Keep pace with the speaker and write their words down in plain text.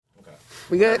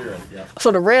We good? Yeah. So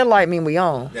the red light mean we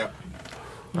on. Yeah.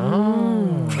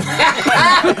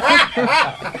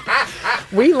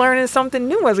 We learning something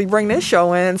new as we bring this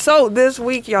show in. So this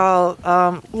week, y'all,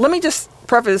 let me just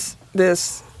preface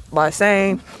this by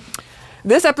saying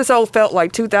this episode felt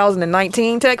like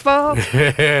 2019 Tech File.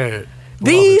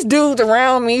 These dudes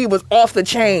around me was off the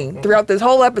chain throughout this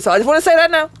whole episode. I just want to say that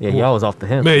now. Yeah, y'all was off the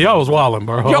hemp. Man, y'all was wildin',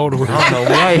 bro. Hold on. I don't know.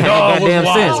 Y'all ain't had Y'all was goddamn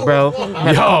wild. sense, bro.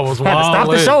 Y'all was Had to stop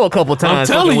the wildin'. show a couple I'm times.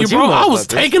 telling you, fucking bro. with I was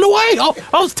motherfuckers. taken away.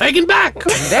 I was taken back.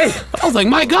 Damn. I was like,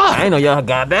 my I God. ain't know y'all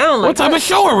got down like What type of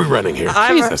show are we running here?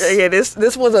 Jesus. Yeah, this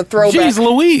was a throwback. Jeez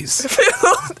Louise.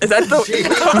 Is that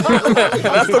the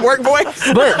that's the work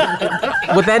voice?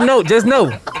 But with that note, just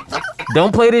know,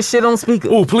 don't play this shit on speaker.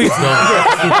 Ooh, please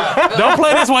don't. Don't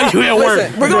play this while you at work.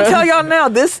 Listen, we're gonna tell y'all now.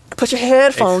 This put your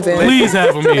headphones in. Please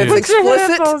have them It's in.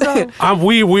 explicit.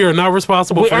 We are not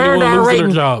responsible We for earned anyone our losing their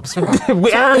rating. jobs.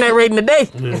 We earned that rating today.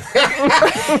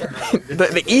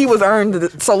 The E was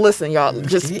earned. So listen, y'all.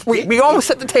 Just we almost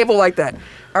set the table like that.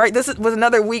 All right, was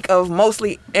another week of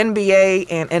mostly NBA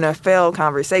and NFL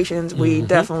conversations. We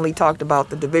definitely talked about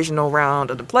the divisional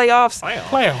round of the playoffs.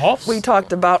 Playoffs. We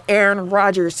talked about Aaron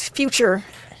Rodgers' future,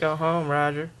 Go home,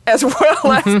 Roger. as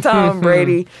well as Tom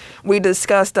Brady. We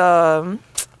discussed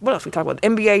what else we talked about? The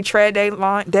NBA trade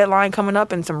deadline coming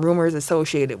up and some rumors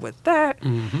associated with that.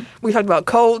 We talked about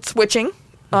code switching.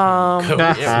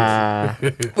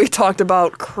 We talked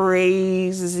about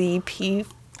crazy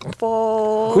people.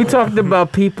 We talked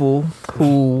about people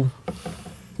who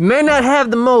may not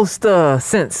have the most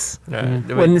sense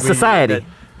in society.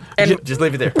 Just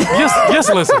leave it there.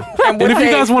 Just listen. And if you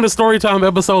they- guys want a story time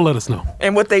episode, let us know.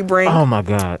 And what they bring. Oh my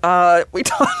God. We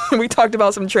talked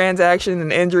about some transaction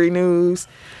and injury news.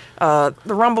 The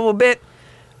Rumble a bit.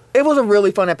 It was a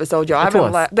really fun episode, y'all. It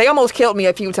was. They almost killed me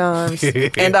a few times,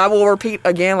 and I will repeat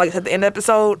again, like at the end of the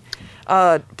episode.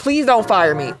 Please don't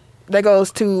fire me. That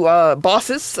goes to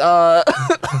bosses,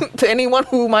 to anyone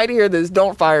who might hear this.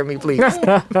 Don't fire me, please.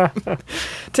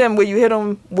 Tim, will you hit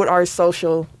them with our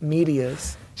social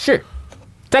medias? Sure.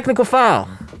 Technical File.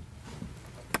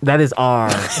 That is our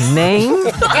name.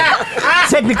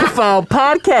 Technical File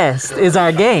Podcast is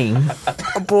our game.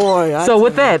 Oh, boy. So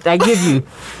with that, I give you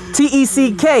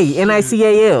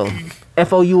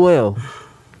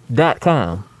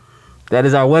TECKNICALFOUL.com. That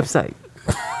is our website.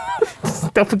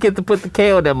 Don't forget to put the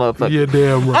K on that motherfucker. Yeah,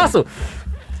 damn right. Also,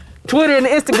 Twitter and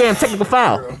Instagram, Technical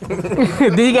File.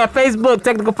 Then you got Facebook,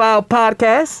 Technical File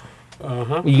Podcast.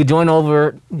 You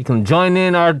can join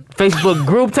in our Facebook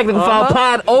group, Technical File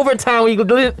Pod Overtime, where you can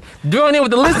join in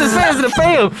with the listeners, fans, and the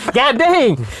fam. God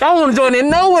dang, I don't want to join in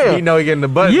nowhere. You know he getting the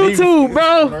button. YouTube,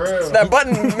 bro. That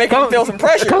button make me feel some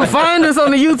pressure. Come find us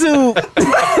on the YouTube.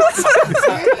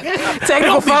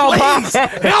 Technical File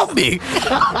Podcast. Help me.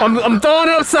 I'm throwing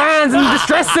up signs and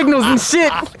distress signals and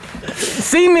shit.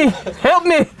 See me, help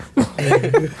me.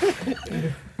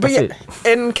 But yeah,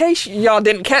 in case y'all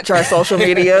didn't catch our social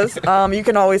medias, you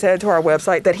can always head to our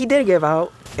website that he did give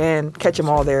out and catch them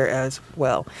all there as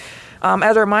well.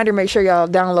 As a reminder, make sure y'all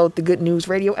download the Good News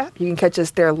Radio app. You can catch us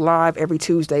there live every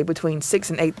Tuesday between 6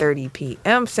 and 8:30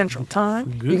 p.m. Central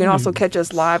Time. You can also catch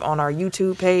us live on our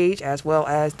YouTube page as well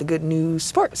as the Good News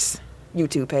Sports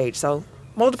YouTube page. So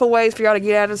multiple ways for y'all to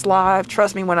get at us live.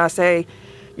 Trust me when I say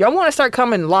y'all want to start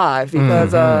coming live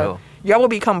because y'all will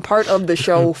become part of the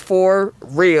show for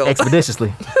real.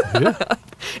 Expeditiously.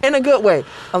 In a good way,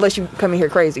 unless you come in here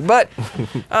crazy. But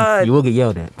You will get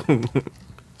yelled at.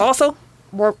 also,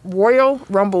 Royal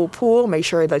Rumble Pool, make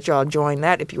sure that y'all join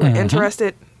that if you are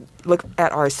interested. Look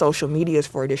at our social medias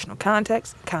for additional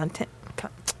content.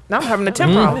 Now I'm having a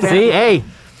temper problem. See, hey.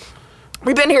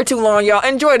 We've been here too long, y'all.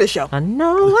 Enjoy the show. I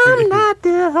know I'm not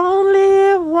the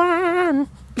only one.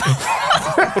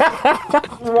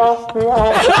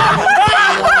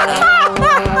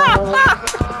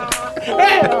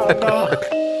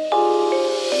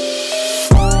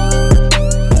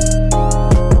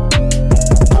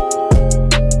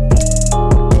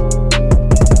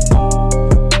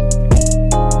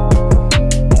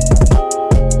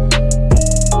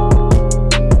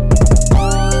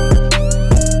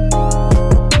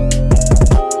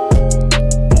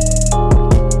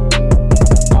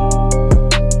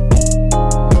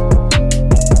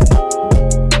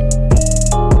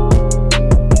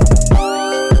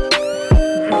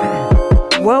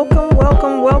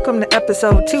 Welcome to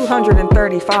episode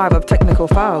 235 of Technical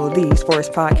File, the sports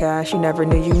podcast you never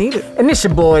knew you needed. And it's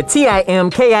your boy,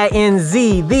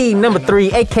 TIMKINZ, the number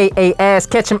 3, a.k.a. Ass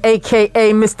Ketchum,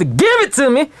 a.k.a. Mr. Give It To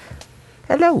Me.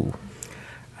 Hello.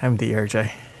 I'm the Air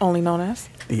J. Only known as.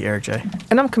 The Air J.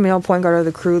 And I'm Camille, point guard of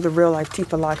the crew, the real life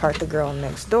Tifa Lockhart, the girl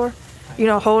next door.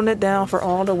 holding it down for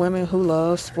all the women who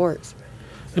love sports.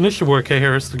 And this your boy K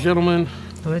Harris, the gentleman,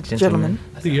 Gentlemen,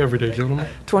 the everyday gentleman,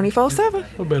 24/7.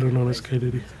 or better known as K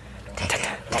Diddy.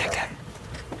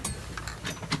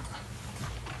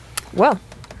 Well,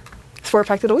 sport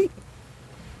fact of the week.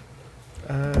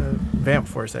 Vamp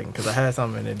for a second because I had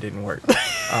something and it didn't work.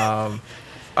 All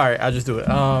right, I'll just do it.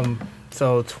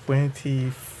 So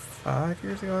 25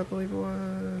 years ago, I believe it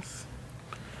was.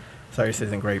 Sorry, this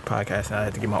isn't great podcasting. I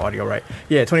had to get my audio right.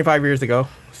 Yeah, 25 years ago.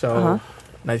 So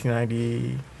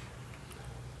 1990.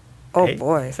 Oh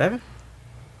boy, 7?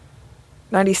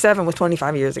 97 was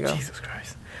 25 years ago. Jesus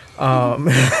Christ.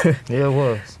 Yeah, it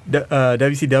was.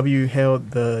 WCW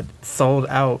held the sold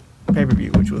out pay per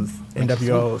view, which was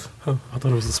NWO's. Huh, I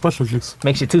thought it was a special juice.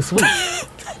 Makes you too sweet.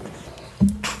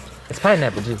 It's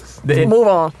pineapple juice. Move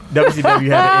on. WCW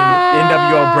had an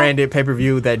NWO branded pay per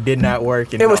view that did not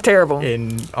work. And It was terrible.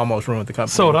 And almost ruined the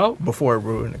company. Sold out? Before it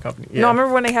ruined the company. Yeah. No, I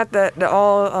remember when they had the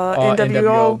all All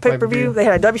NWO NWO pay per view. pay-per-view. They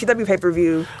had a WCW pay per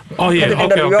view, Oh yeah,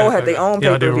 And then NWO had their own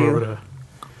Yeah, I do pay-per-view. remember that.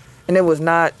 and it was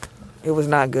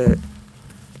not good.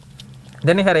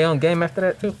 Then they had their own game after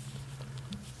that too.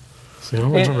 See, I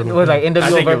don't It remember was like that. NWO. I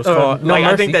think it was called. No Like,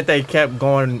 Mercy. I think that they kept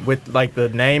going with like the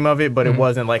name of it, but it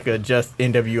wasn't like a just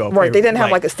NWO. Right, they didn't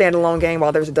have like a standalone game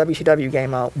while there was a WCW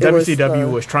game out. It WCW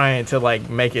was, was trying to like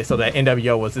make it so that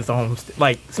NWO was its own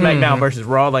like SmackDown versus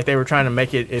Raw. Like they were trying to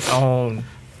make it its own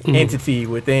entity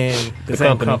within the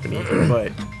same company, but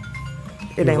it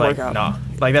it didn't was work like out. nah.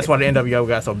 Like that's why the NWO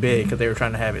got so big because they were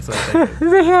trying to have it so that they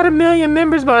They had 1 million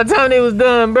members by the time they was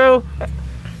done, bro.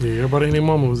 Yeah, everybody and their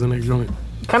mama was in that joint.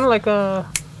 Kind of like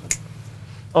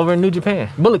over in New Japan,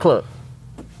 Bullet Club.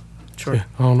 sure. I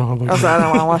don't know how I'm much. sorry, I don't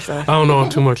want to watch that. I don't know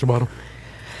too much about them.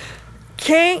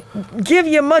 Can't give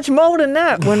you much more than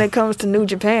that when it comes to New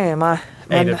Japan.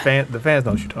 Hey, the fans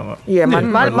know what you're talking about. Yeah, my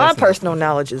Listen. personal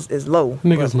knowledge is low.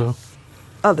 Niggas but know.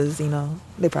 Others,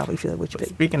 they probably feel what you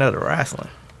think. Speaking of the wrestling,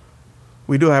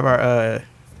 we do have our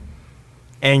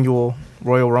annual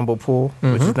Royal Rumble pool,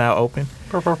 which is now open.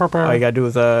 All you gotta do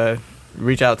is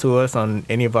reach out to us on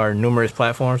any of our numerous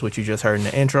platforms, which you just heard in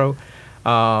the intro.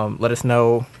 Let us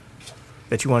know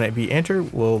that you want to be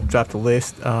entered. We'll drop the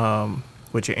list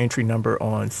with your entry number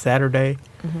on Saturday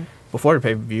before the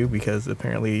pay-per-view, because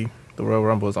apparently the Royal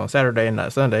Rumble is on Saturday and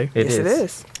not Sunday. Yes, it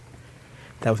is.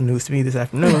 That was news to me this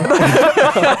afternoon.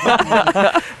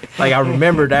 Like I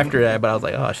remembered after that, but I was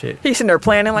like, oh shit. He's sitting there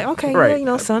planning, like, okay, Right.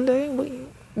 yeah, Sunday.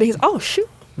 Then he's, oh shoot.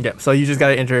 Yeah, so you just got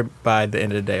to enter it by the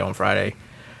end of the day on Friday.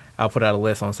 I'll put out a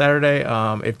list on Saturday.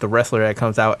 If the wrestler that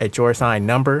comes out at your assigned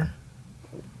number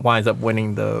winds up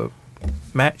winning the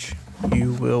match,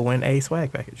 you will win a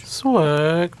swag package.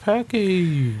 Swag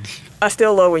package. I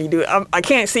still love when you do it. I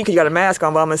can't see because you got a mask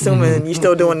on, but I'm assuming you're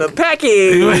still doing the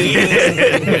package.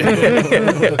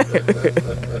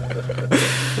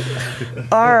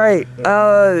 All right.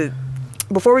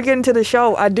 Before we get into the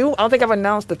show, I don't think I've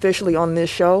announced officially on this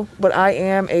show, but I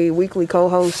am a weekly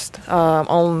co-host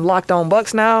on Locked On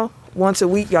Bucks now. Once a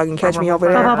week, y'all can catch me over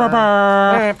there.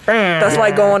 That's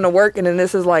like going to work, and then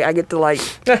this is like I get to like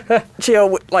chill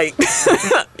with like this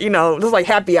is like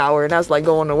happy hour, and that's like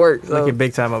going to work. So. Looking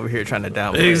big time over here trying to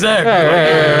download. Exactly.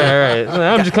 Right.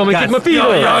 I'm just coming to keep my feet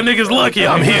Y'all up. niggas lucky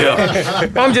I'm here.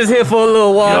 I'm just here for a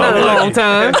little while, not a Y'all long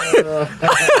time.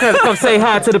 Had to come say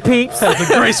hi to the peeps. To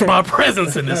grace my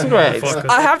presence in this Right. motherfucker.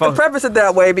 I have to preface it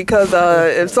that way because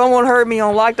if someone heard me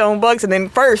on Locked On Bucks and then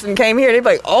first and came here, they'd be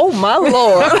like, "Oh my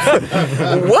lord,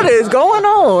 what is going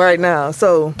on right now?"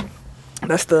 So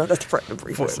that's the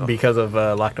brief. Because of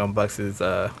Locked On Bucks'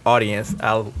 audience,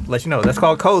 I'll let you know. That's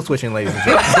called code switching, ladies and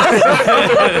gentlemen.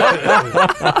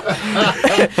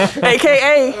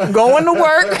 AKA going to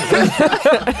work.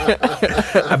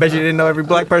 I bet you didn't know every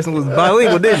black person was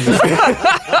bilingual, did you?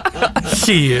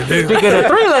 Shit. Nigga. Speaking of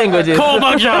 3 languages. Call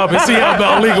my job and see how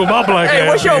about legal my black Hey,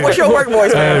 ass. what's your work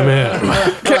voice, Hey man?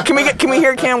 man. Can we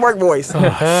hear Cam work voice? Shit.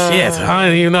 I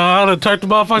didn't even know how to turn the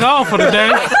motherfucker off for the day.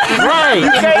 Right.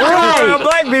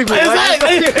 Black people. Exactly.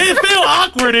 It feel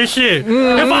awkward and shit.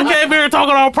 If I came here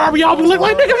talking all proper, y'all be like,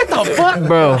 nigga, what the fuck?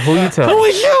 Bro, who you Who tell?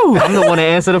 is you? I'm the one that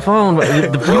answered the phone.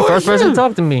 The first person to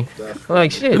talk to me.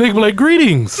 Like, shit. Nigga be like,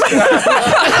 greetings.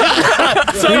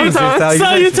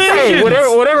 Salutations. Hey,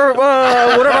 whatever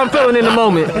I'm feeling in the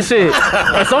moment, shit.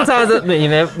 And sometimes,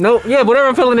 whatever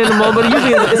I'm feeling in the moment,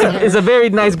 usually it's a very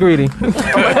nice greeting. I'm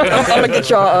gonna get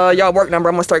y'all work number.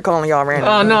 I'm gonna start calling y'all random.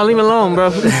 Oh no, leave me alone, bro.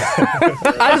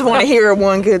 I just want to hear hear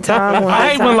one good time. One I good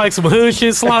hate time. when like some hood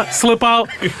shit slip out,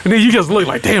 and then you just look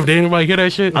like, damn, did anybody hear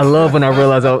that shit? I love when I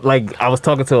realized I was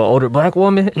talking to an older black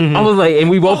woman. I was like, and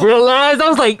we both realized. I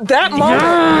was like, that moment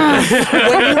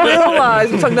when you realize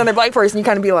you're talking to another black person, you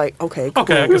kind of be like, okay, cool.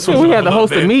 Okay, I can switch we it had up to a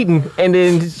host a little bit. meeting, and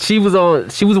then she was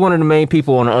one of the main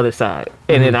people on the other side,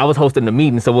 and then I was hosting the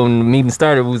meeting. So when the meeting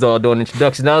started, we was all doing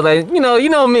introductions. I was like, you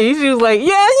know me. She was like,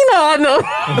 yeah, I know.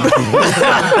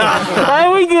 All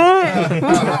right, we good.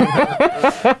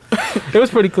 It was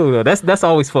pretty cool though. That's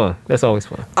always fun. That's always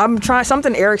fun. I'm trying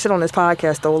something Eric said on this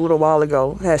podcast though a little while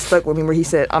ago has stuck with me where he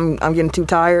said, I'm getting too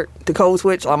tired to code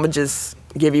switch. I'm gonna just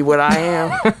give you what I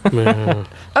am. Man.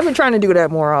 I've been trying to do that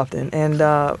more often, and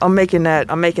I'm making that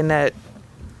a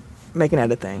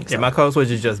thing. So. Yeah, my code switch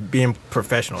is just being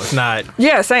professional. It's not.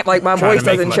 Yeah, same. Like my Trying voice to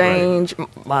make doesn't my change.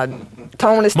 My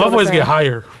tone is still My the voice same. get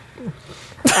higher.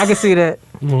 I can see that.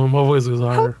 My voice is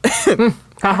higher.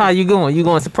 How high you going? You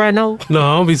going soprano? No,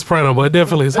 I don't be soprano, but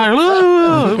definitely it's higher.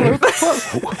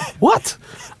 What?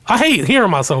 I hate hearing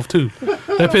myself too.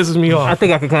 That pisses me I off.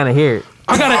 think I can kind of hear it.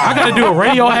 I gotta do a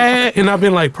radio ad, and I've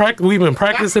been like we've been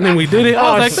practicing and we did it.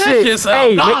 I was like, that shit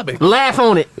sounds garbage. Laugh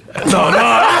on it. No.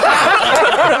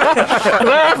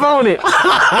 Laugh on it.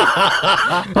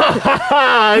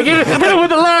 Hit him with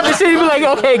the laugh and shit. He be like,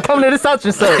 okay, come to the such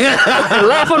and such.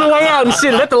 Laugh on the way out and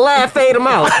shit. Let the laugh fade him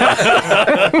out.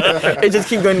 It just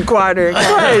keep getting quieter. And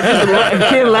quieter. Right, just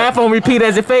kid laugh on repeat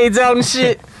as it fades out and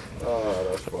shit.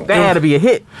 That had to be a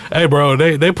hit. Hey, bro,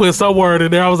 they put some word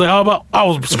in there. I was like, I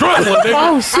was struggling. Nigga.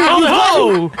 Oh shit! I was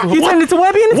like, You turned it to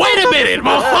Webby in the wait a minute,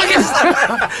 motherfuckers.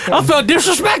 I felt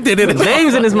disrespected in it.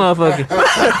 names in this motherfucker.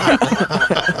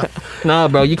 Nah,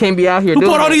 bro, you can't be out here Who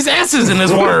doing put all that. these S's in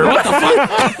this word? What the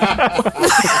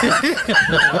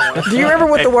fuck? Do you remember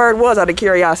what the word was out of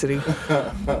curiosity?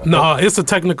 No, it's a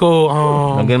technical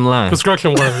Don't get him lying.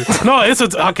 construction word. No, it's a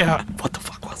okay. What the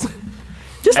fuck was it?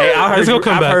 Just Hey, like, It's gonna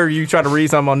come I've back. heard you try to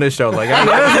read something on this show. Like, Don't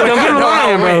get him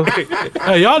lying, bro.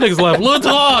 Hey, y'all niggas laugh a little too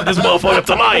hard this motherfucker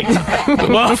tonight.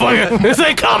 Motherfucker, this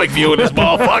ain't comic view in this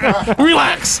motherfucker.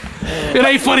 Relax. It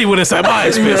ain't funny when it's at my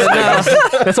expense.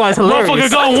 That's why it's Motherfucker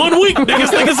hilarious. gone 1 week. Niggas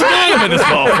think it's a game in this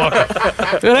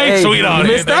motherfucker. It ain't Hey, sweet out you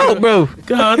here. missed out, bro.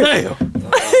 God damn.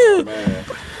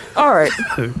 all right.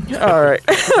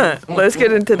 Let's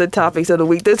get into the topics of the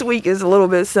week. This week is a little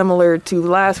bit similar to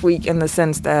last week in the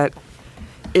sense that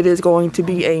it is going to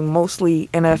be a mostly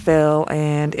NFL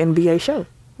and NBA show.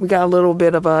 We got a little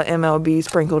bit of MLB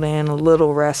sprinkled in, a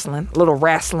little wrestling, No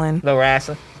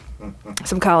wrestling.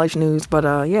 some college news, but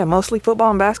yeah, mostly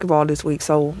football and basketball this week.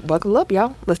 So buckle up,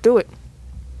 y'all. Let's do it.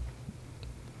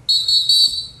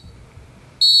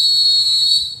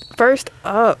 First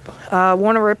up,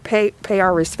 want to pay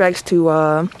our respects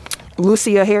to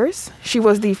Lucia Harris. She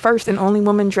was the first and only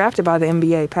woman drafted by the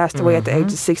NBA, passed away at the age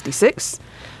of 66.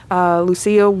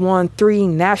 Lucia won 3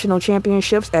 national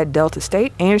championships at Delta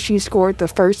State, and she scored the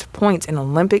first points in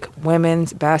Olympic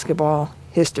women's basketball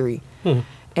history.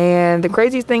 And the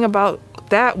craziest thing about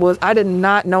that was I did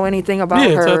not know anything about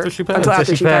Yeah, her until after she passed. until Until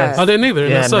after she she passed. passed. I didn't either.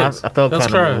 Yeah, And and that I felt That's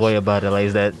kind of trash. a way about it. Like,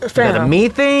 is that a Fam. me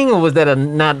thing, or was that a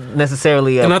not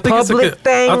necessarily a And I think public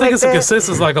thing? I think like it's a that?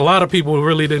 consensus. Like a lot of people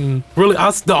really didn't really.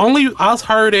 I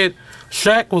heard it.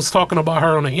 Shaq was talking about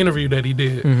her on an interview that he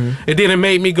did, and then it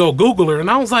made me go Google her, and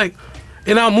I was like,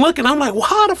 and I'm looking, I'm like, well,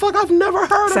 how the fuck I've never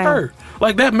heard Same. of her?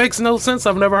 Like that makes no sense.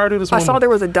 I've never heard of this I woman. saw there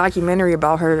was a documentary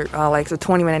about her, like it's a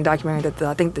 20-minute documentary that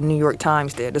I think the New York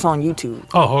Times did. It's on YouTube.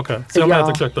 Oh, okay. So If I'm gonna have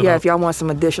y'all- to check that yeah, out. if y'all want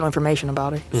some additional information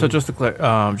about her. so just to clear,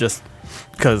 just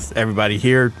because everybody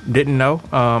here didn't know,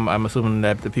 I'm assuming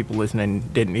that the people listening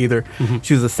didn't either.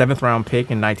 She was a 7th round pick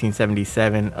in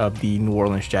 1977 of the New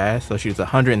Orleans Jazz. So she was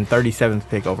 137th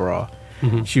pick overall.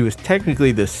 She was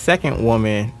technically the second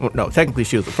woman. Well, no, technically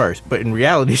she was the first, but in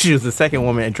reality, she was the second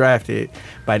woman drafted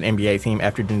by an NBA team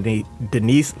after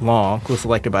Denise Long, who was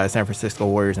selected by the San Francisco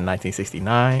Warriors in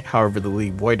 1969. However, the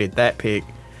league voided that pick,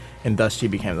 and thus she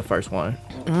became the first one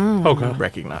Okay.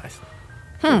 recognized.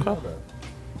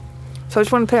 So I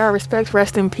just want to pay our respects.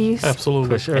 Rest in peace. Absolutely.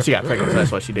 For sure. And she got pregnant, so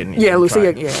that's why she didn't. Yeah, even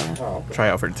Lucia. try, Yeah, try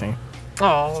out for the team.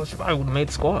 Oh, she probably would have made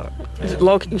the squad.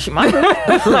 low key, she might.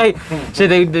 Have. Like, shit,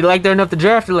 they liked her enough to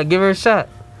draft her. Like, give her a shot.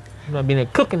 Not being there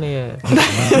cooking their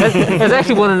ass. That's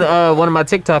actually one of my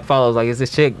TikTok follows. Like, it's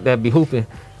this chick that be hooping,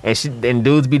 and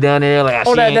dudes be down there like,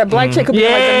 Oh, that black chick could be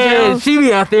like them yeah, Jones. she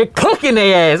be out there cooking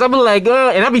their ass. I be like,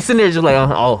 and I be sitting there just like,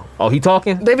 oh, he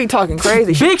talking? They be talking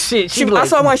crazy. Big shit. She be I like,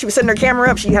 saw one. She was setting her camera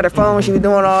up. She had her phone. She was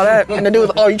doing all that. And the dude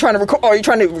was, "Oh, you trying to record? Oh, you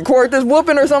trying to record this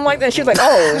whooping or something like that?" She was like,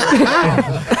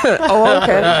 "Oh, oh,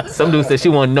 okay." some dude said she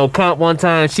wanted no comp one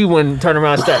time. She wouldn't turn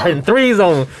around and start hitting threes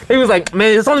on him. He was like,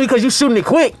 man, it's only because you shooting it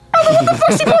quick.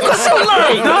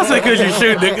 Don't say because you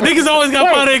shoot. Niggas always got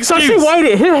to find an So excuse. she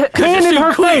waited, hit her hand in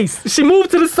her face. She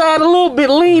moved to the side a little bit,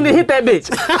 leaned and hit that bitch.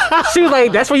 She was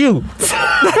like, that's for you.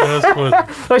 That's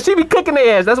funny. Like, she be cooking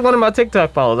their ass. That's one of my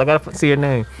TikTok followers. I gotta see her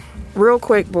name. Real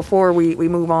quick before we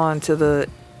move on to the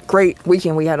great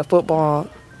weekend we had of football.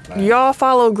 Y'all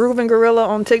follow Groovin' Gorilla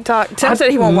on TikTok? Tim said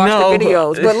he won't watch No. the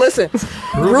videos, but listen,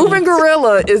 Groovin'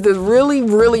 Gorilla is this really,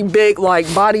 really big like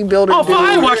bodybuilder Oh, dude. fuck,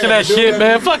 I ain't watching that shit,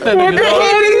 man. Fuck that nigga.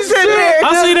 dog. He's sitting there.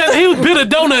 I see that he was bit a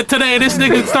donut today. This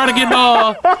nigga started getting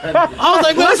all. I was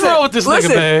like, what's wrong with this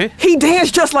nigga, man? He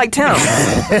danced just like Tim.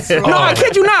 No, I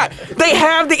kid you not. They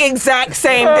have the exact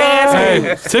same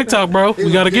dance. Hey, TikTok, bro.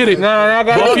 We gotta get it. I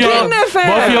got Both Get y'all, in there, fam.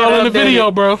 both y'all in the video,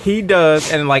 bro. He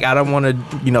does, and like I don't want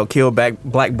to, kill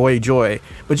Black Boy Joy,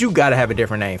 but you gotta have a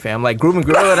different name, fam. Like Groovin'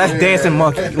 Gorilla, that's Dancing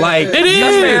Monkey. Like It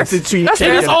is. That's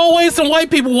And it's always some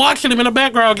white people watching him in the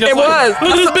background. Just It like, was.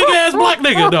 Look at this big ass black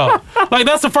nigga, dog. Like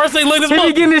that's the first thing. Look at this Here you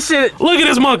monkey. getting this shit. Look at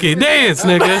this monkey. Dance,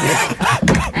 nigga.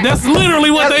 That's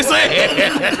literally what they say.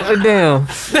 Damn.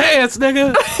 Dance,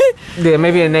 nigga. Yeah,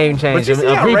 maybe a name change. But you see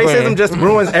a how rebrand. racism just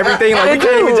ruins everything. Like They you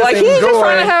can't even do. just Like he's just enjoy.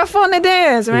 trying to have fun and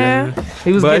dance, man.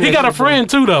 He was But getting He that got a shit. friend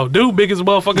too, though. Dude, big as a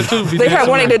motherfucker too. Be They had dancing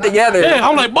one they like- did together. Yeah,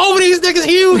 I'm like, both of these niggas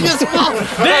huge as fuck.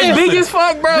 Big Dancing, as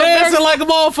fuck, bro. dancing like a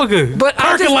motherfucker. But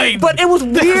Percolating. but it was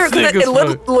weird because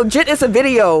nigga's it legit is a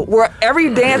video where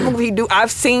every dance move he do,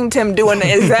 I've seen Tim doing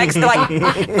the exact like in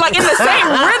the same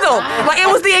rhythm. Like it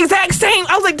was the exact same.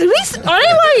 I was like, are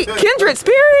they like kindred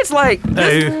spirits? Like,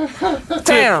 Hey,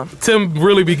 damn. Tim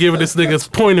really be giving this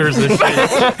niggas pointers and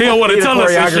shit. He don't want to He's a tell us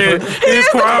this shit. choreographer. He's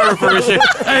choreographer and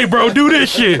shit. Hey, bro, do this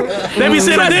shit. They be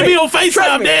saying they be on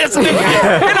FaceTime dancing. Really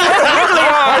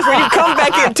hard when you come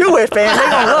back into it, fam. They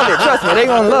gonna love it. Trust me, they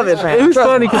gonna love it, fam. It was Trust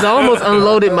me. funny because I almost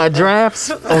unloaded my drafts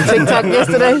on TikTok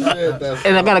yesterday,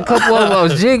 and I got a couple of them. I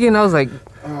was jigging. I was like,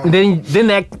 then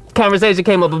that conversation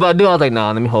came up about dude. I was like,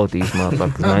 nah, let me hold these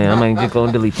motherfuckers, man. I ain't just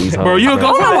gonna delete these. Bro, you'll go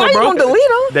Hold on, why viral, you bro. gonna delete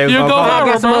them? They was You gonna go call- I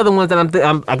got some bro. other ones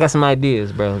that I got some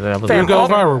ideas, bro. That I was You'll go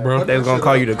viral, bro. They was gonna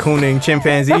call you the cooning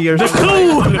chimpanzee or something.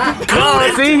 Cool.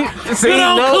 Oh, see, Good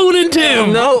old no, Coon and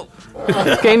Tim. no,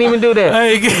 can't even do that.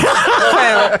 Hey,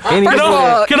 Can't even First do of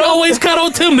all, that. can always cut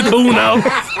on Tim the Coon out.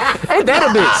 Ain't that a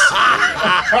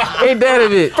bitch? Ain't that a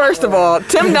bitch? First of all,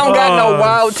 Tim don't got no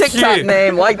wild TikTok shit.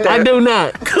 name like that. I do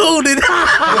not. Coon and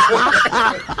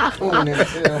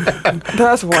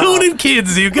That's wild. Coon and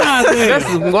Kids, you goddamn. That's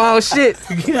some wild shit.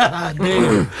 God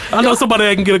damn. I know somebody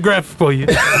that can get a graphic for you.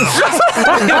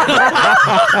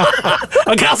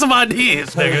 I got some ideas,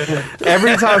 nigga.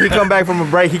 Every time he come back from a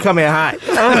break, he come in hot.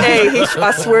 Hey,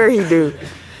 I swear he do.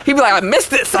 He be like, I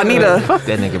missed this. I need a. Fuck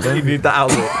that nigga, bro. He need the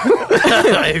outlet.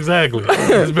 Exactly.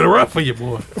 It's been rough for you,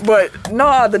 boy. But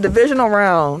no, the divisional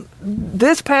round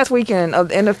this past weekend of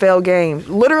the NFL game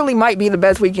literally might be the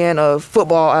best weekend of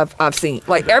football I've seen.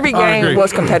 Like every I game agree.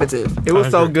 was competitive. It was I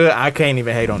so agree. good, I can't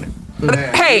even hate on it.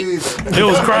 Hey, It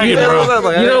was cracking,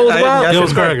 bro. You know what's wild? It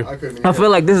was cracking. I couldn't. I feel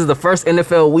like this is the first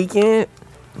NFL weekend,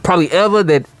 probably ever,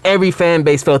 that every fan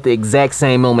base felt the exact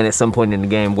same moment at some point in the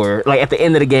game, where like at the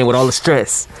end of the game with all the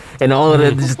stress and all of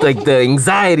the just like the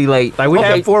anxiety, like Like we okay,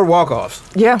 had 4 walk-offs.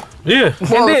 yeah. Yeah.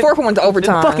 Well, the then fourth one's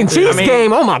overtime. the fucking Chiefs I mean,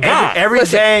 game. Oh my god! Every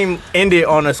Listen. game ended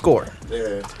on a score.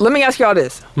 Yeah. Let me ask y'all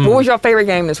this: What was your favorite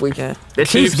game this weekend? the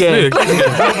Chiefs game.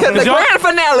 The grand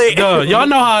finale. Y'all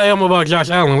know how I am about Josh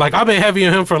Allen. Like I've been heavy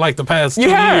on him for like the past 2 You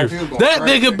have. years. That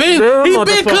nigga been Yeah, he been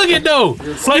motherfucker. cooking though.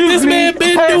 Like this man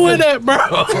been doing that, bro.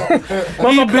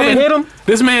 He Motherfucker hit him.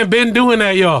 This man been doing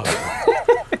that, y'all.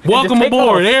 Welcome take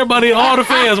aboard, off. everybody, all the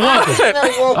fans. Welcome.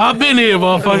 I've been here, That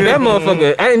motherfucker.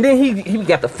 motherfucker, and then he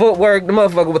got the footwork, the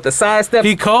motherfucker with the side step.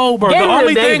 He cold, bro. Gabriel The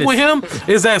only thing Davis. with him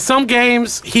is that some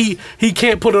games he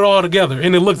can't put it all together,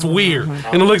 and it looks weird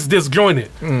and it looks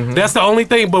disjointed. That's the only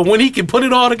thing. But when he can put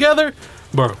it all together,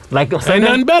 bro, like ain't Sunday,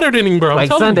 nothing better than him, bro. I'm like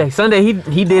telling you. Sunday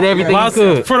he did everything he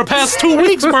could. For the past 2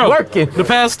 weeks, bro. Working. The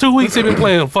past 2 weeks, he been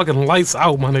playing fucking lights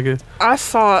out, my nigga. I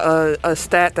saw a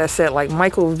stat that said like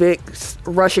Michael Vick's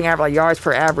rushing average, like yards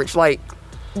per average, like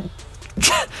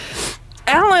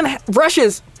Allen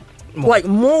rushes like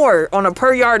more on a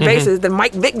per yard basis than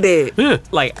Mike Vick did. Yeah.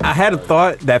 Like I had a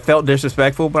thought that felt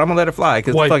disrespectful, but I'm gonna let it fly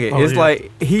because Wait, fuck it. oh, It's yeah.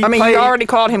 like he. I mean, played, you already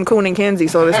called him Coon and Kinsey,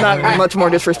 so it's not much more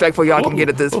disrespectful y'all can get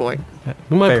at this point.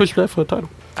 We might Fair. push that for a title.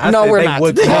 No, said we're they not.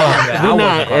 would call him that. I We're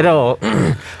wasn't not at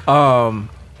all.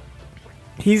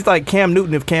 He's like Cam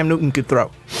Newton if Cam Newton could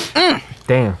throw.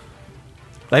 Damn.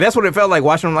 Like that's what it felt like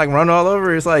watching him like run all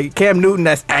over. It's like Cam Newton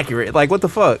that's accurate. Like what the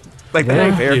fuck? Like that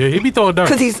ain't fair. Yeah, he be throwing dirt.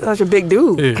 Because he's such a big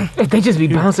dude. Yeah. If they just be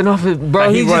bouncing off it, bro.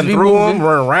 Like, he he just run be through moving. him,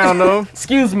 run around them,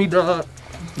 Excuse me, dog.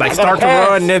 like start to pass.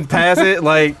 run, then pass it.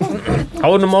 Like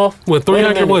Holding them off. With Wait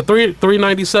a 300, minute. what,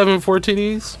 397 for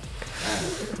TDs?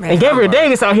 And Gabriel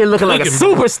Davis out here looking like a Cooking,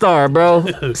 bro. superstar,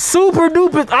 bro. Super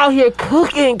duper out here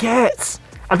cooking cats.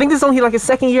 I think this is only like his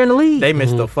second year in the league. they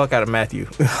missed the fuck out of Matthew.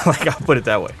 Like I'll put it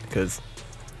that way, because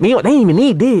they didn't even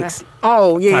need Diggs.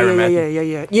 Oh, yeah, Tyrann yeah, Mathieu.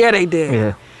 yeah. Yeah, they did.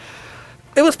 Yeah.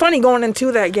 It was funny going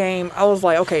into that game. I was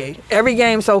like, okay, every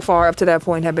game so far up to that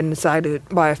point had been decided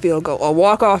by a field goal, a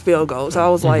walk-off field goal. So I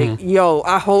was like, yo,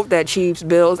 I hope that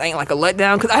Chiefs-Bills ain't like a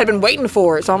letdown because I had been waiting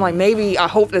for it. So I'm like, maybe I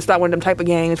hope it's not one of them type of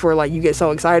games where like you get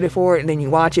so excited for it and then you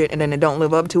watch it and then it don't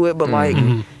live up to it. But like,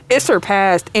 it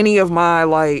surpassed any of my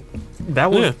like.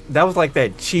 that was Yeah. that was like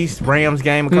that Chiefs Rams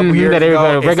game a couple years that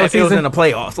everybody- ago. regular Except it was season? in the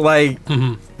playoffs. Like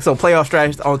so, playoff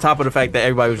strategy on top of the fact that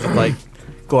everybody was just like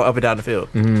going up and down the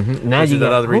field. Now Which you is got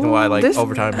another reason why like This-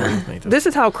 overtime. This, This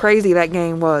is how crazy that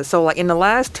game was. So like in the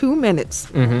last 2 minutes,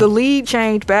 the lead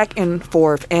changed back and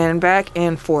forth and back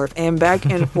and forth and back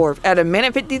and forth. At a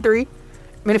minute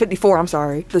 54, I'm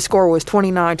sorry. The score was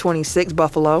 29-26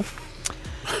 Buffalo.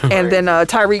 And then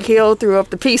Tyreek Hill threw up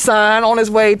the peace sign on his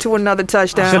way to another should have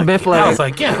touchdown. been I flagged. was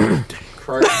like, yeah,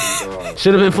 Crazy, dog.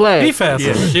 Should have been he flagged. fast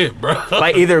as shit, bro.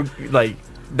 like either like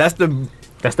that's the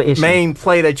That's the issue. main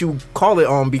play that you call it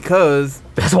on because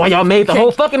That's why y'all made the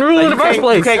whole fucking rule in the first you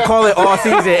place. can't call it all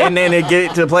season and then it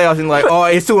get to the playoffs and like, oh,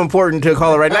 it's too important to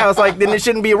call it right now. It's like, then it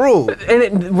shouldn't be a rule.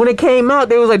 And when it came out,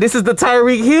 they was like, "This is the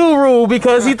Tyreek Hill rule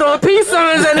because he throwing peace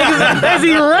signs at niggas as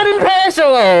he running past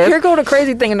your ass." Here go the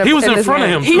crazy thing in the He was in this front of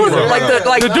game. him, He too, was bro.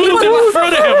 like The he dude was was in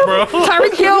front of him, bro.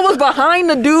 Tyreek Hill was behind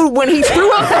the dude when he threw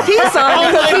up the peace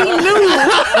sign because he knew.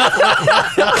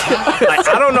 Like,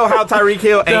 I don't know how Tyreek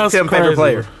Hill ain't That's Tim favorite crazy.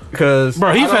 player. Because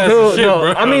Bro, he fast Hill, as shit, no,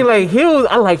 bro. I mean, like Hill,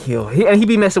 I like Hill. And he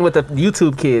be messing with the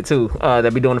YouTube kid too.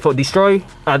 That be doing the Destroy.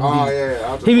 Oh,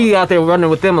 yeah. He be out there running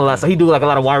with them a lot, so he do like a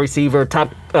lot of wide receiver,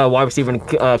 top wide receiver in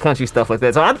the country stuff like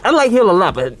that. So I like Hill a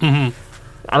lot, but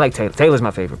I like Taylor. Taylor's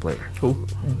my favorite player. Who?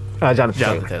 Jonathan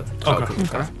Taylor. Taylor.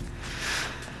 Okay.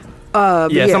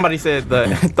 But Yeah, somebody said the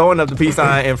throwing up the peace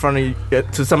sign in front of you,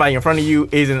 to somebody in front of you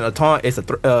isn't a taunt, it's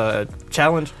a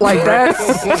challenge. Like that's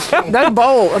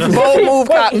bold. That's a bold move.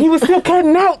 But he was still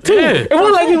cutting out too. Yeah. It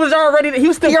wasn't like he was already. He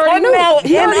was still He already cutting knew. out.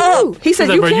 He and already up. knew. He said, He's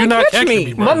like, "You bro, you're can't not catch catching me."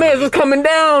 me, bro. My man was coming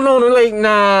down on him like,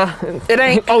 nah. It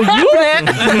ain't. Oh,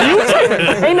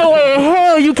 you? Ain't no way in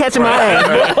hell you catching my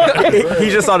ass. He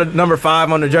just saw the number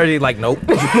 5 on the jersey, like, nope.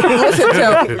 Listen,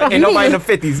 Tim, Ain't nobody in the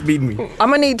 50s beating me. I'm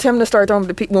gonna need Tim to start throwing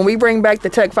the when we bring back the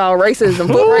tech file racism,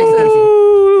 foot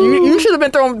racism. You should have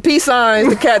been throwing peace signs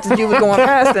to cats as you was going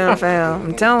past them, fam.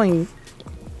 I'm telling you.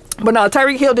 But no,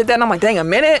 Tyreek Hill did that, and I'm like, dang, a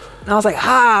minute? And I was like,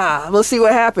 let's see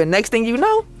what happened. Next thing you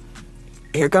know,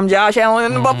 here comes Josh Allen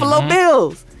and the Buffalo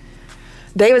Bills.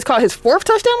 Davis caught his 4th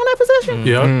touchdown on that possession.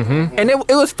 Yeah. And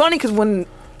it was funny because when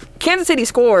Kansas City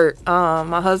scored,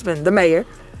 my husband, the mayor,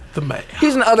 The man. he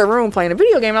was in the other room playing a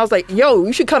video game. And I was like, yo,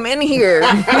 you should come in here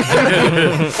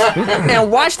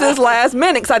and watch this last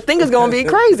minute because I think it's going to be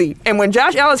crazy. And when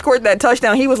Josh Allen scored that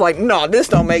touchdown, he was like, no, this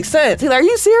don't make sense. He's like, are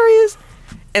you serious?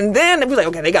 And then it was like,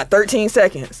 okay, they got 13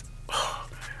 seconds.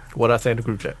 What I say in the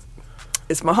group chat.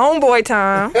 It's my homeboy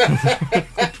time.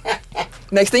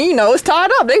 Next thing you know, it's tied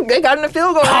up. They got in the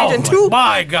field goal range and Oh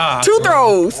my God. two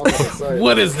throws.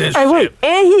 What is this Hey, shit? wait,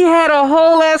 and he had a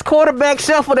whole ass quarterback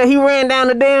shuffle that he ran down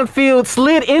the damn field,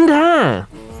 slid in time.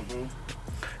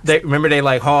 Remember they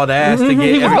like hauled ass to He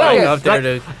get was everybody like- up there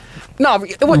to. No,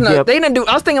 it wasn't. Yep. They didn't do.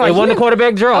 I was thinking like It wasn't a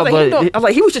quarterback draw, I was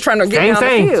like, he was just trying to get Same down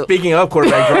thing. the field. Speaking of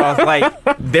quarterback draws, like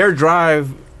their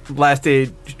drive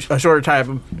lasted a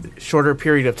shorter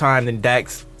period of time than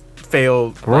Dak's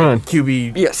failed Run.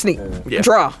 QB. Yeah, sneak. Yeah.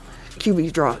 Draw.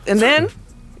 QB's draw. And then,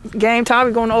 game time,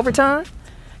 we going to overtime.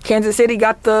 Kansas City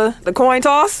got the coin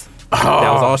toss. That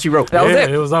was all she wrote. That was Yeah,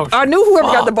 it. it was over. I knew whoever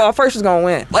got the ball first was going to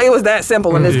win. Like, it was that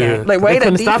simple in this Yeah. game. Like, way They that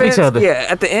couldn't stop defense. each other. Yeah,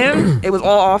 at the end, it was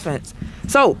all offense.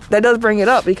 So, that does bring it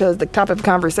up because the topic of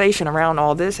conversation around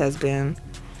all this has been,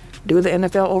 do the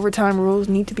NFL overtime rules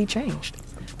need to be changed?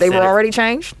 They Said were it. already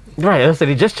changed. Right, I said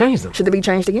he just changed them. Should they be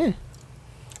changed again?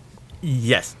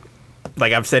 Yes.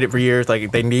 Like I've said it for years,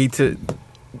 like they need to,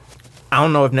 I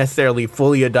don't know if necessarily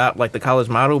fully adopt like the college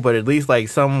model, but at least like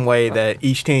some way that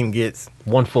each team gets,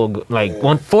 One full, like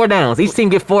 4 downs. Each team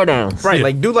get 4 downs. right, Yeah.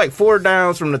 like do like 4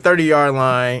 downs from the 30-yard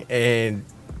line and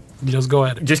Just go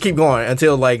at it. Just keep going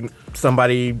until like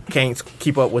somebody can't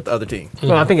keep up with the other team.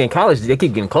 Well, I think in college they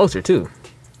keep getting closer too.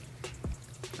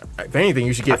 If anything,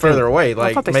 you should get further away.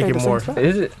 Like thought they make stayed it the same more. spot.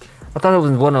 Is it? I thought it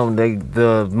was one of them.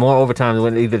 The more overtime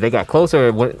when either they got closer,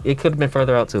 or it could have been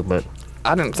further out too. But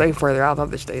I didn't say further out. I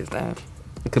thought they stayed the same.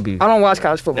 it could be. I don't watch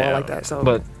college football Yeah. like that, so.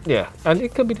 But yeah, and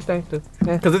it could be the same too.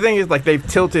 Yeah. Because the thing is, like, they've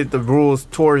tilted the rules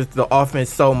towards the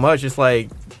offense so much. It's like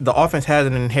the offense has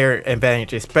an inherent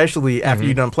advantage, especially after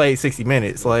you done played 60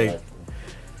 minutes. Like,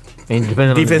 And depending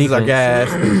on the defenses are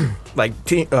defense. gassed. Like,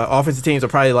 offensive teams are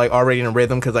probably, like, already in a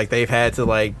rhythm because, like, they've had to,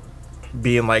 like,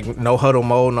 be in, like, no huddle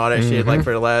mode and all that shit, like,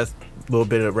 for the last little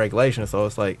bit of regulation. So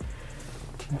it's like,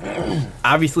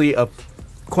 obviously, a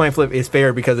coin flip is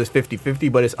fair because it's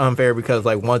 50-50, but it's unfair because,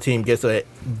 like, one team gets a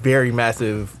very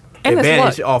massive And it's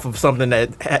advantage luck. off of something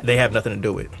that they have nothing to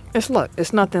do with. It's luck.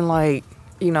 It's nothing like,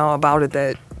 about it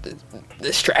that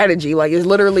the strategy. Like, it's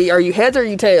literally, are you heads or are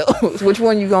you tails? Which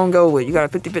one you gonna go with? You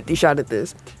got a 50-50 shot at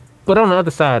this. But on the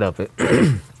other side of it,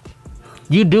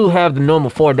 you do have the normal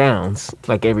 4 downs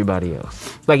like everybody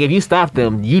else. Like if you stop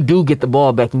them, you do get the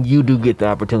ball back and you do get the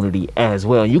opportunity as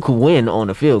well. You could win on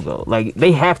a field goal. Like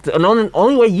they have to. And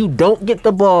only way you don't get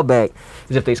the ball back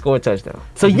is if they score a touchdown.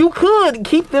 So you could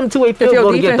keep them to a field If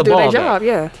goal your to get defense the do their ball job,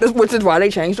 back. yeah. Which is why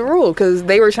they changed the rule, because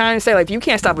they were trying to say, like, if you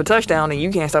can't stop a touchdown and you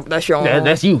can't stop it, that's your own.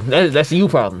 That's you. That's a you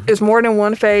problem. It's more than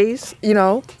one phase,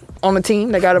 on the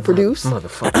team they got to produce.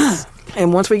 Motherfuckers.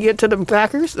 And once we get to the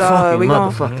Packers, Fucking we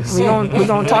motherfuckers.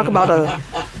 gonna talk about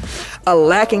a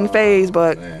lacking phase,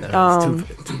 but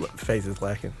Two phases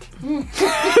lacking. we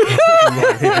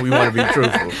want to be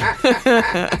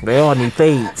truthful. They all need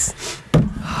fades.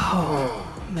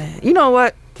 man, you know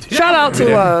what? Shout out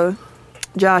to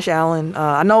Josh Allen.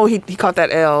 I know he caught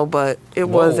that L, but it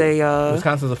was a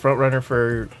Wisconsin's a front runner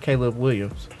for Caleb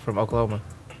Williams from Oklahoma.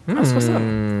 that's what's up.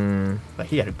 Like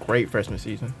he had a great freshman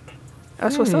season.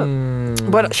 That's what's up.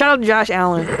 But shout out to Josh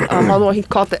Allen. Although he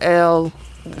caught the L,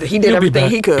 he did He'll be everything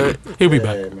back. he could. He'll be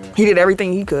Hey, back. man. He did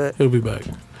everything he could. He'll be back.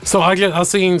 So I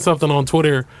seen something on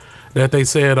Twitter that they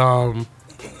said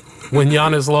when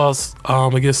Giannis lost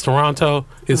against Toronto,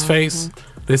 his face,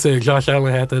 they said Josh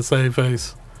Allen had that same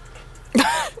face.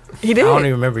 He I don't did.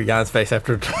 even remember Jan's face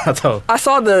after Toronto. I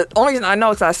saw the only reason I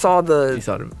know is I saw He the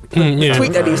saw them. Yeah.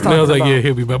 tweet that he's And I was talking like, yeah, about.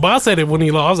 he'll be back. But I said it when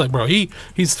he lost. I was like, bro,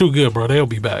 he's too good, bro. They'll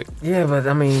be back. Yeah, but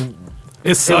I mean,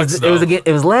 It sucks. it was though. again.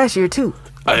 It was last year too.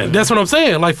 That's what I'm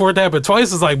saying. Like for it to happen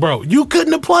twice, it's like, bro, you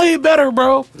couldn't have played better,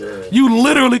 bro. You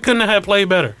literally couldn't have played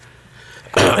better.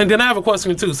 And then I have a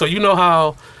question too. So you know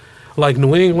how, like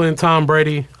New England, Tom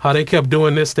Brady, how they kept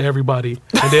doing this to everybody,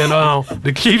 and then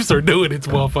the Chiefs are doing it to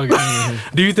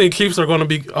motherfuckers. Do you think Chiefs are going to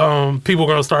be people are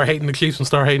going to start hating the Chiefs and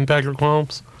start hating Patrick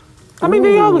Mahomes? I mean,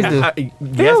 they always do.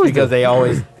 Yes, because they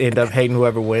always end up hating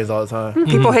whoever wins all the time.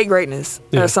 People hate greatness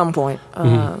Yeah. at some point.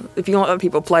 If you don't let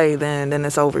people play, then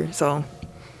it's over. So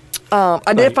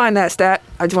I did find that stat.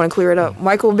 I just want to clear it up.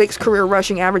 Michael Vick's career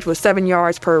rushing average was 7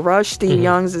 yards per rush. Steve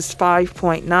Young's is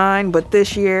 5.9. But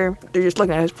this year, they're just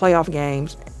looking at his playoff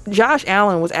games. Josh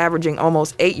Allen was averaging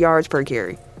almost 8 yards per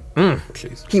carry.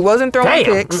 Jeez. He wasn't throwing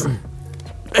Damn. picks.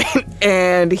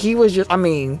 And he was just,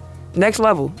 next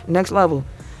level. Next level.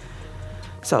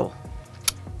 So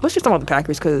let's just talk about the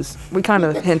Packers because we kind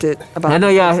of hinted about I know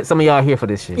y'all. Some of y'all here for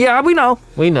this shit. Yeah, we know.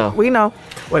 We know. We know.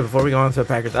 Wait, before we go on to the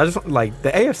Packers, I just like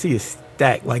the AFC is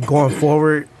stacked. Like going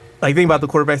forward, like think about the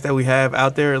quarterbacks that we have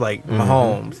out there, like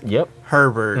Mahomes, Yep.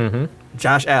 Herbert,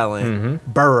 Josh Allen,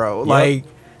 Burrow. Like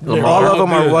Lamar. all of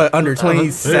them are what under Yeah,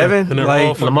 27. and they're all Like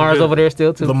fucking Lamar's good. over there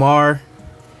still too. Lamar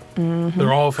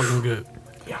They're all fucking good.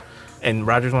 and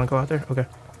Rodgers want to go out there. Okay,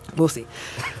 We'll see.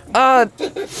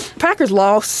 Packers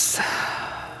lost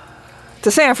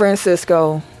to San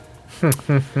Francisco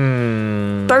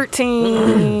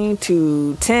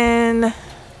 13-10.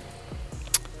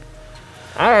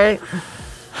 All right.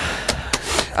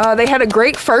 They had a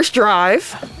great first drive.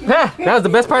 That was the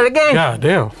best part of the game. God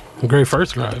damn. Great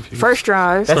first drive. First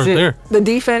drive. That's Start it. there. The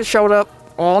defense showed up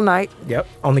all night. yep.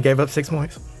 Only gave up 6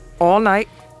 points. All night.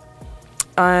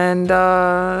 And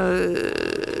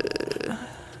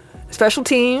special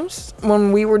teams,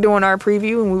 when we were doing our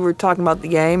preview and we were talking about the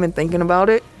game and thinking about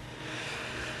it,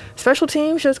 special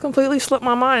teams just completely slipped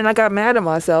my mind. And I got mad at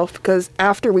myself because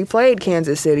after we played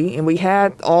Kansas City and we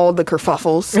had all the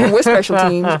kerfuffles with special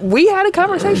teams, we had a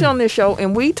conversation on this show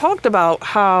and we talked about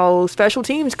how special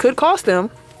teams could cost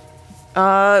them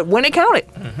when it counted.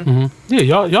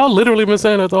 Yeah, y'all literally been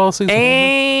saying that the all season.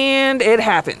 And it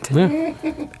happened.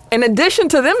 In addition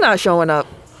to them not showing up,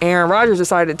 Aaron Rodgers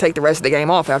decided to take the rest of the game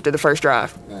off after the first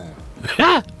drive.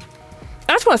 I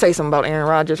just want to say something about Aaron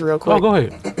Rodgers real quick. Oh, go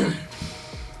ahead.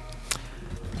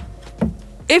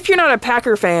 if you're not a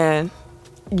Packer fan,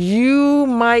 you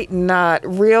might not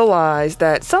realize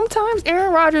that sometimes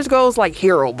Aaron Rodgers goes like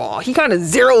hero ball. He kind of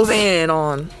zeroes in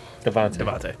on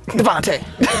Devontae.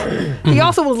 He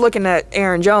also was looking at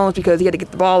Aaron Jones because he had to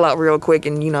get the ball out real quick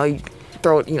and, you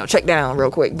throw it, check down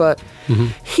real quick. But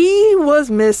he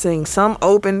was missing some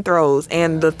open throws.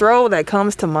 And the throw that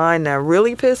comes to mind that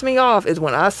really pissed me off is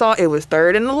when I saw it was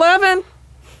 3rd and 11.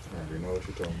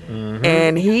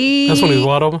 And that's when he was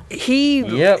wide open.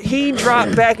 He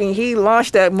dropped back and he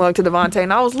launched that mug to Devontae.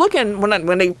 And I was looking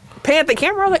when they panned the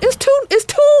camera, I was like, it's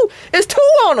two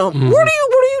on him. What are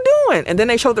you doing? And then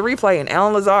they showed the replay and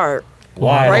Alan Lazard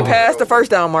right past the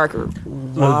first down marker.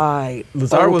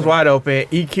 Lazard was wide open.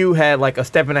 EQ had like a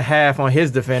step and a half on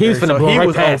his defender. He was finna blow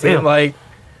right past him.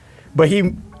 But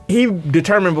he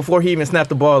determined before he even snapped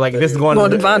the ball, like this is going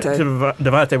to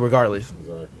Devontae regardless.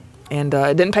 And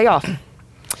it didn't pay off.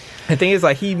 The thing is,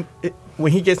 like,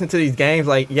 when he gets into these games,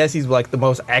 like, yes, he's like the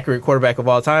most accurate quarterback of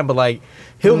all time, but like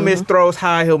he'll miss throws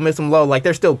high, he'll miss them low. Like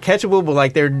they're still catchable, but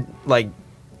like they're like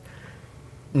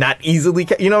not easily,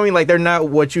 you know what I mean? Like they're not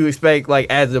what you expect, like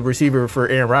as a receiver for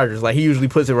Aaron Rodgers. Like he usually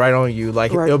puts it right on you.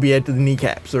 Like it'll be at the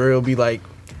kneecaps or it'll be like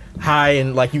high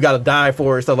and like you got to dive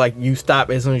for it. So like you stop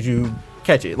as soon as you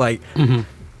catch it. Like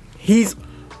he's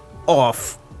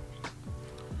off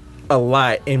a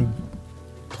lot in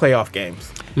playoff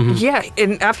games. Yeah,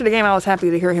 and after the game, I was happy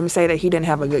to hear him say that he didn't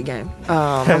have a good game.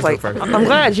 I was like, I'm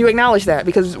glad you acknowledged that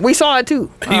because we saw it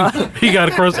too. He got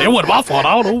across. It wasn't my fault.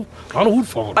 I don't know whose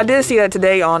fault. I did see that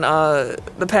today on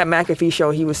the Pat McAfee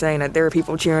show. He was saying that there were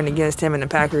people cheering against him and the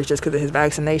Packers just because of his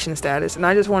vaccination status. And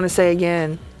I just want to say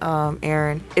again,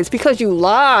 Aaron, it's because you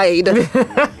lied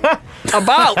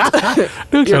about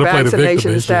your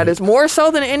vaccination status more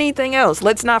so than anything else.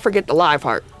 Let's not forget the lie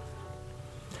part.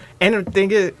 And the thing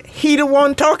is, he the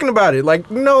one talking about it. Like,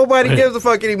 nobody gives a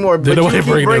fuck anymore. But you keep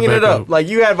bringing it up. Like,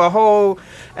 you have a whole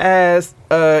ass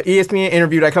ESPN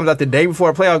interview that comes out the day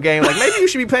before a playoff game. Like, maybe you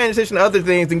should be paying attention to other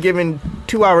things than giving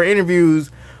 2-hour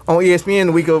interviews on ESPN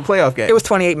the week of a playoff game. It was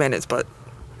 28 minutes, but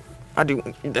I do.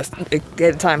 That's at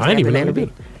the time. I didn't even know he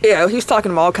did. Yeah, he was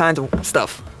talking about all kinds of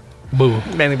stuff. Boo.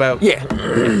 Mainly about... Yeah.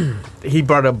 He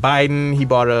brought up Biden. He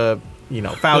brought up...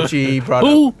 Fauci brought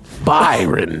Who?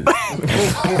 Byron.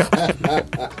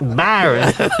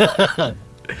 Byron.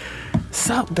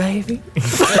 Sup, baby?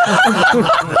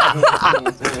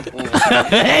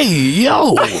 Hey,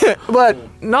 yo. But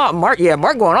not Mark. Yeah,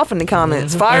 Mark going off in the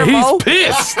comments. Fire He's Mo.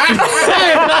 pissed. One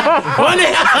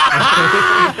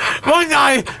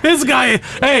guy, this guy,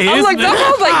 hey. I was like,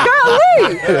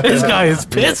 golly. This guy is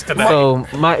pissed tonight. So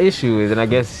my issue is, and I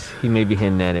guess he may be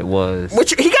hinting at it, was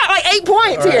Which he got like 8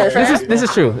 points here. Fam. this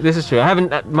is true. This is true. I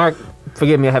haven't Mark.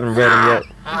 Forgive me, I haven't read him yet,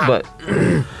 but.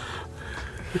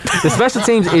 The special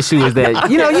teams issue is that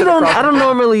I don't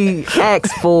normally ask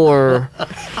for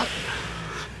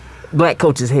black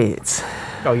coaches' heads.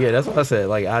 Oh yeah, that's what I said.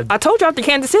 Like I told you after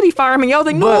Kansas City fireman, y'all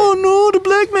think no, the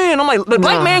black man. I'm like, the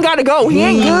black man gotta go. He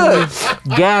ain't good.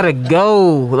 Gotta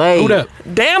go. Like, Who that?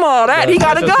 Damn all that. He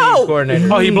gotta go.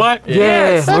 Oh, he black?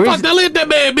 Yeah. How the fuck they let that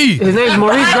man be? His name's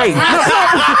Maurice Drayton.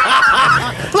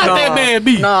 Let that man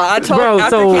be. Nah, I told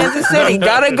after Kansas City,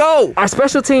 gotta go. Our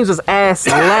special teams was asked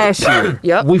last year.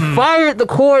 Yep. We fired the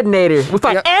coordinator. We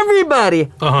fired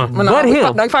everybody but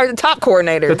him. No, fired the top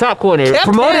coordinator. The top coordinator. Kept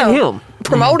Promoted him.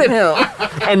 Promoted him.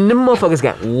 And them motherfuckers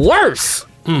got worse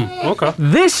Okay.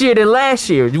 this year than last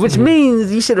year, which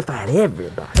means you should have fired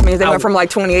everybody. I mean, they went from like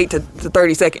 28 to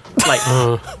 32nd. Like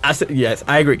I said, yes,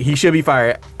 I agree. He should be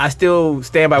fired. I still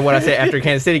stand by what I said after the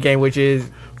Kansas City game, which is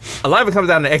a lot of it comes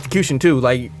down to execution too.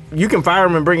 Like you can fire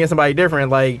him and bring in somebody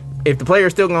different. Like if the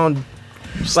player's still going,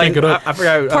 like it up. I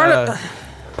forgot.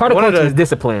 Part of coaching is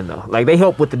discipline, though. Like they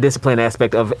help with the discipline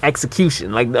aspect of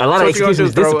execution. Like a lot of execution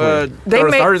is discipline. They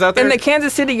made, starters out there? in the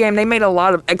Kansas City game, they made a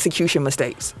lot of execution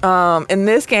mistakes. In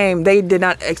this game, they did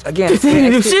not again.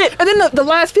 do shit. And then the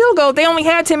last field goal, they only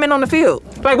had 10 men on the field.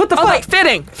 Like what the I was fuck?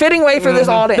 like, fitting way for this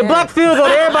all to The end. block field goal,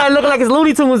 everybody looking like it's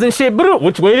Looney Tunes and shit. But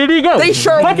which way did he go? They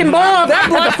sure- fucking ball that at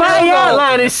block the 5 yard field goal.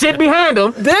 line and shit behind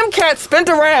them. Them cats spent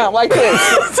around like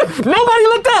this. Nobody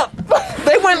looked up.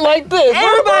 They went like this.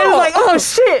 Everybody was like, "Oh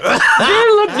shit!"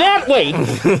 Then look that way.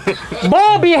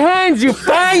 Ball behind you,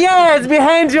 5 yards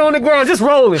behind you on the ground, just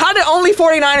rolling. How did only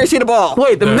 49ers see the ball?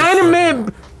 Wait, the Niner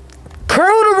man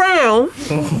curled around,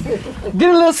 did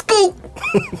a little scoop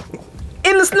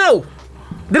in the snow,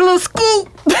 did a little scoop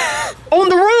on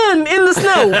the run in the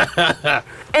snow,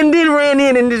 and then ran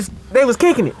in and just they was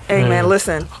kicking it. Hey man,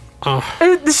 listen.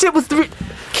 The shit was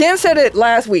Ken said it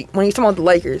last week when he was talking about the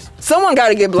Lakers. Someone got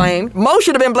to get blamed. Mo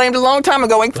should have been blamed a long time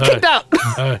ago and kicked out.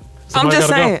 I'm just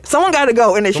gotta saying, someone got to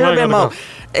go, and it should have been Somebody Mo.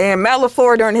 gotta And Matt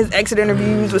LaFleur during his exit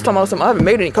interviews was talking about I haven't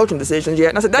made any coaching decisions yet.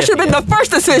 And I said, that should have been the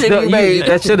first decision you made.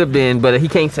 That should have been, but he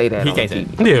can't say that. He can't say it.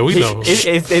 Yeah, we know.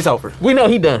 It's over. We know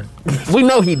he done. We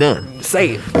know he done.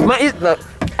 Say it. Look,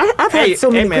 I've had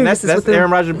so many man, that's grievances with Aaron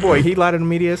him. Rodgers' boy. He lied to the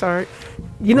media. It's all right.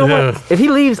 You know Yeah. what? If he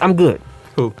leaves, I'm good.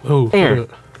 Who? Aaron,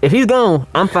 if he's gone,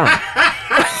 I'm fine.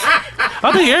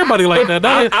 I think everybody like that.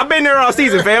 I've been there all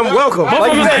season, fam. Welcome.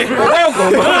 Like you said,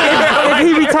 welcome. If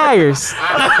he retires,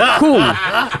 cool.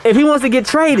 If he wants to get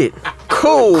traded,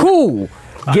 cool.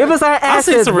 Give us our I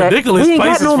seen assets some back. ridiculous We ain't got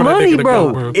places no for that money, nigga to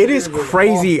bro. go, It is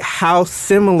crazy how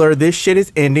similar this shit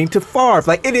is ending to Favre.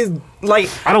 Like it is like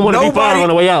I don't want to be Favre on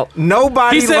the way out.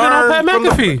 Nobody He said it on learned Pat from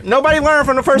McAfee. nobody learned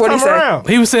from the first What'd time he say? around.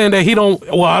 He was saying that he don't.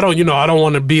 Well, I don't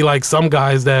want to be like some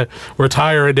guys that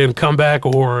retire and then come back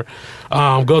or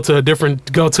go to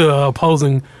a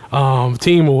opposing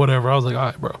team or whatever. I was like, all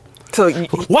right, bro. So,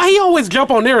 Why he always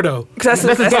jump on there though? that's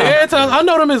his Like, guy. every time, I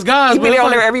know them as guys. he but be it's there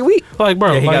on like, there every week. Like,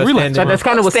 bro, Yeah, he like got relax. standing. That's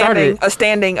kind of what started A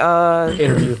standing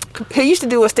interview. he used to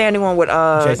do a standing one with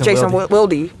Jason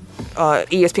Wilde,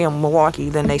 ESPN Milwaukee.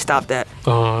 Then they stopped that.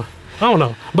 I don't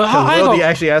know, but I ain't Wilde gonna.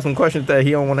 actually asked some questions that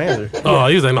he don't want to answer. Oh,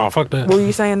 he was like, no, fuck that. What were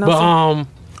you saying? But Nelson?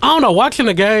 I don't know. Watching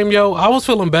the game, yo, I was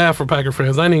feeling bad for Packer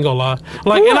fans. I ain't even gonna lie.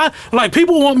 Like, and I like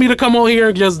people want me to come on here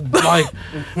and just like,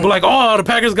 be like, oh, the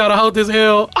Packers gotta hold this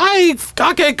L. I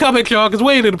can't come at y'all because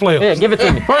we ain't in the playoffs. Yeah, give it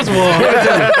to me. First of all,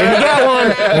 If you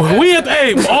got one, we at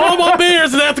all my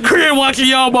Bears is at the crib watching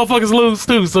y'all motherfuckers lose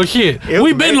too. So shit, It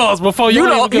we was been amazing. lost before. you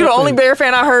ain't the even only get Bear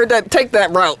fan I heard that take that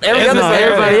route. Every It's other not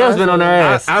Bear everybody fan- else been on their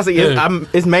ass. Honestly, Yeah.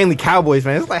 it's mainly Cowboys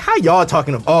fans. It's like how y'all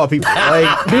talking of all people.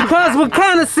 Like Because we're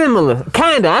kind of similar.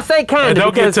 Kinda. I say kinda. Hey,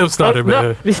 don't get because, Tim started,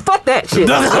 man. Fuck that shit.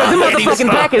 No, The motherfucking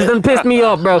stop. Packers done pissed me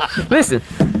off, bro. Listen,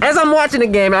 as I'm watching the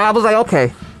game, I was like,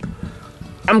 okay.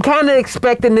 I'm kind of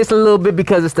expecting this a little bit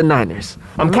because it's the Niners.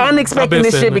 I'm kind of expecting been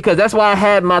this saying shit that. because that's why I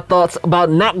had my thoughts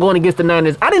about not going against the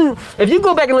Niners. I didn't. If you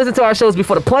go back and listen to our shows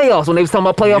before the playoffs when they was talking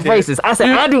about playoff did. races, I said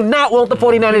Yeah. I do not want the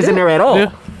 49ers in there at all.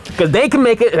 Yeah. Because they can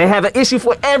make it. They have an issue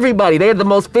for everybody. They're the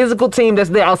most physical team that's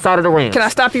there outside of the Rams. Can I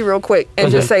stop you real quick and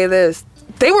just say this?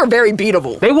 They were very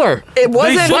beatable. They were. It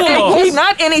wasn't. should've It lost. was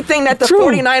not anything that the True.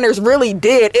 49ers really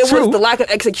did. It True. was the lack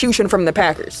of execution from the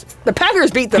Packers. The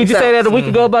Packers beat themselves. Did you say that a week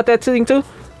ago about that team too?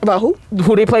 About who?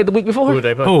 Who they played the week before? who would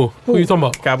they play? Who you talking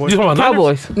about? Cowboys? You talking about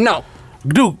Niners? Cowboys. No,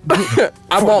 Dude,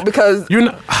 I won't because you're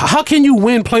not, how can you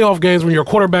win playoff games when your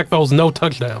quarterback throws no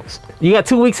touchdowns? You got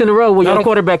 2 weeks in a row where your don't-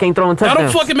 quarterback ain't throwing That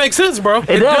touchdowns. don't fucking make sense, bro. It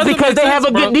does doesn't because make they have a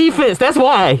sense, bro. good defense. That's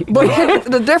why. But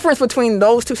the difference between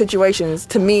those two situations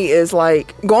to me is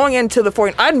like going into the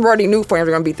 49ers. I already knew 49ers were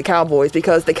going to beat the Cowboys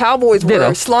because the Cowboys Ditto.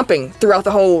 were slumping throughout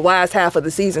the whole last half of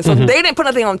the season. So they didn't put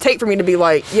nothing on tape for me to be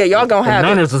like, yeah, y'all going to The have it.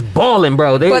 Niners was balling,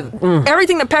 bro. They, But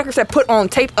everything the Packers had put on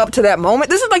tape up to that moment,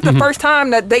 this is like the first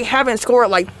time that they haven't scored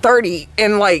like 30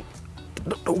 in like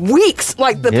weeks.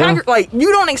 Like the Yeah. Packers, like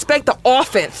you don't expect the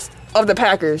offense of the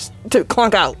Packers to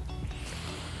clunk out.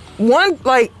 One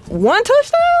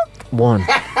touchdown? One.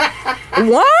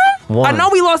 One? I know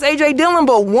we lost AJ Dillon,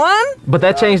 but one? But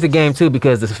that changed the game too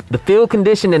because the field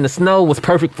condition and the snow was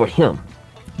perfect for him.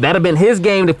 That'd have been his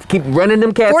game to keep running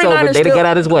them cats 49ers over. They'd have still- got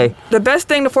out his way. The best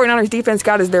thing the 49ers defense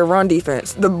got is their run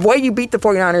defense. The way you beat the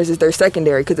 49ers is their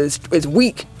secondary because it's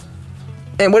weak.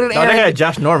 And what did No, they Aaron had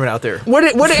Josh Norman out there. what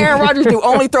did Aaron Rodgers do?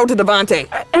 Only throw to Devontae.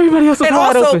 Everybody else was And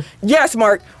wide also, open. yes,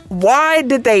 Mark, why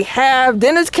did they have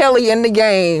Dennis Kelly in the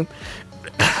game?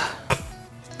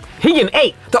 He getting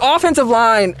 8. The offensive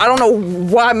line, I don't know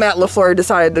why Matt LaFleur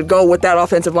decided to go with that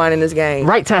offensive line in this game.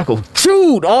 Right tackle.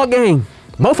 Chewed all game.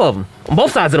 Both of them. On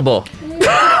both sides of the ball.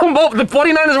 Both the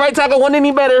 49ers right tackle wasn't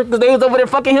any better because they was over there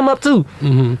fucking him up too.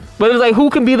 But it was like, who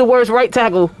can be the worst right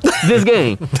tackle this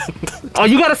game? Oh,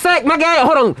 you got a sack? My guy,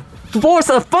 hold on. Force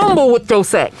a fumble with your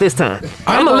sack this time.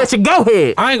 I'm going to let you go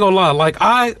ahead. I ain't gonna lie. Like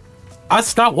I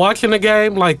stopped watching the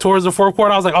game like towards the fourth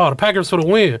quarter. I was like, oh, the Packers for the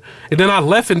win. And then I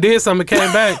left and did something,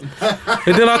 came back,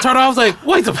 and then I turned. I was like,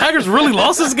 wait, the Packers really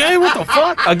lost this game? What the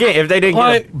fuck? Again, if they didn't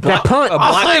Like, get a block, that punt. a I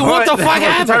was block like, what punt, the fuck they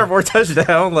would happened? return for a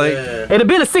touchdown. Like It'd have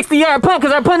been a 60-yard punt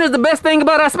because our punt is the best thing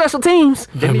about our special teams.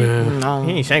 Yeah, man.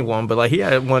 he ain't shanked one, but like he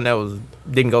had one that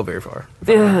didn't go very far.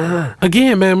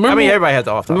 Again, man. Remember, I mean, everybody has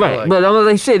the off time. Right, Like, but I'm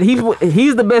like, shit, he's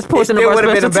the best it portion of still our would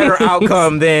have special been a better teams.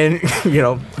 outcome than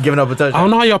giving up a I touchdown.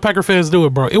 don't know how y'all Packer fans do it,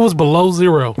 bro. It was below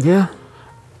 0 Yeah.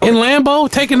 in Lambeau,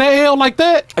 taking that L like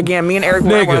that. Again, me and Eric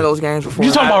won Nigga. one of those games before.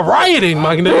 You talking about rioting,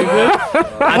 my nigga?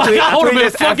 I would have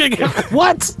been tweeted fucking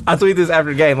what? I tweeted this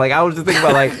after the game. Like I was just thinking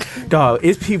about like, dog,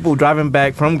 it's people driving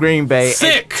back from Green Bay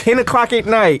Sick. at 10 o'clock at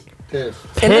night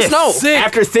In the snow. Sick.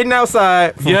 After sitting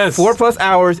outside for Yes. 4+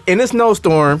 hours in a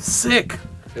snowstorm, Sick.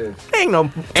 ain't no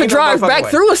To drive back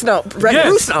through snow. Yes.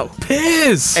 Through snow.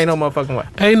 Piss. Ain't no motherfucking way.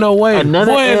 Ain't no way.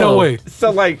 Another Boy, ain't no L. way.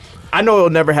 So like, I know it'll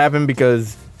never happen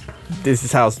because this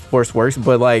is how sports works,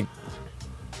 but like,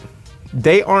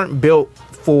 they aren't built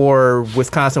for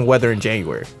Wisconsin weather in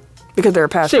January. Because they're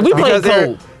past. Shit, we the played Because they're,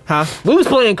 cold. huh? We was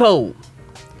playing cold.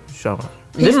 Shut up.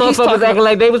 Them He's motherfuckers talking- acting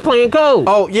like they was playing cold.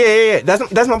 Oh yeah.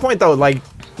 That's my point though. Like,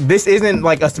 this isn't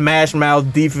like a smash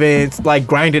mouth defense, like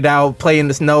grind it out, play in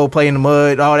the snow, play in the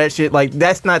mud, all that shit. Like,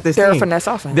 that's not this They're a team. finesse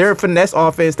offense. They're a finesse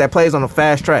offense that plays on a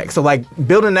fast track. So like,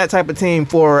 building that type of team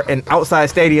for an outside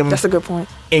stadium That's a good point.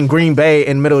 in Green Bay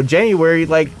in the middle of January,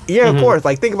 like, yeah, of course.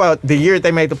 Like, think about the year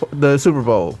they made the Super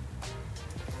Bowl.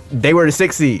 They were the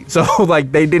 6th seed, so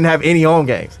like, they didn't have any home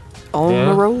games. On Yeah.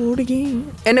 the road again.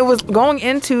 And it was going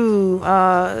into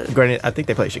Granted, I think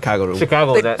they played Chicago.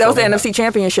 Chicago. that was the NFC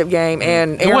Championship game,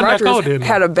 and Aaron wasn't that cold, Rodgers didn't it?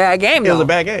 had a bad game. It was though. a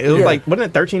bad game. It was Yeah. like, wasn't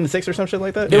it 13-6 or some shit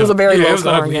like that? It was a very Yeah, low it was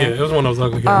scoring ugly. game. Yeah, it was one of those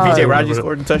ugly games. PJ I Rogers remember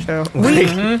scored a touchdown.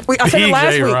 I said it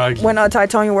last PJ week Rogers. when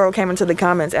Titonian World came into the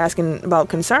comments asking about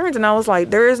concerns, and I was like,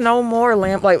 there is no more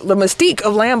like the mystique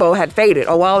of Lambeau had faded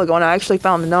a while ago, and I actually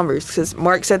found the numbers because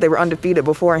Mark said they were undefeated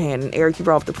beforehand, and Eric, you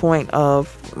brought up the point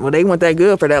of, well, they weren't that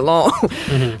good for that long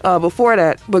before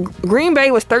that. But Green Bay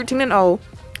was 13-0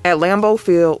 at Lambeau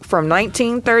Field from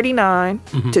 1939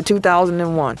 to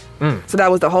 2001. So that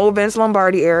was the whole Vince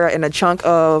Lombardi era and a chunk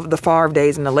of the Favre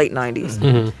days in the late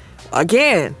 90s.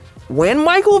 Again, when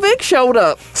Michael Vick showed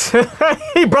up,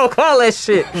 He broke all that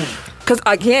shit. because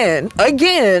again,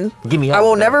 Give me I all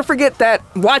will that. never forget that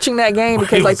watching that game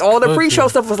because It like was all the good, pre-show yeah.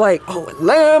 stuff was like, oh,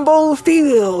 Lambeau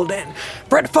Field and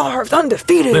Brett Favre's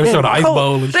undefeated. They were and showing the ice cold.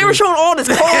 bowl and They were shit. showing all this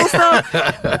cold stuff,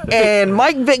 and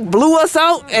Mike Vick blew us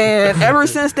out. And ever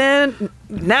since then,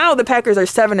 now the Packers are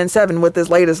 7-7 with this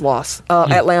latest loss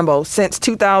at Lambeau since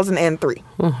 2003.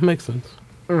 Well, makes sense.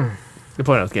 The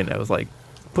point I was getting at was like,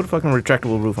 put a fucking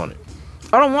retractable roof on it.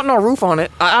 I don't want no roof on it.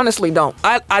 I honestly don't.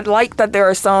 I like that there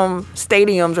are some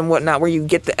stadiums and whatnot where you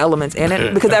get the elements in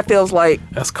it because that feels like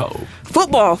That's cold.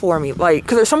 football for me. Like,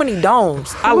 because there's so many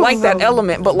domes. I like that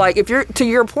element. But, like, if you're, to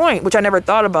your point, which I never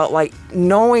thought about, like,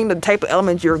 knowing the type of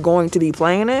elements you're going to be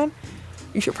playing in,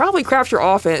 you should probably craft your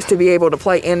offense to be able to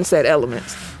play in said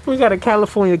elements. We got a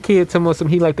California kid telling us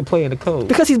he like to play in the cold.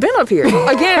 Because he's been up here.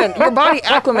 Again, your body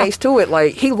acclimates to it.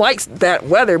 Like, he likes that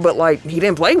weather, but, like, he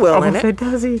didn't play well in it.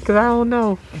 Does he? Because I don't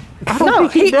know. I don't No,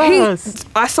 think he does.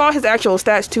 I saw his actual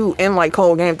stats too in like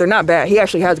cold games. They're not bad. He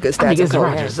actually has good stats I mean, in it's cold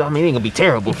Rodgers. games. I mean, it ain't gonna be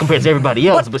terrible compared to everybody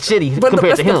else, but shitty But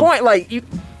compared that's to him. the point. Like,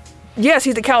 yes,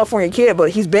 he's a California kid, but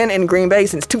he's been in Green Bay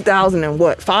since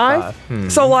 2005.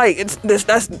 So like,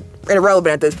 that's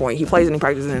irrelevant at this point. He plays and he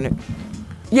practices in it.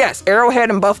 Yes, Arrowhead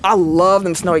and Buffalo. I love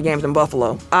them snowy games in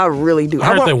Buffalo. I really do. I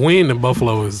heard want- that wind in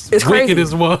Buffalo is it's wicked crazy.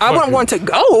 as well. I wouldn't want to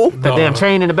go, The damn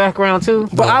train in the background too.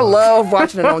 but I love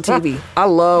watching it on TV. I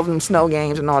love them snow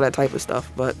games and all that type of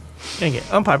stuff. But Dang it,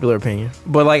 unpopular opinion.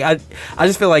 But like, I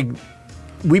just feel like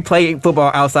we play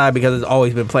football outside because it's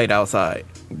always been played outside.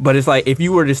 But it's like, if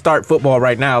you were to start football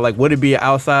right now, like, would it be an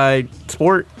outside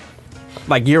sport?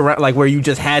 Like year round, like where you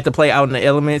just had to play out in the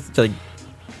elements? Like,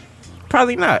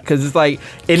 probably not, because it's like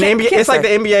in the Can't- NBA, can't it's like the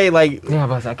say. NBA. Like, Yeah,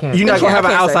 but I can't. you're not gonna have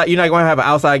an I can't say. outside. You're not gonna have an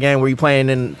outside game where you're playing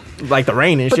in like the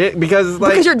rain and shit, because it's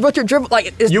like because you're dribble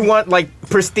like it's, you want like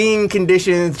pristine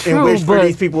conditions in True, which for but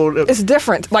these people. it's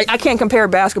different. Like I can't compare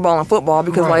basketball and football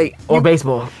because like Or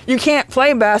baseball. you can't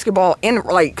play basketball in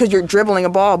like because you're dribbling a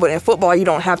ball, but in football you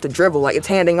don't have to dribble. Like it's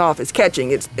handing off, it's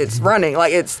catching, it's running.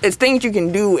 Like it's things you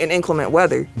can do in inclement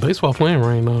weather. Baseball playing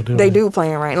rain though. They do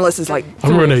play in rain unless it's like I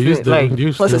remember they used to. Like,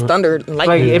 unless it's thunder and Like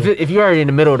lightning. if you're already in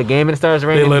the middle of the game and it starts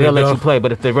raining, let they'll it let go. you play.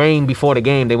 But if they rain before the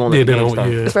game, they won't let Yeah, the they game don't. start.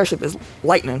 Yeah. Especially if it's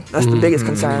lightning, that's the biggest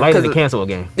concern. Likely 'Cause to cancel a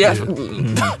game. Yes,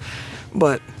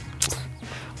 but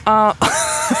I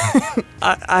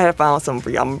have found something for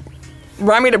you.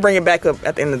 Remind me to bring it back up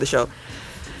at the end of the show.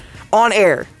 On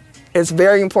air, it's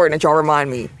very important that y'all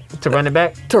remind me To run it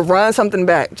back. to run something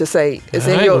back. Just say it's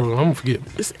in your. I'm gonna forget.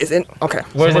 It's in. Okay.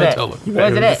 Where's it Somebody at? tell her.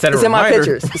 Where's it at? Set a It's in my reminder.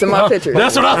 pictures. It's in my pictures.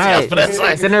 That's what I was Alright. for that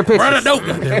It's in their pictures. Run a note.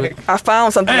 goddammit. I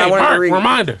found something I Hey, wanted to Mark, read.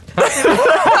 reminder.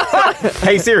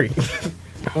 Hey Siri,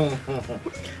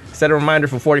 set a reminder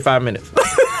for 45 minutes.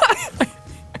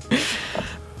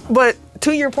 But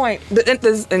to your point,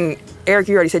 and Eric,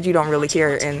 you already said you don't really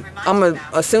care, and I'm gonna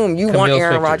assume you want Camille's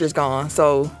Aaron pictures. Rodgers gone.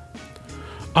 So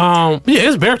Yeah,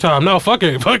 it's bear time. No, fuck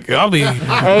it. I mean, y'all the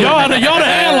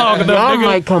hand long enough, Y'all nigga.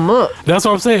 might come up. That's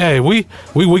what I'm saying. Hey, we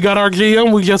got our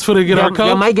GM. We just finna get our Y'all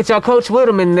coach. might get y'all coach with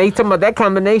him, and they talking about that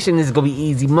combination is gonna be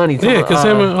easy money. Yeah, because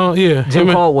him and Jim him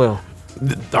and- Caldwell.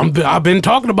 I've been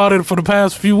talking about it for the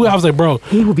past few weeks. I was like, bro,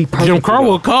 He would be perfect. Jim for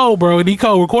Caldwell that. cold, bro, and he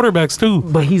cold with quarterbacks too.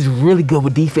 But he's really good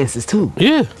with defenses too.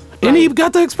 Yeah, and he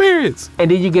got the experience. And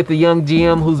then you get the young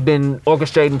GM who's been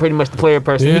orchestrating pretty much the player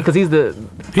person. Yeah. Because he's the.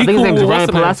 He I think his name is with- Ryan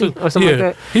what's the name, Palazzi too? or something Yeah.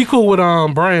 like that. He cool with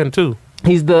Brian too.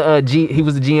 He's the he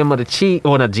was the GM of the Chiefs,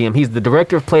 or not GM. He's the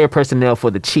director of player personnel for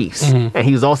the Chiefs, Mm-hmm. and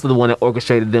he was also the one that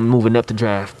orchestrated them moving up to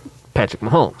draft Patrick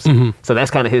Mahomes. So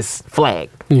that's kind of his flag.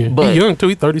 Mm-hmm. Yeah, But he young too.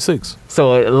 He 36.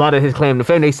 so a lot of his claim to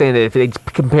fame, they saying that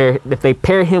if they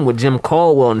pair him with Jim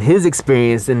Caldwell and his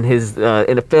experience and his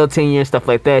NFL tenure and stuff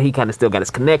like that, he kind of still got his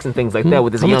connects and things like that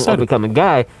with this I'm young excited. up and coming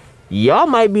guy. Y'all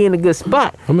might be in a good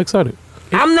spot. I'm excited.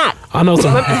 I'm not. I know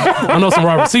some. I know some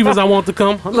wide receivers I want to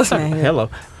come. Listen, Hello.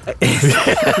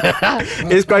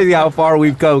 It's crazy how far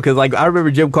we've come because, like, I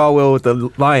remember Jim Caldwell with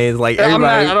the Lions. Like,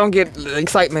 everybody, I don't get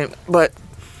excitement, but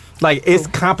like, it's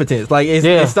competence. Like,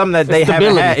 it's something that It's they haven't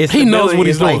stability. had. It's He knows stability. what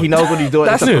he's It's like, doing. he knows what he's doing.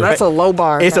 that's It's a low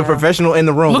bar. It's a fam. professional in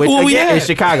the room, Look which what we again had. is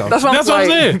Chicago. That's what That's what I'm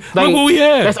saying. Like, Look what we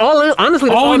had. That's all. Honestly,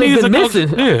 that's all all we need they've is a been coach.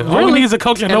 missing. Yeah, all we Really? need is a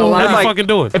coach that And a knows what line. they're Like, fucking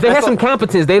doing. If they had some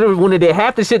competence, they would when they did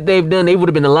half the shit they've done, they would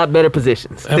have been in a lot better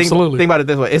positions. Absolutely. Think about it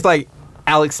this way. It's like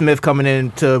Alex Smith coming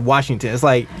into Washington. It's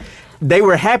like they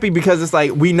were happy because it's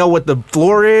like we know what the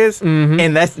floor is,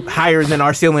 and that's higher than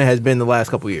our ceiling has been the last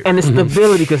couple of years. And the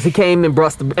stability because he came and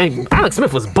brought and Alex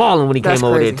Smith was balling when he That's came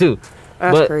over there crazy. too.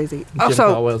 That's But crazy. Jim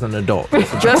Also, Caldwell's an adult.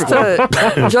 just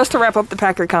to wrap up the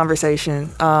Packer conversation,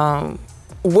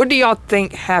 what do y'all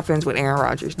think happens with Aaron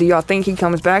Rodgers? Do y'all think he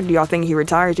comes back? Do y'all think he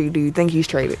retires? Do you think he's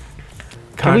traded?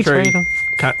 Can we trade him?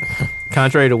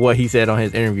 Contrary to what he said on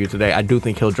his interview today, I do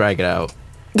think he'll drag it out,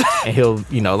 and he'll,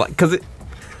 because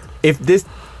if this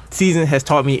season has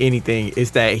taught me anything,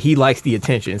 it's that he likes the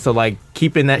attention. So like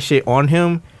keeping that shit on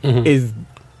him is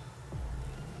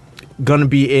gonna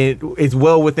be it's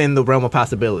well within the realm of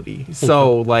possibility.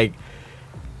 So like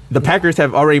the Packers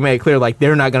have already made it clear like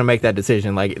they're not gonna make that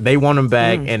decision. Like they want him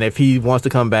back, and if he wants to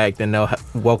come back, then they'll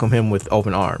welcome him with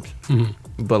open arms.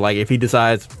 But like if he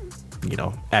decides,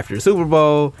 after the Super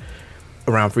Bowl,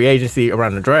 around free agency,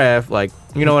 around the draft, like,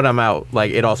 you know what, I'm out.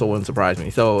 Like, it also wouldn't surprise me.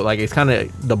 So, like, it's kind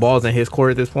of the ball's in his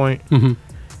court at this point.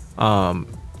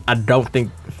 I don't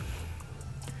think,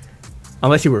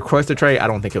 unless he requests a trade, I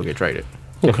don't think he'll get traded.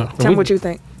 Okay. Tim, what you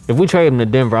think? If we trade him to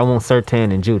Denver, I want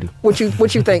Surtain and Judy. What you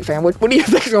think, fam? What do you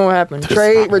think's gonna happen?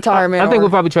 Trade, retirement? I think or- we'll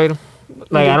probably trade him.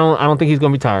 Like I don't think he's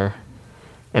gonna retire,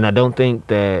 and I don't think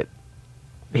that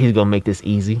he's gonna make this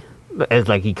easy. As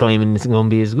like he claiming it's gonna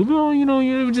be as good. Well,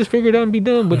 you just figure it out and be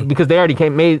done. But because they already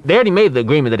made the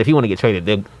agreement that if he want to get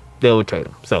traded, they'll trade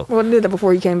him. So Well, they did that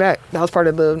before he came back. That was part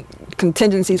of the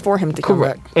contingencies for him to come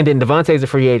back. And then Devontae's a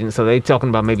free agent, so they talking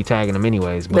about maybe tagging him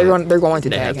anyways. But They're going to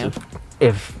They tag have him.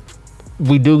 if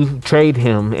we do trade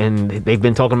him, and they've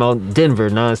been talking about Denver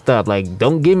nonstop, like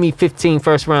don't give me 15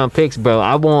 first round picks, bro.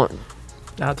 I want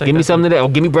give me something of that, or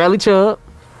give me Bradley Chubb,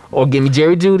 or give me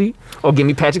Jerry Jeudy, or give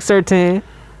me Patrick Surtain,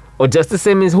 or Justice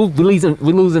Simmons. Who we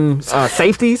losing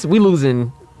safeties? We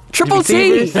losing Triple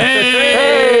T. receivers.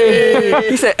 Hey,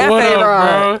 He said, what "F.A. up,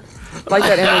 Rod." bro? Like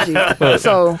that energy.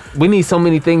 So We need so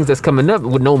many things that's coming up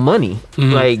with no money.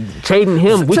 Like trading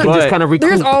him, we can But just kind of recoup.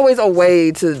 there's always a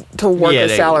way to work Yeah, the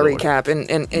they salary will. cap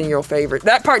in your favor.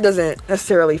 That part doesn't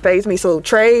necessarily faze me. So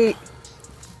trade,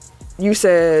 you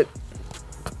said,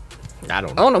 I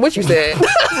don't I know. don't know what you said.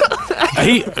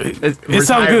 It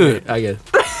sound good. I guess.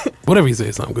 Whatever he said,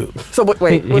 it sound good. So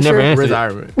wait, He what's never your- answered.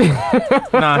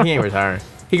 Retirement. Nah, he ain't retiring.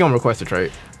 He gonna request a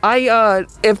trade.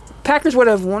 if Packers would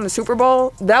have won the Super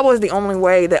Bowl, that was the only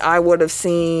way that I would have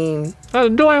seen.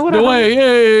 Dwayne, what The way,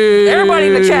 hey. Everybody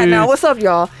in the chat now, what's up,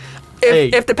 y'all?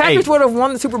 If the Packers Hey. would have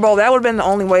won the Super Bowl, that would have been the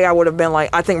only way I would have been like,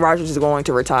 I think Rodgers is going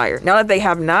to retire. Now that they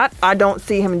have not, I don't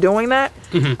see him doing that.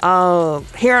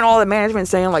 Hearing all the management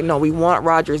saying like, no, we want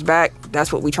Rodgers back.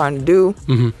 That's what we're trying to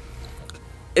do.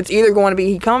 It's either going to be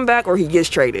he come back or he gets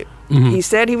traded. He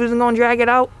said he wasn't going to drag it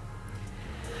out.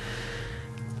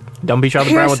 Don't be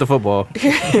Charlie Brown with the football.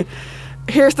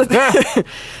 Here's the thing.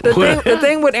 The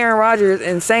thing with Aaron Rodgers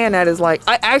and saying that is like,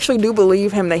 I actually do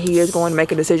believe him that he is going to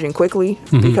make a decision quickly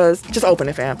because just open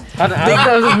it, fam.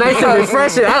 Because it's nice and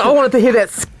refreshing. I wanted to hear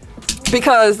that.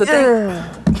 Because the thing,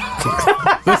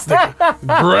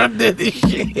 Brother, this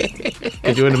shit.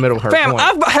 Because you're in the middle of her fam, point.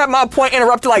 I've had my point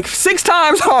interrupted like 6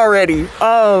 times already.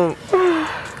 I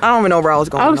don't even know where I was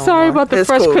going. I'm no sorry more. about the It's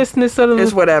fresh cool. crispness of the.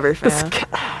 It's whatever, fam.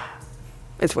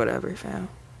 It's whatever, fam.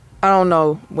 I don't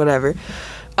know, whatever.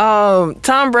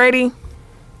 Tom Brady,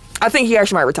 I think he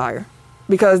actually might retire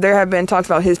because there have been talks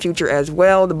about his future as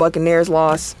well. The Buccaneers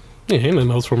lost Yeah, ain't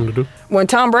nothing else for him to do. When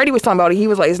Tom Brady was talking about it, he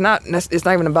was like, it's not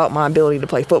even about my ability to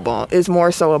play football. It's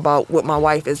more so about what my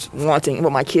wife is wanting and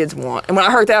what my kids want. And when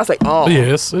I heard that, I was like, oh.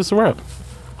 Yeah, it's a wrap.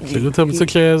 So you tell me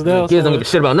 6 your ass down. Kids don't give a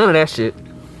shit about none of that shit.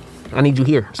 I need you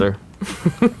here, sir.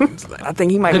 I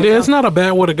think he might. And it's not a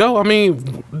bad way to go. I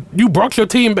mean, you brought your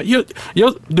team, but dude,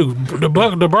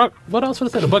 what else would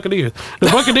I say? The Buccaneers. The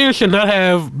Buccaneers should not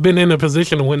have been in a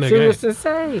position to win that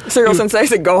game. Serial Sensei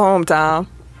said, go home, Tom.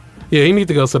 Yeah, he need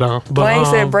to go sit down. But Blaine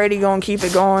said Brady gonna keep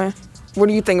it going. What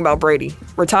do you think about Brady?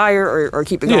 Retire or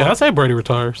keep it going? Yeah, I say Brady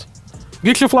retires.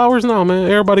 Get your flowers now,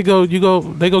 man. Everybody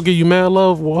they go give you mad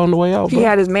love on the way out. He bro.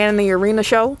 had his Man in the Arena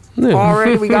show Yeah.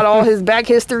 already. We got all his back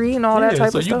history and all that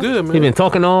type so of you stuff. good, man. He been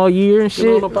talking all year and Get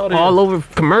on shit, up outta all here. over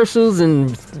commercials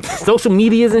and social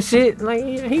medias and shit. Like,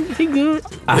 yeah, he good.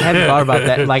 I hadn't thought about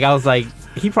that. Like, I was like,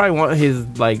 he probably wanted his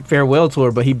like farewell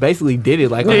tour, but he basically did it.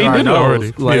 Like, Yeah, he under our did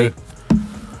it nose. already. Like,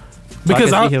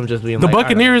 Because I can see him just being the like, all right.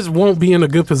 Buccaneers won't be in a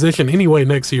good position anyway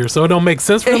next year, so it don't make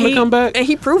sense for And him to come back. And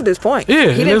he proved his point. Yeah,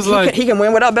 and he, didn't, it's like- he can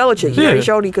win without Belichick. He Yeah. already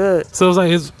showed he could. So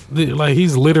it's like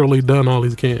he's literally done all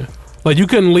he can. Like you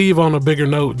couldn't leave on a bigger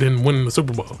note than winning the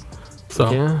Super Bowl. So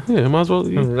Yeah. might as well.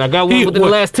 I got one within the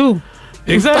last two.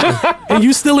 Exactly. And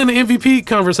you still in the MVP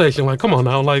conversation. Like, come on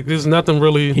now. Like, there's nothing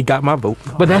really. He got my vote.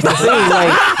 But that's the thing,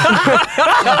 like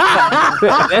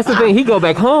that's the thing. He go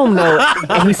back home though,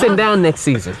 and he's sitting down next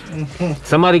season.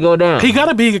 Somebody go down. He got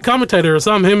to be a commentator or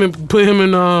something. Put him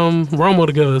and Romo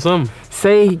together or something.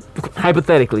 Say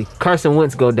hypothetically, Carson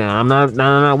Wentz go down. I'm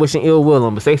not wishing ill will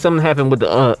on, but say something happened with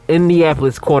the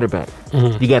Indianapolis quarterback.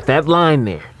 You got that line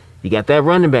there. You got that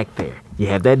running back there. You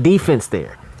have that defense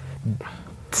there.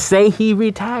 Say he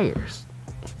retires.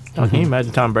 Oh, can you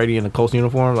imagine Tom Brady in a Colts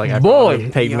uniform? Like, after Boy. all the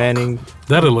Peyton Manning.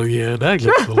 That'll look, that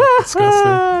gets a little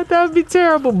disgusting. That would be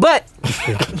terrible. But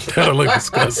That'll look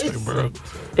disgusting, bro.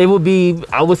 it would be.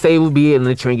 I would say it would be an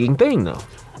intriguing thing, though.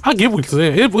 I get what you're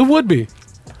saying. It would be.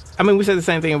 I mean, we said the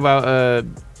same thing about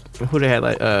who they had,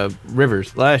 like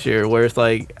Rivers last year, where it's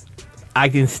like I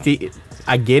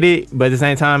get it, but at the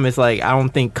same time, it's like I don't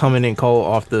think coming in cold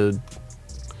off the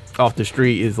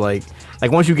street is like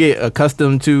once you get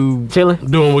accustomed to Chilling.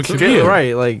 Doing what you yeah, did.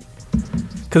 right, like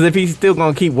because if he's still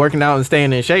gonna keep working out and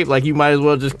staying in shape, like you might as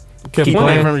well just Kept keep playing.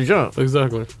 playing from the jump.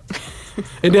 Exactly.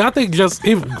 And then I think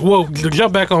to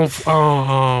jump back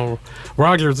on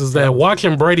Rodgers is that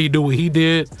watching Brady do what he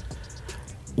did,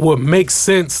 what makes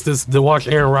sense is to watch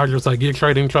Aaron Rodgers like get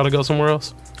traded and try to go somewhere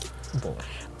else.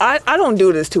 I don't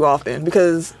do this too often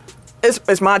because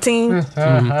it's my team.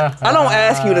 I don't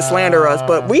ask you to slander us,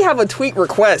 but we have a tweet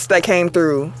request that came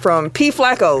through from P.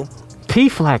 Flacco. P.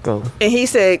 Flacco. And he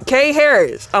said, K.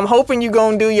 Harris, I'm hoping you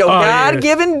going to do your yeah.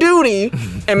 God-given duty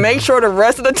and make sure the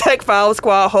rest of the Tech File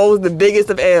squad holds the biggest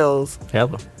of L's.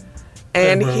 Hell,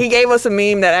 And Hey, bro. he gave us a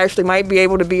meme that actually might be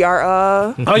able to be our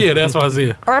Oh yeah, that's what I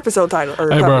see. our episode title.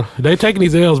 Or Hey cover. bro, they taking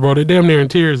these L's, bro. They damn near in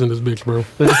tears in this bitch, bro.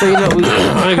 So, you know,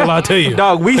 I ain't gonna lie to you.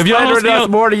 dog, we If y'all slandered see us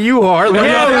him- more than you are. Like,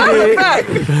 That's a fact.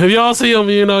 If y'all see him,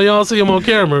 y'all see him on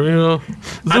camera, zoom in real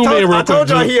I told quick. y'all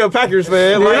Zoom. he a Packers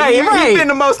fan. Like, Right, right. He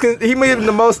been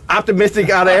the most optimistic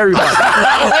out of everybody.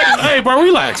 Hey, bro,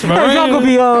 relax, bro. it's all gonna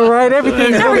be all right.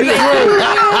 Everything's gonna be great.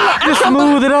 Just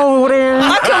smooth it over there.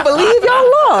 I can't believe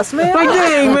y'all lost, man. Like,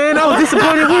 dang, man, I was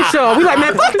disappointed with y'all. We like,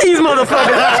 man, fuck these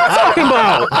motherfuckers. What you talking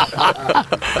about?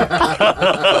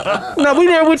 No, we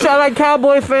there with y'all like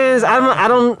Cowboy fans. I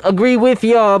don't agree with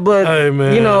y'all, but Hey,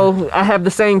 man. you know, I have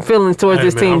the same feelings towards Hey,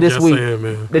 this man, team I'm this just week saying,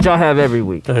 man. that y'all have every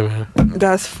week. Hey, man.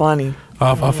 That's funny.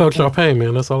 I felt y'all pain,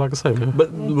 man. That's all I can say, man. But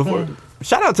before,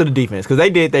 shout out to the defense because they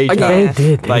did their job. They Yes.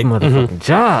 did that Like, motherfucking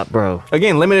job, bro.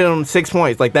 Again, limited on 6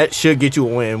 points. Like that should get you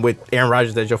a win with Aaron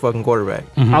Rodgers as your fucking quarterback.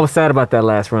 I was sad about that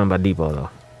last run by Debo though.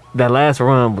 That last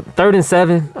run, 3rd and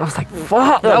 7. I was like,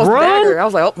 fuck, That was run. dagger. I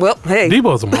was like, oh, well, hey.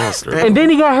 Debo's a monster. And then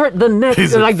he got hurt the next,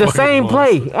 He's a like the fucking same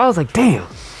monster. play. I was like, damn.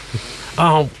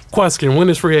 Question: when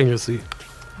is free agency?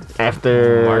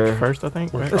 After March 1st, I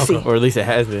think. Right? Let's see. Or at least it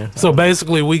has been. So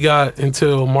basically, we got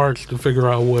until March to figure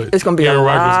out what It's going to be Aaron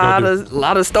Rodgers a gonna do.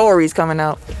 lot of stories coming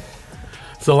out.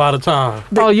 It's a lot of time.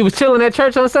 Oh, you was chilling at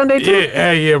church on Sunday too?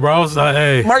 Yeah, bro. I was like,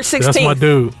 hey, March that's my 16th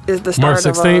dude. Is the March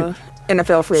start 16th. of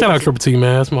NFL free Shout out agency. Triple T,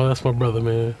 man. That's my brother,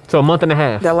 man. So a month and a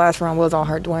half. That last round was on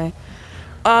Hurt Dwayne.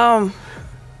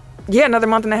 Yeah, another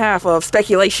month and a half of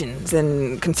speculations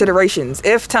and considerations.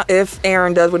 If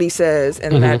Aaron does what he says,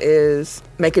 and that is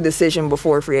make a decision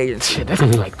before free agency. Shit, that's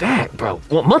gonna be like that, bro.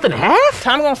 What, month and a half?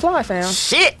 Time gonna fly, fam.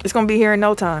 Shit. It's gonna be here in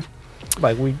no time.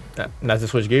 Like we, not to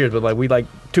switch gears, but like we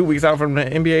 2 weeks out from the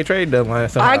NBA trade deadline.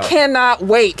 Somehow. I cannot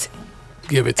wait.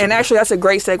 Give it to And me. actually, that's a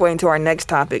great segue into our next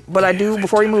topic. But I do,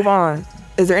 before we move on,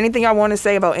 Is there anything I want to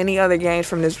say about any other games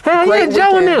from this Hell great yeah,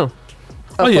 Joe and weekend them.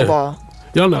 of yeah. football?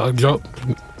 Y'all know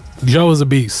Joe is a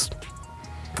beast.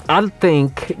 I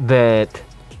think that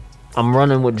I'm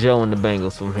running with Joe and the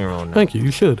Bengals from here on out. Thank you.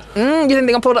 You should. You think they're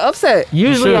gonna pull the upset?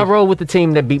 Usually should. I roll with the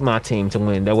team that beat my team to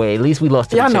win. That way, at least we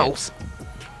lost to Yeah, I the know. champs.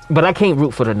 But I can't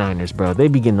root for the Niners, bro. They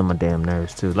be getting on my damn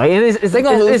nerves too. Like, and it's They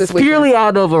gonna lose it's this weekend. purely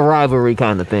out of a rivalry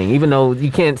kind of thing. Even though you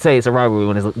can't say it's a rivalry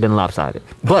when it's been lopsided,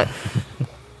 but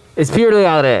it's purely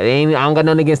out of that. I don't got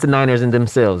nothing against the Niners and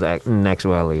themselves in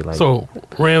actuality. Like, So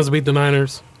Rams beat the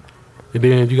Niners, and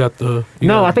then you got the.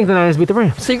 I think the Niners beat the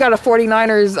Rams. So you got a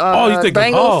 49ers you think-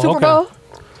 Bengals Super okay. Bowl?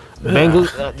 Bengals,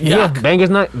 yeah, Yuck.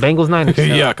 Bengals Niners.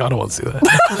 Yuck! I don't want to see that.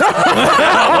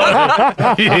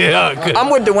 Yeah, I'm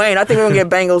with Dwayne. I think we're gonna get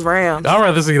Bengals Rams. I'd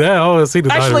rather see that. I want to see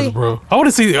the Actually- Niners, bro. I want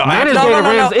to see. Niners No, gave no,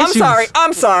 no, no. Rams I'm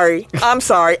issues.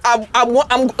 sorry.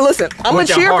 Listen, I'm gonna With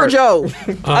your cheer for heart. Joe.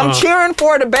 I'm cheering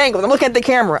for the Bengals. I'm looking at the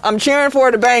camera. I'm cheering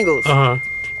for the Bengals. Uh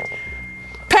huh.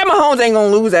 Pat Mahomes ain't gonna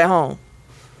lose at home.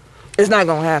 It's not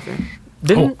gonna happen.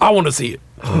 Oh, I want to see it.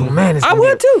 Oh man, it's I gonna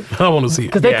would too. I want to see it.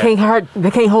 because they Yeah.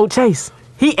 can't hold Chase.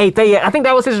 He ate that. I think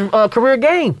that was his career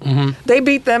game. They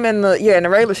beat them in the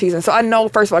regular season. So I know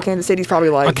first of all, Kansas City's probably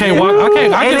like I can't watch. I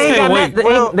And just they ain't can't got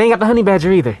wait. they ain't got the honey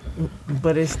badger either.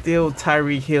 But it's still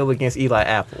Tyreek Hill against Eli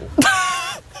Apple.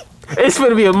 It's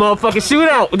gonna be a motherfucking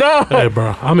shootout. No. Hey,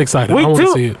 bro, I'm excited. I Week want to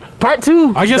 2, see it. part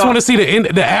 2. I just want to see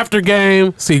the after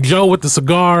game. See Joe with the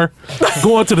cigar,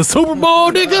 going to the Super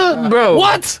Bowl, nigga. Bro.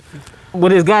 What?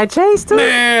 With his guy Chase too.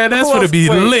 Man, that's Who gonna else- be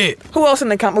wait. lit. Who else in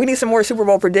the comment? We need some more Super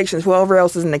Bowl predictions. Whoever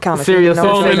else is in the comments. we Serious need to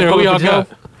know Throw what's them in happening. there. Who y'all got?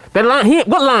 That line.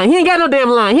 What line? He ain't got no damn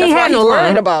line. He That's ain't why had he's no worried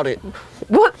line. about it.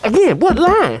 What again? What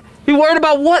line? He worried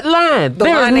about what line? There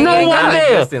is line ain't no ain't one got there.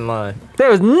 Just in line.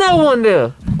 There is no one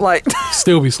there. Like,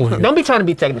 Still be slinging. Don't be trying to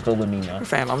be technical with me now.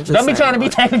 fam, I'm just Don't be saying, trying to be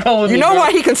like, technical with You me. know bro.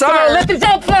 why he concerned? Come on, let the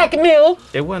joke flack, Mill.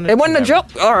 It wasn't. It wasn't a joke.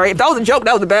 All right, if that was a joke,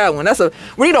 that was a bad one.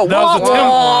 We need a That was a Tim.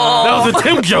 wah-wah. That was a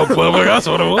Tim joke, motherfucker. That's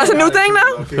what it was. That's a new thing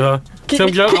now? Tim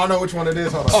I joke. don't know which one it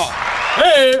is. Hold on.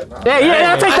 Hey,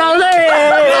 Yeah, take those.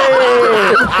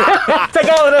 Hey. Take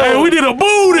all of hey, those. we need to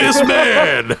boo this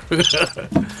man.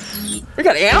 We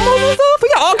got animals and stuff? We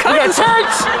got all kinds of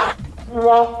church.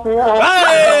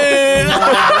 Hey.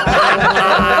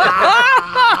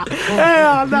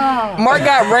 Mark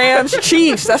got Rams,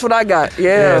 Chiefs. That's what I got.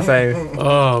 Yeah, Yeah. same.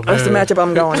 Oh man. That's the matchup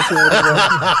I'm going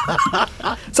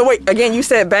to. So wait, again, you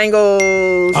said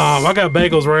Bengals, I got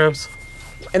Bengals Rams.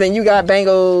 and then you got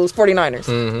Bengals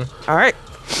 49ers. All right.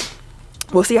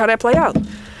 We'll see how that play out.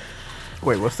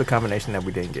 Wait, what's the combination that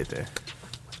we didn't get there?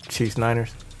 Chiefs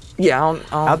Niners. Yeah, I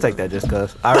don't I'll take that just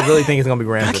because I really think it's gonna be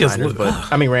Rams and just Niners, look-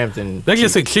 but I mean Rams and. They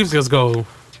just say Chiefs just go,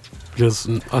 just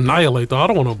annihilate though. I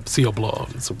don't want to see a blowout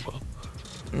in the Super Bowl.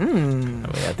 I mean,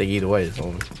 I think either way, it's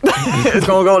gonna. it's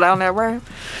gonna go down that way.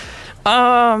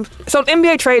 So the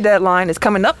NBA trade deadline is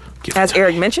coming up, Give it as to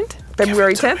Eric me. mentioned,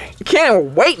 February 10th.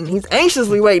 Ken waiting. He's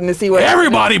anxiously waiting to see what.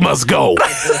 Everybody must go.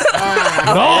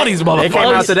 All these It came out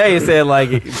motherfuckers. today and said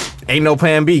like, ain't no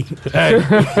plan B. Hey,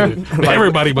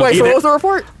 everybody must Wait, so go. what was the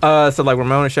report? So like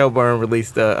Ramona Shelburne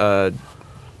released a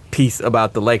piece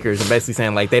about the Lakers and basically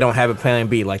saying like they don't have a plan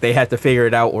B. Like they have to figure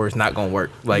it out or it's not gonna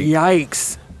work. Like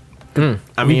Yikes. I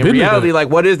We've mean, in been to reality, that. like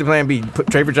what is the plan B?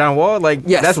 Trade for John Wall? Like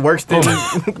Yes. that's worse than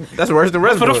that's worse than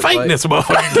For the Westbrook. Like, fakeness,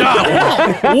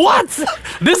 motherfucker. What?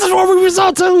 This is where we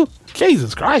resort to?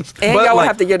 Jesus Christ. And But, y'all will like-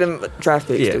 have to get him draft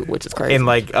picks Yeah. too, which is crazy. And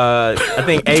like I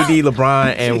think AD,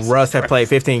 LeBron, and Russ have played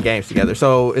 15 games together.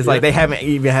 So it's like they haven't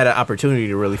even had an opportunity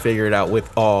to really figure it out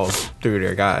with all three of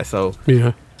their guys. So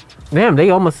Yeah. Damn, they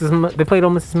played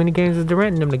almost as many games as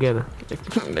Durant and them together.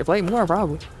 They play more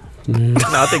probably. no,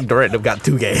 I think Durant have got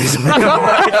 2 games. Probably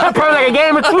like a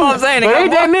game or two. what I'm saying, they But it got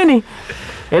ain't that many.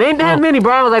 It ain't that many,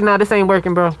 bro. I was like, nah, this ain't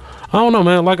working, bro. I don't know,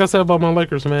 man. Like I said about my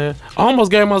Lakers, man. I almost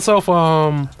gave myself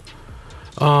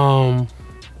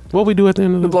what we do at the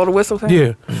end of The the blow the whistle thing?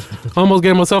 Yeah. I almost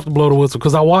gave myself the blow the whistle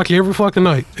because I watch every fucking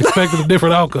night expecting a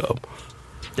different outcome.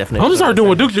 Definitely. I'm gonna start doing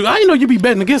what Duke do. I didn't know you be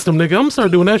betting against them, nigga. I'm gonna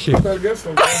start doing that shit. Better get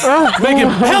some. Making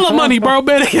hella money, bro.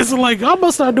 Betting against them. Like, I'm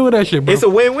gonna start doing that shit, bro. It's a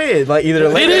win-win. Like either the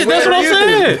It Lakers is. That's win what or I'm you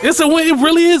saying. win. It's a win. It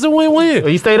really is a win-win.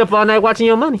 You stayed up all night watching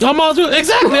your money. I might as well,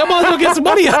 exactly. I might as well get some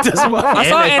money out this I one. saw And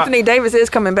they Anthony Davis is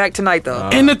coming back tonight though.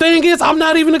 And the thing is, I'm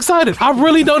not even excited. I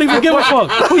really don't even give a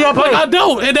fuck. Who y'all play? I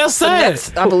don't, and that's sad.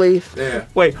 That's, I believe. Yeah.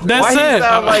 Wait, That's why sad. you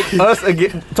sound like us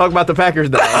again? Talk about the Packers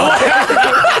though.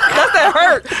 That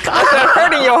hurt. That's that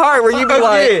hurt in your heart where you be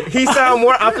like, Yeah, he sound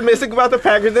more optimistic about the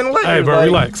Packers than the Lakers. Hey, bro, Like,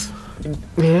 relax.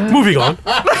 Yeah. Moving on.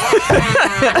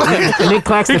 Nick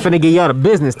Claxton finna get y'all the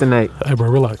business tonight. Hey, bro,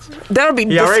 relax. That would be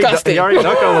He already disgusting. dunked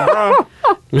on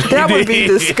LeBron. That would be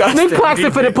disgusting. Nick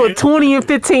Claxton finna put 20 and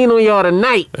 15 on y'all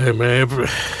tonight. Hey, man.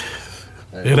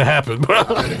 It'll happen, bro.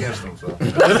 against him, so.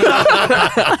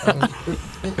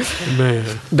 Man.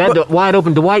 That wide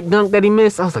open Dwight dunk that he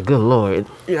missed, I was like, good lord.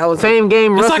 Yeah, I was Same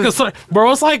game, It's Russell. like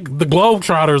bro, it's like the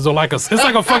Globetrotters or like it's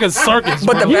like a fucking circus,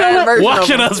 but bro. the bad version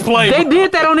Watching of us play. They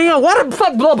did that on the end. Why the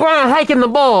fuck LeBron hiking the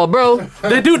ball, bro?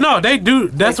 They do.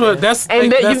 That's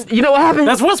And you know what happened?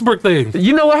 that's Westbrook thing.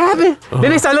 You know what happened? Then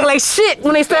they started looking like shit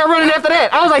when they started running after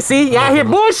that. I was like, see, y'all here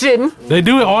bullshitting. They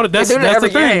do it all. That's They do it the every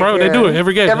thing, game, bro. They yeah. do it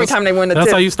every game. Every time they win the That's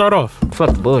tip. how you start off.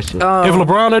 Fuck the bullshit. If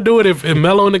LeBron will do it, if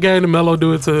Melo in the game, then Melo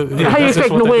do it to. Yeah, How you that's just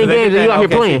expecting to what win they- games and you out here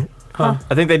Okay. playing?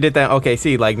 I think they did that in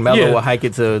OKC. Like Melo Yeah. will hike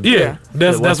it to. Yeah,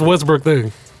 that's Westbrook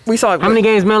thing. we saw it. How many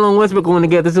games Melo and Westbrook going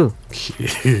together too?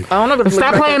 I don't know.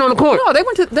 Stop playing on the court. No, they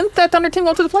went to. Didn't that Thunder team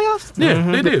go to the playoffs? Yeah,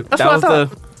 they did. That's That what was I thought.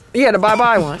 the. Yeah, the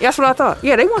bye-bye one. That's what I thought.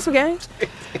 Yeah, they won some games.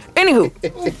 Anywho,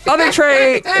 other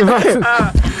trade.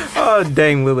 Oh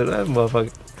dang, Lillard, that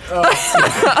motherfucker.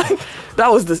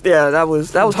 That was the. Yeah, that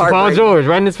was Paul heartbreaking. George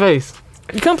right in his face.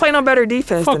 You couldn't play no better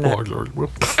defense Fuck than that. Paul George, bro.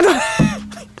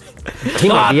 He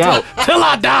might be out. Till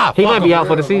I die. He might be out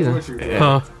for the season.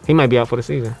 Huh? He might be out for the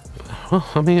season.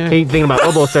 I mean, He thinking about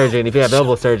elbow surgery, and if he have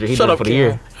elbow surgery, he's Shut done up, for the Ken.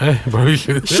 year. hey, bro, you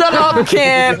should. Shut up,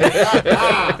 Ken.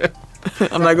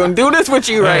 I'm not gonna do this with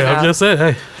you right Hey, now. I'm just saying.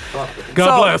 Hey,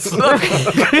 God bless.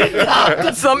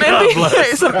 Some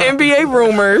NBA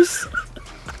rumors.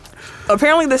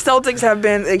 Apparently, the Celtics have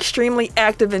been extremely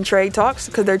active in trade talks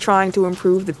because they're trying to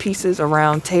improve the pieces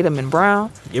around Tatum and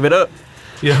Brown. Give it up.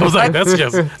 Yeah, I was like, that's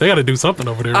just they got to do something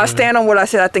over there. I man. stand on what I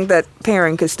said. I think that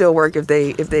pairing could still work if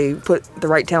they put the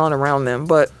right talent around them.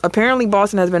 But apparently,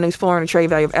 Boston has been exploring the trade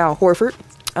value of Al Horford.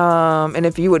 And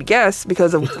if you would guess,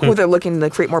 because of who they're looking to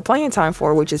create more playing time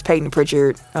for, which is Peyton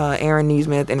Pritchard, Aaron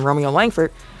Nesmith, and Romeo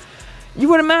Langford, you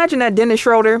would imagine that Dennis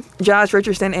Schroeder, Josh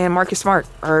Richardson, and Marcus Smart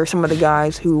are some of the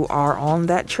guys who are on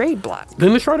that trade block.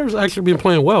 Then the Schroeder's actually been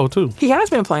playing well too. He has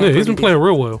been playing. Yeah, he's been pretty playing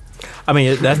real well. I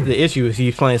mean, that's the issue. Is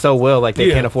he's playing so well, like they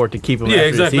Yeah. can't afford to keep him Yeah, after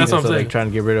exactly, the that's season, what I'm so they're saying. trying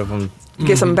to get rid of him. decent.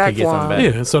 Get some back get for some him.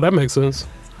 back. Yeah, so that makes sense.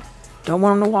 Don't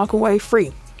want him to walk away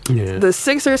free. Yeah. The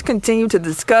Sixers continue to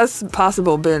discuss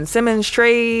possible Ben Simmons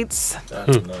trades,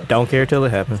 Don't care till it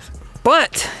happens.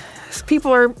 but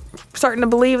people are starting to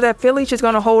believe that Philly's just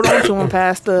going to hold on to him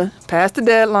past the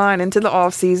deadline into the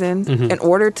offseason in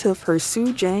order to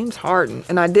pursue James Harden.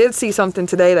 And I did see something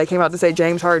today that came out to say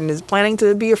James Harden is planning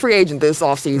to be a free agent this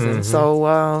offseason.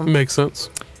 So, Makes sense.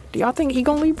 do y'all think he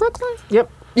going to leave Brooklyn? Yep.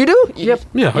 You do? Yep.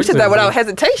 Yeah, You said that without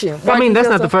hesitation. Why I do mean, you that's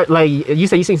feel not the so- first. Like you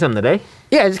said, you seen something today.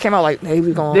 Yeah, it just came out like, hey,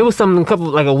 we going There was something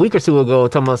like a week or two ago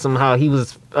talking about somehow he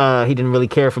didn't really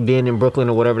care for being in Brooklyn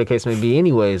or whatever the case may be,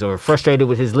 anyways, or frustrated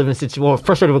with his living situation, or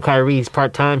frustrated with Kyrie's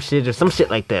part-time shit or some shit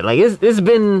like that. Like it's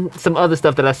been some other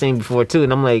stuff that I've seen before too,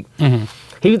 and I'm like.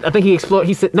 I think he explored.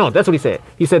 He said, no, that's what he said.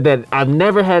 He said that I've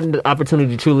never had the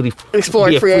opportunity to truly Explore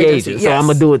be a free free agency, agent, so yes. I'm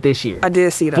gonna do it this year I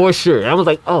did see that. for sure. And I was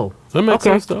like, oh, That makes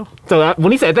okay. sense though. So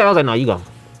when he said that, I was like, no, you go,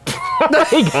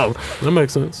 you go. That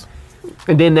makes sense.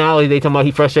 And then now they talking about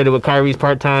he frustrated with Kyrie's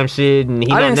part-time shit, and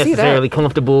he's I not didn't see that. necessarily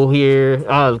comfortable here,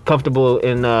 comfortable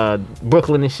in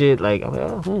Brooklyn and shit. Like, I'm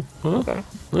like, oh,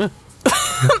 okay.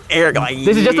 Eric, like,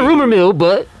 This is just a rumor mill,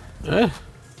 but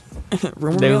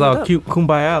rumor They was mill all it up. cute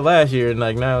kumbaya last year, and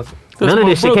like now it's none of my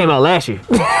this shit brother. came out last year.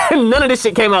 None of this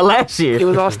shit came out last It year.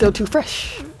 was all still too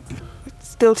fresh.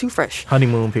 Still too fresh.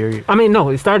 honeymoon period. I mean, no,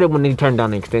 it started when he turned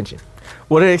down the extension.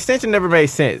 Well, the extension never made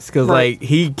sense because Right. like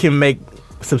he can make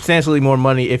substantially more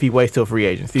money if he waits till free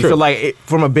agency. True. So like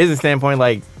from a business standpoint,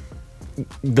 like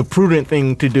the prudent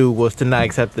thing to do was to not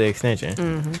accept the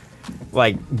extension.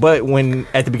 Like, but when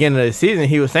at the beginning of the season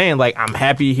he was saying like I'm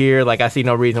happy here, like I see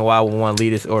no reason why I would want to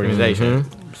lead this organization.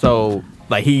 So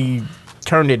like he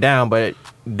turned it down, but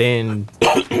then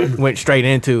went straight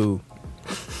into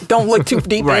Don't look too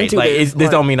deep right. into Like this. this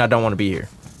Right. don't mean I don't want to be here.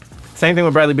 Same thing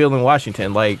with Bradley Beal in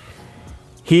Washington. Like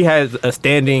he has a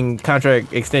standing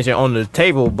contract extension on the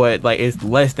table, but like it's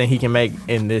less than he can make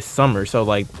in this summer. So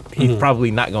like he's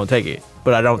probably not gonna take it.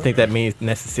 But I don't think that means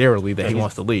necessarily that he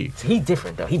wants to leave. He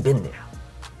different though. He been there.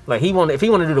 Like if he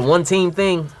want to do the one team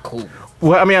thing, cool.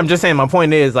 Well, I mean, I'm just saying. My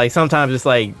point is like sometimes it's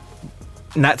like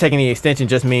not taking the extension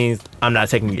just means I'm not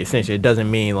taking the extension. It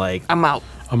doesn't mean like I'm out.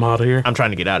 I'm out of here. I'm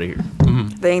trying to get out of here.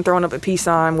 They ain't throwing up a peace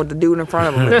sign with the dude in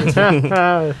front of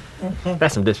them.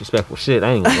 That's some disrespectful shit.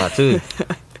 I ain't gonna lie to you.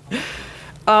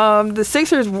 The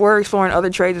Sixers were exploring other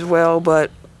trades as well,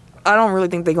 but I don't really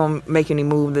think they're gonna make any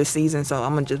move this season, so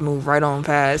I'm gonna just move right on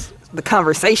past the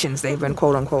conversations they've been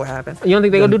quote unquote having. You don't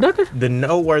think they're gonna do nothing? The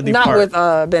noteworthy Not part.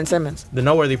 with Ben Simmons. The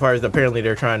noteworthy part is apparently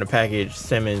they're trying to package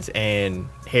Simmons and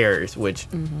Harris, which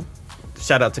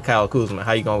shout out to Kyle Kuzma.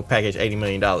 How you gonna package $80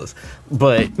 million?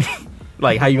 But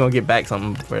like, how you gonna get back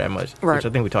something for that much? Right. Which I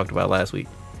think we talked about last week.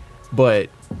 But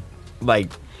like,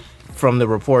 from the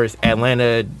reports,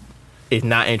 Atlanta is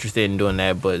not interested in doing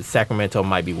that, but Sacramento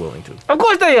might be willing to. Of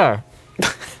course they are.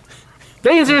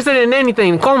 They interested in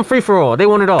anything. Call them free for all. They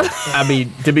want it all. I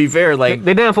mean, to be fair, like,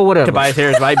 They down for whatever. Tobias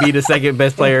Harris might be the second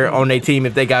best player on their team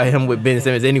if they got him with Ben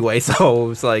Simmons anyway.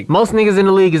 So it's like, Most niggas in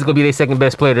the league is gonna be their second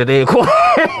best player that they acquire.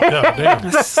 God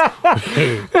damn. So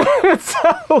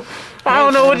I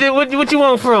don't know what you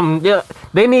want from 'em. Yeah,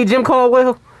 they need Jim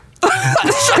Caldwell.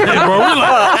 Hey, bro,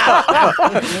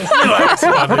 relax,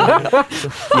 my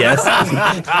nigga. yes.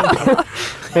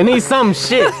 They need some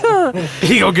shit.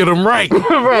 He gonna get him right.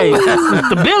 Right. Some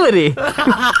stability.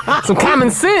 Some common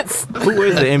sense. Who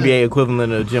is the NBA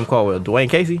equivalent of Jim Caldwell? Dwayne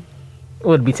Casey?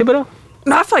 Would it be Thibodeau?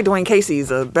 No, I feel like Dwayne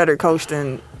Casey's a better coach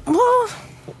than. Well,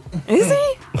 is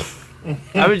he?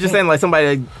 I was just saying, like,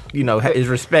 somebody that, you know, is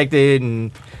respected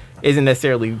and isn't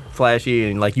necessarily flashy,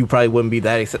 and like, you probably wouldn't be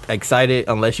that excited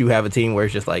unless you have a team where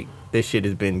it's just like, this shit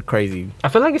has been crazy. I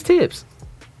feel like it's Tibbs.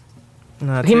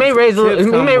 Nah, He may raise, Tibbs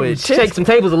he come may with- shake some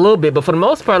tables a little bit, but for the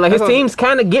most part, like his That's what- teams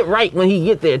kind of get right when he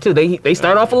get there too. They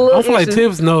start off a little, I feel like issues,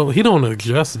 Tibbs, no, he don't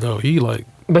adjust though. He like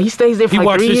but he stays there for he like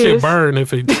watch 3 this years. shit burn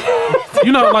if it,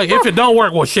 you know, like if it don't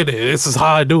work, well, shit, this is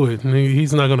how I do it. And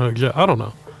he's not gonna adjust. I don't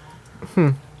know.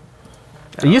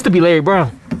 It used to be Larry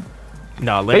Brown.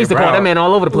 No, They Larry used to call Brown. that man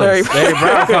all over the place. Larry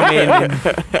Brown come in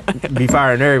and be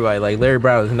firing everybody. Like, Larry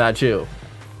Brown is not chill.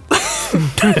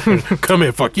 Come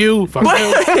here, fuck you, fuck you.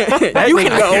 You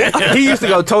can go. He used to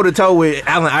go toe to toe with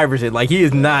Allen Iverson. Like, he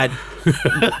is not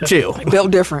chill.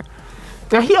 Built different.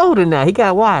 Now he older now. He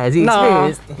got wise. He Nah.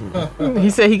 experienced. He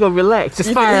said he gonna relax.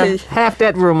 Just fire half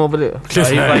that room over there. He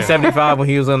was like 75 when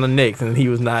he was on the Knicks, and he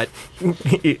was not.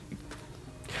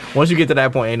 Once you get to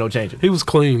that point, ain't no changing. He was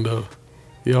clean though.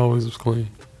 He always was clean.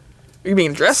 You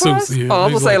mean dress Suits, wise? yeah. Oh, I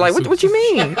was He's gonna say like like, what you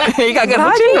mean? You got good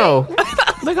What hygiene? you know?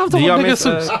 Like I was Do y'all talking miss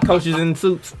nigga suits. coaches in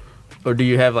suits? Or do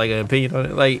you have, like, an opinion on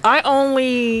it? Like, I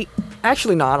only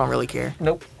actually no, I don't really care.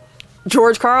 Nope.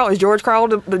 George Carl is George Carl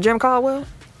the Jim Caldwell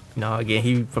no, again,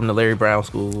 he from the Larry Brown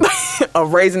school.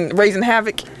 of raising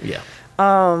havoc. Yeah.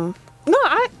 No,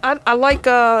 I like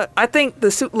I think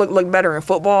the suit looked better in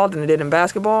football than it did in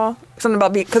basketball. Something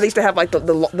about because they used to have like the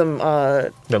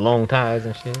The long ties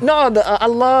and shit. no I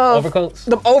love Overcoats?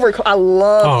 the overcoat. I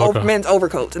love Oh, okay. men's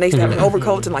overcoats, and they used to have the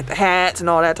overcoats and like the hats and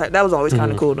all that type. That was always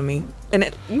kind of cool to me. And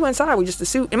you inside with just a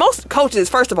suit. And most coaches,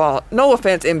 first of all, no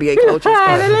offense, NBA coaches,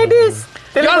 Hi, but they like this.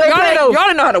 They y'all, look like y'all Play-Doh.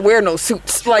 didn't know how to wear no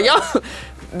suits. Like y'all,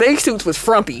 they suits was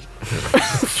frumpy,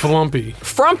 Flumpy.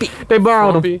 They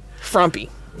borrowed them. Flumpy. frumpy.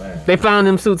 They found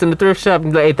them suits in the thrift shop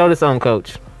and like, hey, throw this on,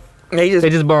 coach. They They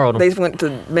just borrowed them. They just went to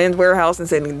Men's Warehouse and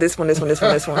said, this one.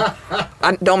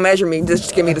 Don't measure me,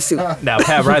 just give me the suit. Now,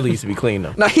 Pat Riley used to be clean,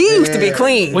 though. Now, he used to be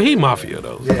clean. Well, he mafia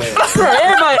though.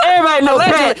 everybody knows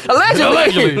Pat.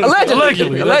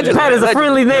 Allegedly. Pat is a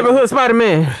friendly neighborhood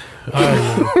Spider-Man.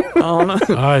 All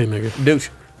right, nigga. Douche.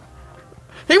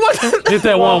 He wasn't. Hit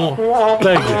that one.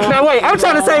 Thank you. Now wait, I'm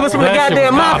trying to save us from the That shit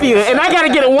goddamn was mafia, and I gotta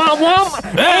get a womp womp.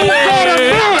 Ain't that a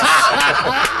bitch?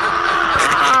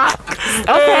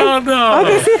 Okay. Hell no.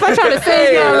 Okay, see if I try to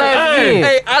save y'all last Hey. again.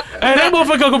 Hey, Hey, that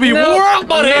motherfucker gonna be world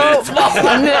money. Alright.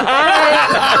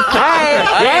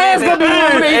 Yeah, it's gonna be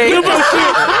one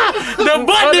The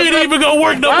butt ain't even gonna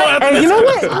work no more. after Hey, you this. know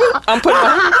what? I'm putting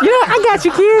my, You know, I got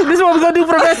you, kid. This is what we're gonna do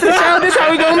for the rest of the show. This is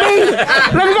how we gonna be.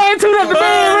 Let me go and tune up the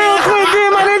band real quick,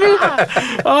 then, my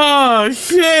nigga. Oh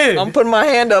shit. I'm putting my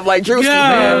hand up like Drewski,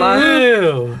 man.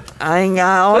 God, I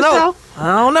don't know.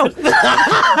 I don't know.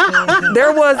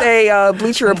 There was a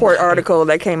Bleacher Report article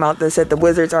that came out that said the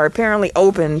Wizards are apparently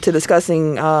open to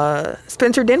discussing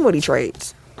Spencer Dinwiddie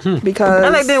trades. Because I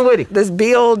like Dinwiddie. this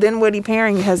Beal Dinwiddie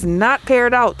pairing has not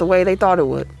paired out the way they thought it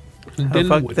would. How the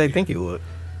fuck did they think he would?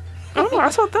 I don't know. I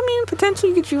mean,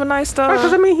 potentially get you a nice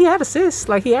Because I mean, he had assists.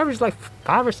 Like he averaged like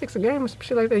 5 or 6 a game or some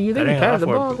shit like that. You That didn't ain't pass hard the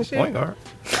for ball a and shit. point guard.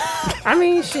 I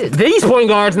mean, shit. These point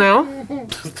guards now.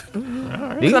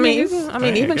 These I mean,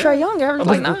 niggas. even Trae Young averaged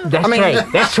like 9. That's I mean, Trey.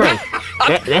 That's Trey.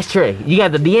 That's Trey. You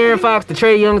got the De'Aaron Fox, the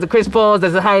Trae Youngs, the Chris Pauls.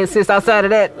 That's the high assist outside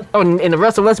of that. Oh, and the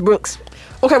Russell Westbrooks.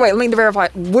 Okay, wait. Let me verify.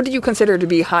 What do you consider to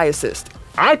be high assist?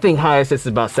 I think high assist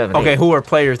is about 7. Okay, 8. who are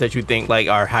players that you think like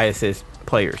are high assist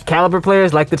players? Caliber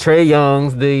players like the Trae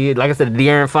Youngs, like I said, the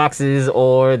De'Aaron Foxes,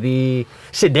 or the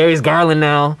Darius Garland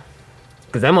now.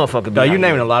 Because that motherfucker be No, out you're here.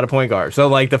 naming a lot of point guards. So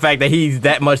like the fact that he's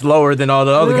that much lower than all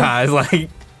the other guys, like I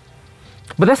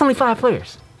But that's only 5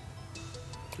 players.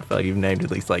 feel like you've named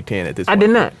at least like 10 at this I point. did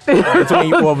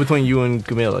not. between you and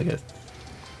Camille, I guess.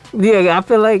 Yeah, I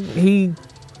feel like he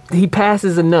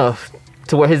passes enough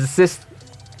to where his assist,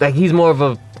 like he's more of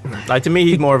a. Like to me,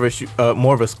 he's more of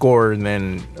a scorer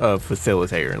than a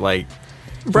facilitator. Like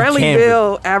Bradley can-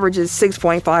 Beal averages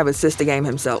 6.5 assists a game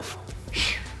himself.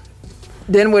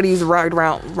 Dinwiddie's right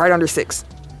under 6.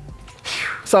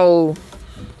 So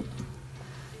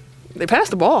they pass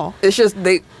the ball. It's just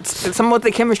somewhat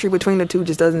the chemistry between the two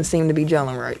just doesn't seem to be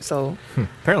gelling right. So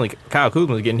apparently Kyle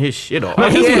Kuzma's getting his shit off.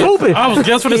 Man, he's Yeah. hooping. I was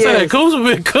just gonna say that Yes. Kuzma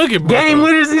been cooking, bro. Game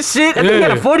winners and shit. I think he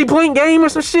had a Yeah. 40-point game or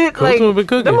some shit. Like Kuzma been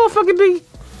cooking. that motherfucker be.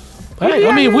 Hey, Yeah,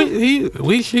 I mean,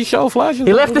 yeah. he showed flashes.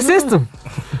 He left the system.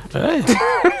 Hey.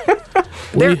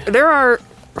 there are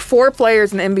 4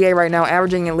 players in the NBA right now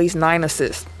averaging at least 9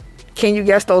 assists. Can you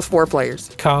guess those 4 players?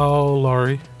 Kyle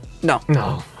Lowry. No.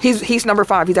 No. He's number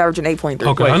 5. He's averaging 8.3.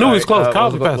 Okay, Wait, I knew he was sorry, close.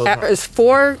 Kyle what passed. was it? There's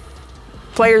 4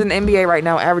 players in the NBA right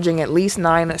now averaging at least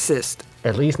 9 assists.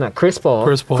 At least not Chris Paul.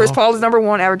 Chris Paul. Chris Paul is number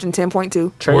 1, averaging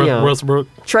 10.2. Trae Young. Westbrook.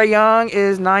 Trey Young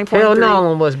is 9.3. Hell no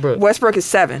on Westbrook. Westbrook is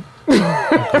 7.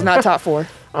 He's not top 4.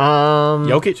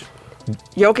 Jokic.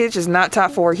 Jokic is not top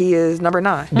 4. He is number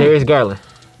 9. Darius Garland.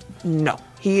 No,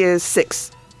 he is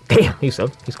 6. Damn, he's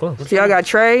close. So y'all got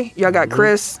Trey, y'all got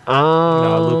Chris.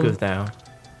 No, Luka's down.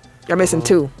 Y'all missing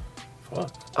 2.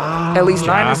 At least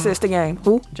 9 assists a game.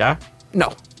 Who? Ja.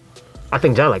 No. I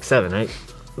think John like 7, right?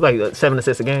 Like 7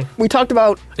 assists a game. We talked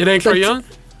about It ain't Trey Young?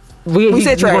 We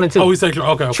said Trae. 1 and 2. Oh, we said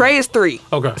okay. Trey is 3.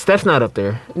 Okay. Steph's not up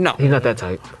there. No. He's not that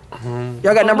type. Y'all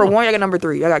got number 1, y'all got number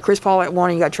 3. Y'all got Chris Paul at 1,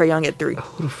 and you got Trey Young at 3.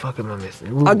 Who the fuck am I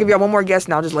missing? I'll give y'all one more guess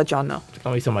and I'll just let y'all know.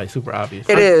 Oh, he's somebody super obvious.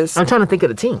 It is. I'm trying to think of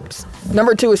the teams.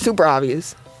 Number 2 is super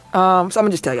obvious. So I'm going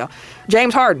to just tell y'all.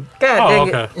 James Harden Oh,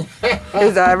 okay.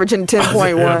 is averaging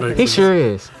 10.1. He sure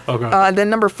is. Okay. And then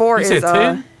number 4 You is... said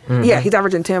 10? Yeah, he's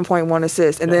averaging 10.1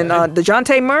 assists. And then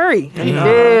DeJounte Murray,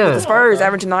 Yeah. the Spurs,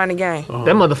 averaging 9 a game.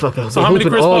 That motherfucker. So how many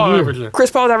Chris Paul averaging?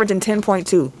 Chris Paul's averaging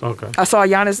 10.2. Okay. I saw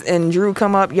Giannis and Drew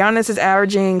come up. Giannis is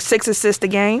averaging 6 assists a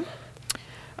game.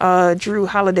 Drew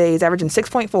Holiday is averaging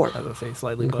 6.4. I was gonna say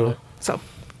slightly Okay. below. So,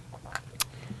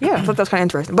 yeah, I thought that was kind of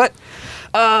interesting. But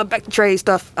back to trade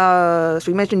stuff. So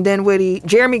we mentioned Dinwiddie.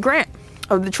 Jeremy Grant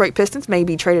of the Detroit Pistons may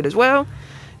be traded as well,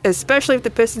 especially if the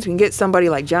Pistons can get somebody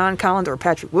like John Collins or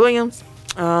Patrick Williams.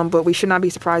 But we should not be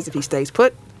surprised if he stays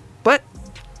put. But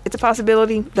it's a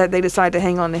possibility that they decide to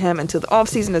hang on to him until the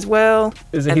offseason as well,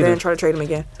 Isn't and he then the- try to trade him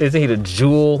again. Isn't he the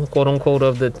jewel, quote unquote,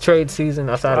 of the trade season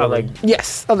outside of like,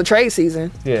 Yes, of the trade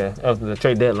season. yeah, of the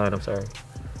trade deadline? I'm sorry.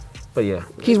 But yeah.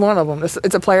 He's one of them.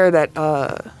 It's a player that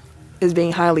is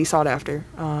being highly sought after.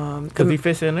 Because he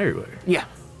fits in everywhere. Yeah.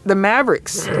 The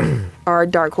Mavericks are a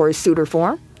dark horse suitor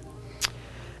for him.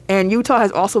 And Utah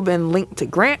has also been linked to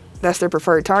Grant. That's their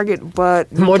preferred target.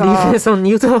 But More Utah, defense on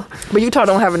Utah? But Utah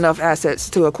don't have enough assets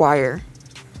to acquire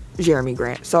Jeremy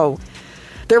Grant. So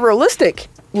they're realistically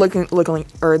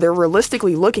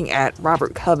looking at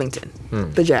Robert Covington.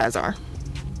 The Jazz are.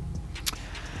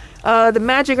 The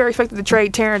Magic are expected to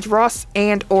trade Terrence Ross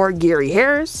and or Gary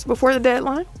Harris before the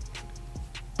deadline.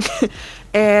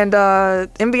 And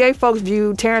NBA folks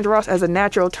view Terrence Ross as a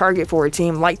natural target for a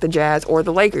team like the Jazz or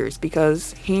the Lakers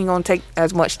because he ain't gonna take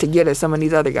as much to get as some of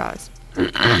these other guys. You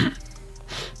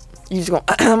just gonna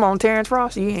I'm on Terrence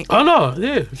Ross? You ain't Oh no,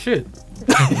 yeah, shit.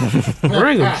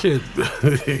 Bring him, shit.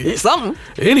 something.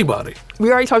 Anybody.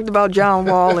 We already talked about John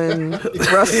Wall and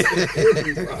Russ.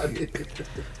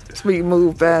 So we can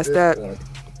move past that.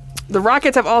 The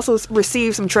Rockets have also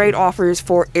received some trade offers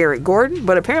for Eric Gordon,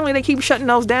 but apparently they keep shutting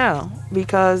those down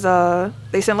because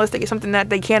they said unless they get something that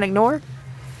they can't ignore,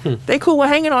 they cool with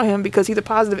hanging on him because he's a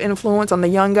positive influence on the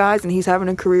young guys and he's having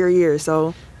a career year.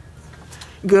 So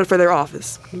good for their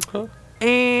office. Okay.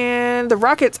 And the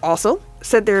Rockets also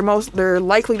said they're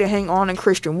likely to hang on in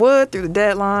Christian Wood through the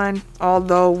deadline,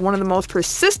 although one of the most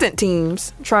persistent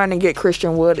teams trying to get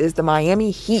Christian Wood is the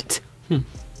Miami Heat,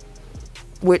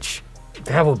 which...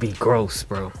 That would be gross,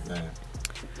 bro.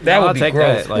 That would would be take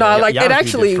gross. that. no, like Giannis it be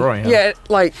actually, destroying him. yeah,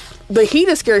 like the Heat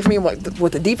is scary for me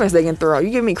with the defense they can throw. You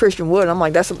give me Christian Wood, I'm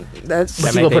like, that's But That you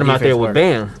make gonna put their him out there defense with work.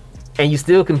 Bam. And you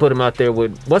still can put him out there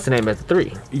with, what's the name at the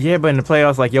 3? Yeah, but in the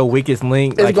playoffs, like your weakest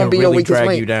link, it's like, gonna can be really your weakest drag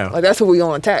link. you down. Like that's who we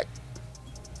gonna attack.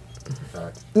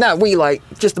 Not we, like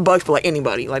just the Bucks, but like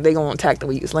anybody. Like they gonna attack the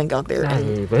weakest link out there.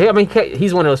 Yeah, but I mean,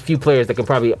 he's one of those few players that can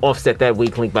probably offset that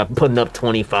weak link by putting up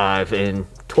 25 and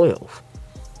 12.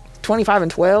 25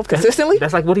 and 12 consistently.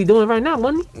 That's like what he's doing right now,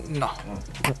 wasn't he? No,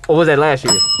 Or was that last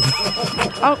year?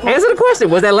 Answer the question.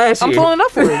 Was that last I'm year? pulling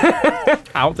up for you. I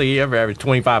don't think he ever averaged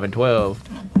 25 and 12.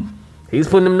 He was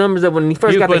putting them numbers up when he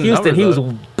first He was got to putting Houston. He was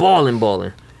numbers balling.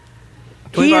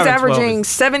 He 25 is and 12 averaging is-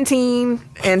 17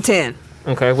 and 10.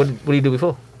 Okay, what did he do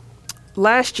before?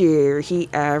 Last year he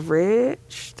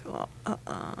averaged.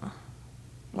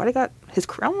 Why they got his?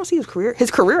 I don't want to see his career. His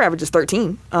career average is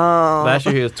 13. Last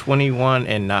year he was 21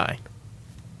 and 9.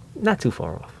 Not too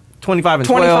far off. 25 and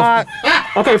 25.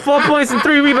 12. Okay, 4 points and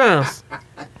 3 rebounds.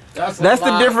 That's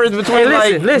the difference between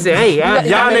Hey, listen. Hey,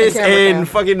 Giannis camera and down.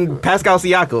 fucking Pascal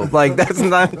Siakam. Like that's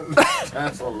not.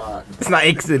 That's a lot. It's not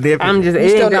insignificant. I'm just.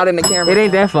 He's it still ain't not that- in the camera. It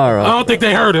ain't that far I off. don't think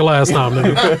they heard it last time,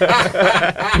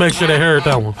 nigga. Make sure they heard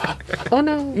that one. Oh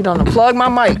no. You don't know. Plug my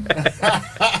mic.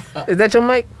 Is that your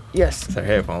mic? Yes. It's her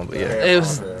headphones, but yeah. It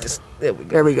was. Just,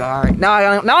 There we go. All right. Now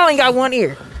I only got one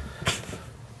ear.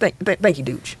 Thank you,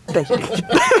 Dooch. Thank you,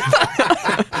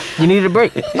 Dooch. you needed a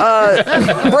break.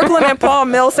 Brooklyn and Paul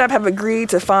Millsap have agreed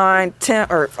to find Tim,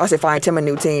 or I say find Tim a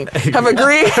new team. Have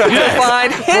agreed to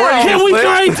find him. Can we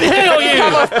trade? Hell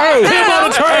yeah. Hey, Tim on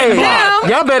the trade block.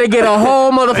 y'all better get a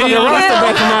whole motherfucking Yeah. roster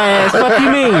back from my ass. Fuck you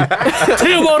mean?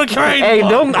 Tim on the trade Hey,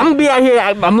 block. I'm gonna be out here.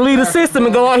 I'm gonna lead the system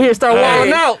and go out here and start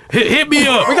walling out. Hit me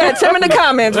up. We got Tim in the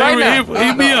comments right now.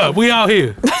 Hit me up. We out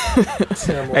here.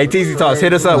 Hey, TZ Talks,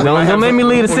 hit us up. We might Don't have make some- me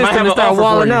lead the we might system have and an start offer for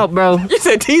walling you. out, bro. You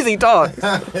said TZ Talk. Who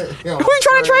you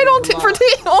trying to trade on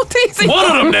TZ? One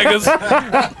of them niggas.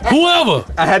 Whoever.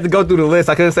 I had to go through the list.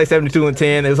 I couldn't say 72 and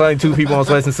 10. There was only 2 people on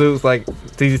sweats and suits. Like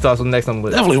TZ Talks was next on the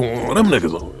list. Definitely one of them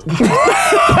niggas on.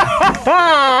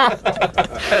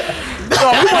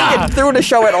 Well, we wouldn't get through the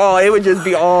show at all. It would just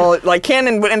be all like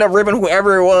Cannon would end up ripping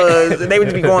whoever it was. They would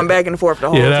just be going back and forth the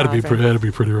whole Yeah, time. that'd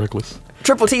be pretty reckless.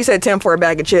 Triple T said Tim for a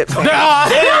bag of chips.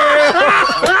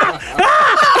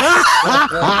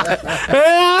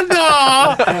 Hell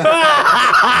no!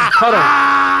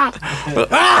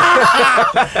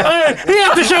 He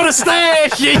have to show the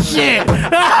stash and shit.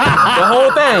 The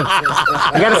whole thing.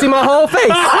 You gotta see my whole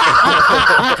face.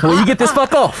 When you get this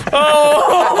fuck off.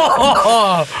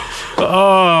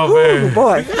 Oh man.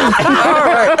 Boy. All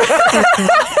right.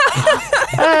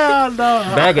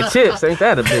 Bag of chips, ain't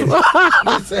that a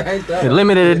bitch? The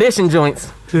limited edition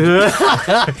joints.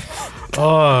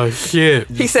 Oh shit.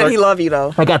 He said he love you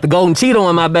though. I got the golden Cheeto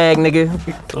in my bag, nigga.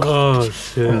 Oh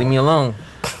shit. Leave me alone.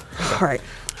 All right.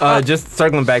 Just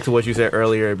circling back to what you said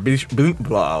earlier, blah,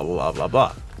 blah, blah,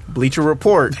 blah. Bleacher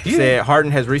Report said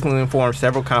Harden has recently informed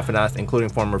several confidants, including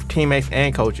former teammates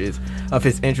and coaches, of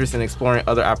his interest in exploring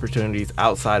other opportunities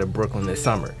outside of Brooklyn this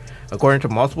summer. According to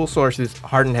multiple sources,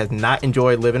 Harden has not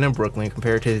enjoyed living in Brooklyn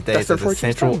compared to his days That's as a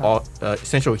the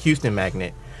central Houston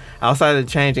magnet. Outside of the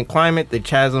change in climate, the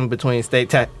chasm between state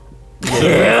tax from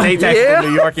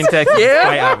New York and Texas is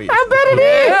quite obvious. I bet it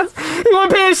is. You want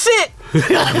to pay shit.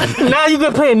 Now you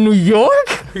gonna play in New York?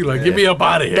 He like, get me up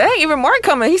out of here. Dang, even Mark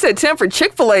coming. He said Tim for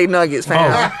Chick-fil-A nuggets,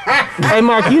 fam. Hey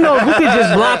Mark, you know we could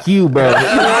just block you, bro.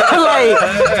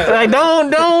 like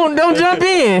don't jump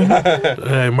in.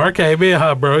 Hey, Mark came in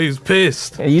hot, bro. He was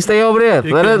pissed. Hey, you stay over there.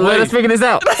 You Let can us wait. figure this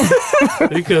out.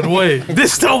 He couldn't wait.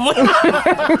 This don't.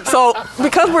 So,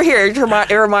 because we're here, it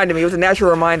reminded me, it was a natural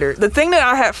reminder. The thing that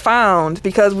I had found,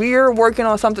 because we are working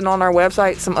on something on our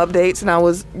website, some updates, and I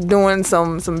was doing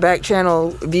some back channel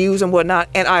views and whatnot,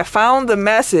 and I found the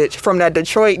message from that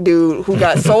Detroit dude who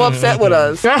got so upset with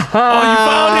us. Oh, you found it?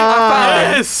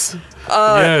 found it. Yes.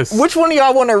 Yes. Which one of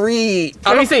y'all want to read?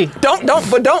 Let me see. Don't.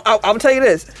 I'll tell you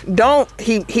this. Don't.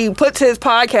 He puts his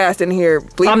podcast in here.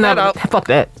 Bleep I'm that not. out. Fuck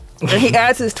that. And he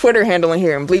adds his Twitter handle in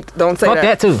here and bleep. Don't say Fuck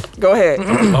that too. Go ahead.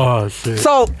 Oh shit.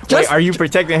 So Wait, just are you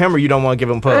protecting him or you don't want to give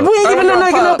him We pub? ain't giving no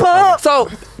nigga no pub. So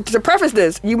to preface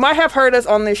this, you might have heard us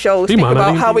on this show speak might not about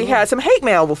even how be we had some hate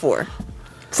mail before.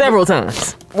 Several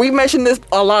times. We mentioned this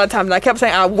a lot of times, and I kept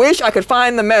saying I wish I could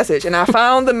find the message, and I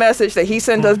found the message that he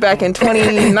sent us back in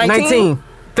 2019. 19.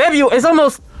 February. It's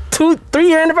almost 2-3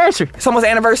 year anniversary. It's almost the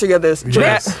anniversary of this.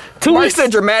 Yes. 2 Mark weeks.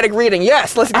 said dramatic reading.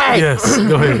 Yes, let's go. Yes.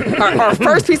 Go ahead. Our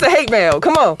first piece of hate mail.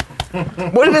 Come on.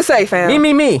 What did it say, fam?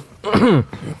 Me.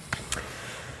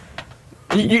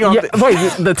 You don't Yeah, wait,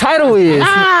 the title is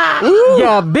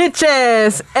y'all bitch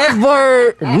ass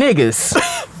F-word niggas.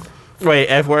 Wait,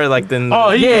 F word like then. Oh,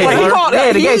 he. Yeah. Like, he called Yeah,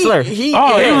 it. the gay slur. He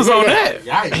was on that.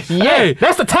 Yikes. Yeah, Hey.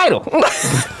 that's the title.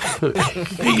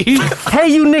 He, Hey,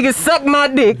 you niggas suck my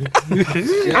dick.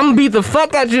 I'ma beat the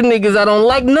fuck out you niggas. I don't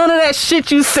like none of that shit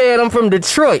you said. I'm from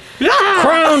Detroit.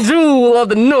 Crown jewel of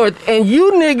the North. And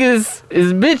you niggas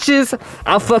is bitches.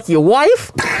 I'll fuck your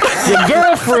wife, your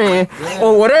girlfriend,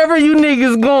 or whatever you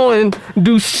niggas going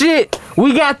do shit.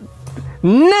 We got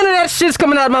none of that shit's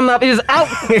coming out of my mouth. It is out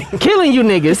killing you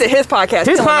niggas. said his podcast.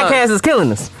 His killing us. podcast is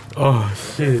killing us. Oh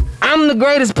shit. I'm the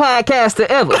greatest podcaster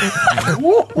ever.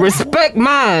 Respect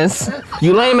mines,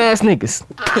 you lame ass niggas.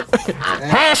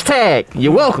 Hashtag,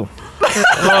 you're welcome.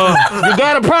 You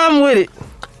got a problem with it?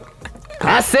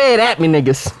 I said at me,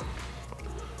 niggas.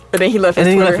 And then he left his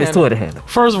And then he Twitter left his handle. Twitter handle.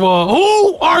 First of all,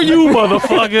 who are you,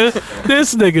 motherfucker?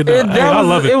 This nigga. Hey, I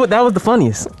love it. That was the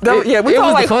funniest. Yeah, we it all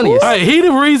was like, the funniest. Hey, he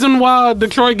the reason why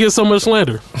Detroit gets so much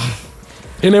slander,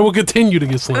 and they will continue to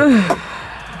get slander.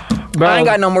 Bro, I ain't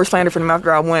got no more slander for them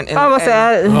after I went and, I was gonna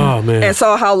say, Oh man. and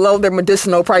saw how low their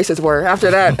medicinal prices were. After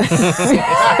that,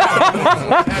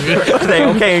 They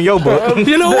okay in your book.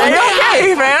 You know what?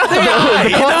 okay, man.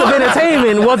 the cost of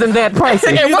entertainment wasn't that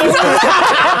pricey.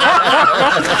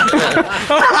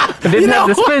 I didn't have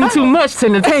to spend too much to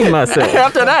entertain myself.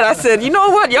 After that, I said, you know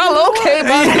what, y'all okay,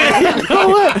 buddy? You know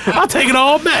what? I'll take it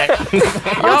all back. Y'all Take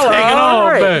it are all all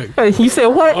right. back. You said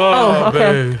what? Oh, okay.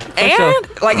 man. And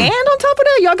on top of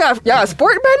that, y'all got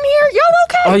sport betting here. Y'all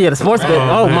okay? Oh yeah, the sports bet.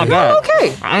 Oh, Oh my man. god.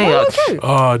 Okay. I ain't. Y'all okay.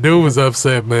 Oh, dude was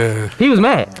upset, man. He was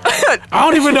mad. I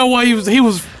don't even know why he was. I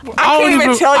can't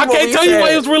even tell you I what can't we tell you why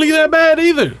said. he was really that bad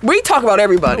either. We talk about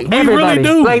everybody. We really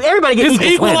do. Like everybody gets It's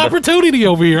equal slander. opportunity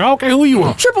over here. I don't care who you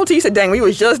are. Triple T said, "Dang, we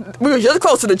was just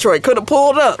close to Detroit. Could have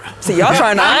pulled up. See, y'all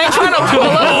trying to. I ain't trying to pull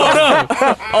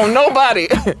up on nobody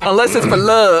unless it's for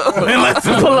love. Pull up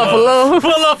for love.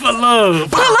 Pull up for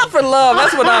love. Pull up for love.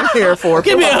 That's what I'm here for.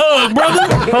 Give me a hug, brother.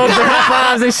 Hugs and high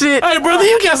fives and shit. Hey, brother,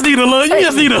 you just need a hug. You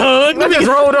just need a hug. I just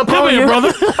rolled up Come on here, you. brother.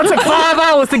 I took 5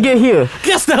 hours to get here.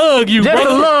 Just to hug you, Just to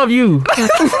brother. love you.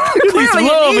 You need some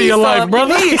love in your life,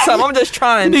 brother. You need some. I'm just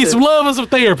trying. You need to. some love and some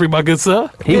therapy, my good sir.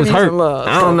 He was need hurt. some love.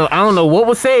 I don't know what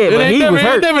was said, It but ain't he never, was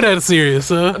hurt. never that serious,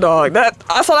 sir. Dog, that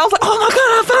I saw. I was like, oh my god,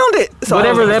 I found it. So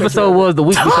Whatever the episode was the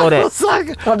week before that.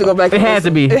 I have to go back. It and had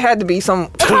listen. to be. It had to be some.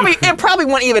 It probably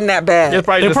wasn't even that bad. It's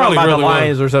probably It just something probably about the really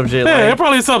Lions or some shit. Yeah, like, it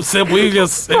probably something simple. He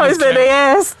just in Oh, he his said chest. they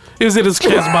ass. It was in his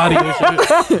chest body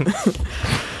and shit.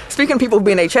 Speaking of people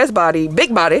being a chest body,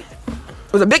 big body.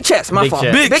 It was a big chest. My Big fault.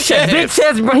 chest. Big chest. Big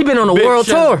chest, bro. He been on a Big world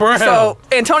chest tour. Brown. So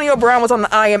Antonio Brown was on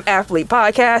the I Am Athlete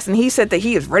podcast, and he said that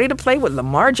he is ready to play with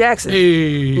Lamar Jackson.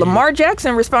 Hey. Lamar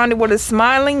Jackson responded with a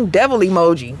smiling devil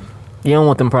emoji. You don't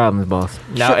want them problems, boss.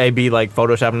 now AB like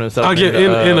photoshopping himself. I'll get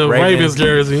in a Ravens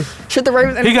jersey. Should the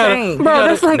Ravens He got it. entertain?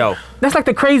 Bro, No. that's like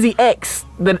the crazy ex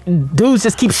that dudes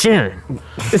just keep sharing.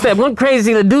 It's that one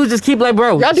crazy that dudes just keep like,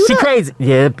 bro, Y'all do she that? crazy.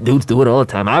 Yeah, dudes do it all the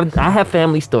time. I have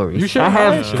family stories. You share- I I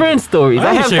have ain't share. friend stories. I I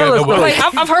ain't have share fella nobody. stories.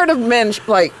 Like I've heard of men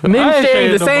like Men I ain't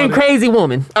sharing the sharing same nobody. crazy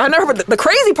woman I never heard the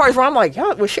crazy parts where I'm like,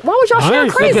 y'all, why would y'all I share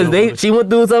ain't crazy? because she went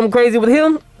through something crazy with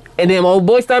him. And then my old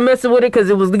boy started messing with it because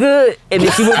it was the good. And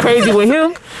then she went crazy with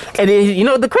him. And then, you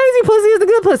know, the crazy pussy is the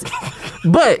good pussy.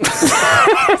 But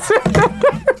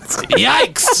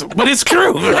Yikes! But it's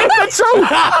true. it's the truth.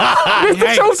 It's the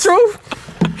Yikes. truth.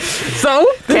 So,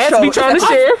 cats be trying to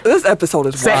share. This episode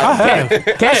is Say, wild.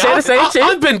 Cat share the same shit.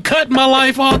 I've been cutting my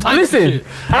life all types Listen, of shit.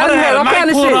 I done had all kind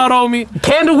of pulled shit. out on me.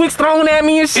 Candle wicks thrown at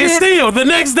me and shit. And still, the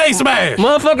next day smash.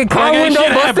 Motherfucking car Like, ain't window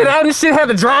shit busted happened. out and shit. Had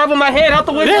to drive with my head out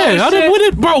the window. Yeah, I and did shit. with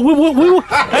it, bro.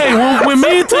 Hey, when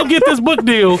me and Tim get this book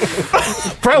deal,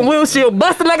 Front windshield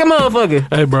busted like a motherfucker.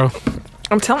 hey, bro.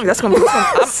 I'm telling you, that's gonna be.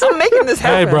 I'm making this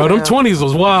happen. Hey, bro. Them man. 20s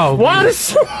was wild. Why man. the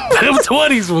shit? Them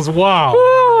 20s was wild.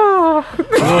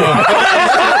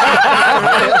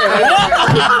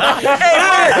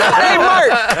 Hey, Mark.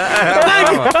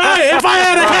 Hey, if I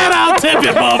had a hat, I'll tip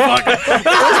it, motherfucker. This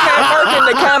man Mark in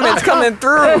the comments coming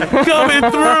through.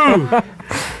 Coming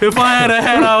through. If I had a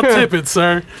hat, I'll tip it,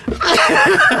 sir.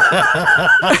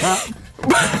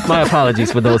 My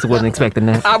apologies for those who wasn't expecting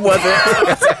that. I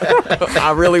wasn't.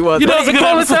 I really wasn't. You know, it's a It good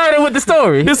episode. coincided with the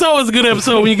story. It's always a good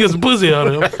episode when you get some pussy out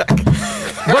of him.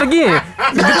 But again,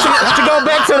 to go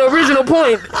back to the original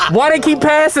point, why they keep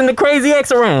passing the crazy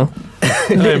X around?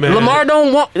 Hey, man. Lamar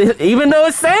don't want, even though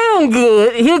it sound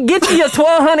good, he'll get you your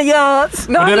 1,200 yards.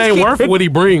 No, But I'm it just ain't keep- worth what he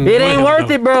brings. It ain't worth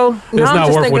it, bro. No, It's I'm not just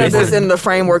worth thinking what of he this brings. in the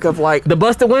framework of like. The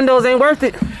busted windows ain't worth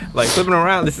it. Like flipping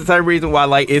around. This is the reason why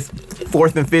like it's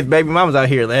 4th and 5th baby mamas out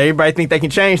here. Like everybody think they can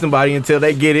change somebody until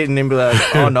they get it and then be like,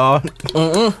 oh no,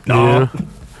 no. Yeah.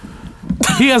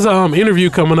 He has an interview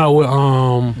coming out with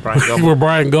Gumble. with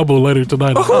Brian Gumble later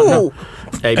tonight. Ooh,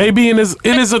 Hey, AB and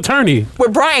his attorney.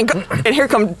 with Brian, and here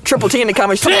come Triple T in the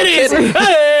comments. talking about Titties! titties.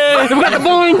 Hey! We got the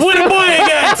boing. Where the boy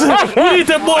at? We need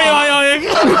the boy on.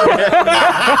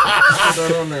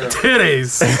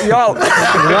 Titties. Y'all,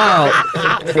 Wow.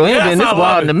 Yo, we ain't been this I love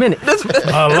wild it. in a minute.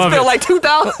 I love feel it. like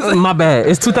 2000. My bad.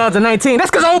 It's 2019. That's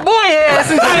because old boy ass.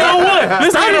 You know what?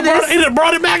 This Started nigga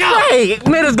brought it back out. Hey,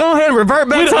 made us go ahead and revert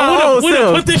back to our old We done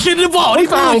self. put this shit in the vault. We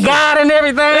found God and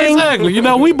everything. Exactly. You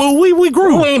know, we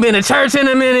grew. We ain't been to church in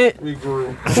a minute. We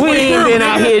grew. We ain't been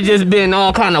out here just been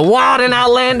all kind of wild and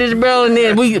outlandish, bro. And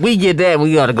then we get that and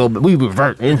we gotta go. We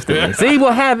revert instantly. See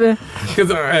what happened?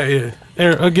 Because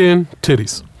again,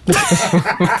 titties.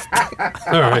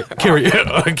 All right, carry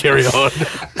on.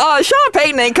 Sean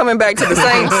Payton ain't coming back to the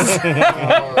Saints.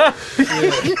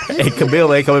 Hey,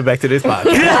 Camille ain't coming back to this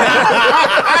podcast.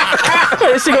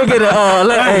 She gonna get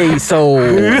a hey, so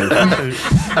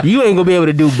you ain't gonna be able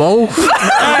to do both.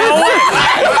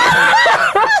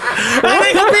 I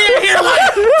ain't gonna be in here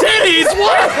like titties.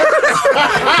 What?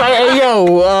 Like, hey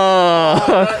yo,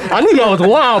 I knew y'all was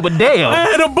wild, but damn.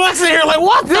 And the Bucks in here like,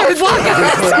 what the fuck?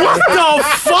 What the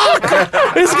fuck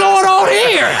is going on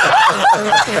here?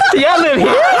 Y'all live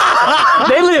here?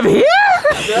 They live here?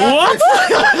 What?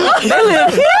 They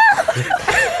live here?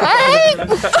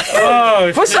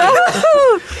 Oh, For sure.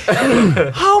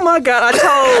 Oh my God!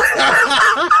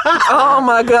 Oh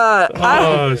my God!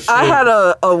 shit. I had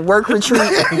a work retreat,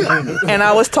 and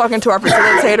I was talking to our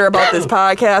facilitator about this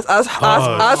podcast.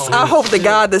 I hope to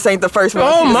God this ain't the first one.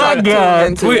 Oh she's my tuned God.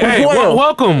 into. Hey, Well,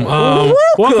 welcome.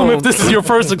 Welcome if this is your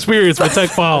first experience with Tech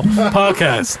File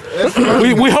Podcast.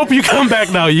 We hope you come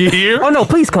back now. You hear? Oh no,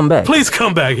 please come back. Please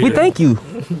come back here. We thank you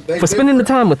for spending the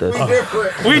time with us.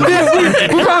 We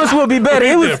did. We promise we'll be better.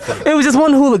 It was just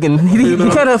one hooligan. He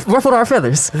kind of ruffled our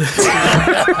feathers.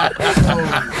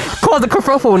 Caused a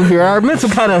kerfuffle in here. Our mental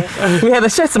we had to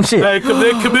shut some shit. Hey,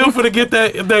 Camille finna get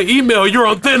that email. You're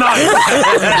on thin ice.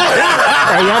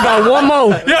 Hey, y'all got one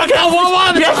more. Y'all got one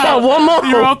more. Y'all got one more.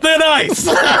 You're on thin ice.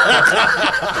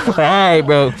 All right,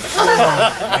 bro.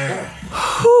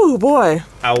 Ooh boy,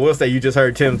 I will say you just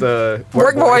heard Tim's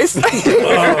work voice. Oh,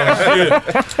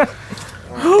 shit.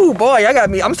 Ooh boy, I got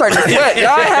me. I'm starting to sweat.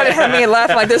 Y'all haven't had me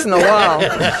laughing like this in a while.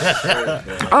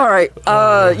 All right.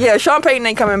 Yeah, Sean Payton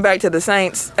ain't coming back to the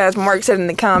Saints, as Mark said in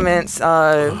the comments. He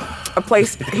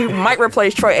might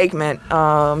replace Troy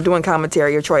Aikman doing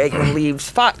commentary if Troy Aikman leaves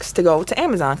Fox to go to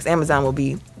Amazon, because Amazon will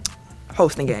be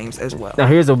hosting games as well. Now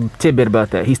here's a tidbit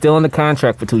about that. He's still on the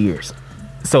contract for 2 years.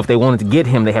 So if they wanted to get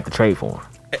him, they have to trade for him.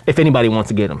 If anybody wants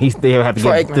to get him, they have to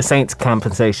For get Aikman. the Saints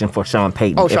compensation for Sean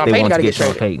Payton. Oh, if Sean they Payton want gotta to get Sean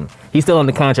traded. Payton. He's still on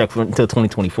the contract until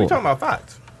 2024. Talking about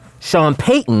Fox. Sean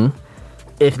Payton,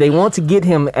 if they want to get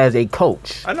him as a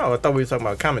coach, I know. I thought we were talking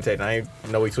about commentating. I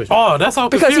ain't know we switched. Oh, that's all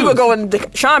Because he confused. would go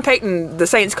in. Sean Payton, the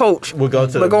Saints coach, We'll go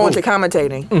to would the go booth. into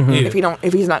commentating Yeah.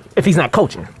 if he's not. if he's not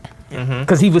coaching.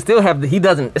 Because he would still have,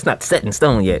 it's not set in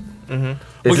stone yet.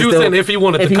 Well, you were saying if he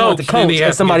wanted to coach, then he has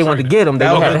and to somebody get wanted to traded. get him, they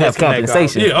That would was have to the have disconnect,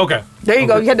 compensation. Yeah, okay. There you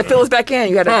go. You had to fill us back in.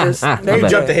 You had to just. my There you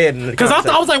bad. go. Jumped ahead in the Because I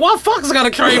conversation. was like, why Fox got to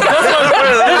trade?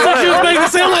 That's what she was making it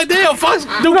sound like. Damn, Fox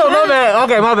do No, my bad.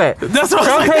 Okay, my bad. That's what I was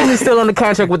Sean like. Payton is still on the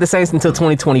contract with the Saints until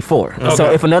 2024. So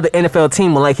Okay. if another NFL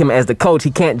team would like him as the coach, he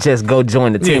can't just go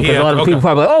join the team. Because Yeah, a lot of okay. people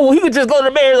probably like, oh, well, he could just go to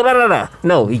the Bears. Blah, blah, blah.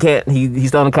 No, he can't. He's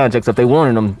still on the contract. So if they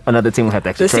wanted him, another team would have to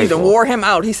actually This trade season for him. wore him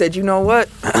out. He said, "You know what?"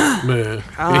 Man,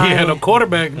 he had a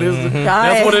quarterback.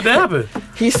 That's what it happened.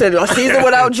 He said, "A season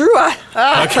without Drew,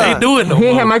 I can't do it no He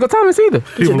ain't had more. Michael Thomas either.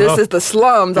 He said, this is the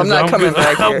slums. I'm not coming good.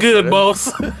 back here. I'm good,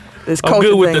 boss. This I'm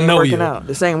coaching good with thing the ain't know working you. out.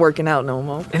 This ain't working out no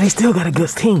more. And they still got a good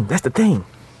team. That's the thing.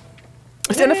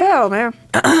 It's NFL, man.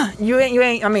 You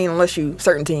ain't. I mean, unless you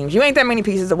certain teams, you ain't that many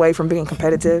pieces away from being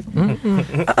competitive.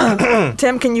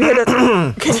 Tim, can you hit it?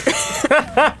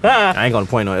 I ain't gonna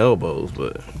point no elbows,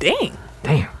 but Dang,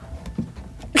 Damn.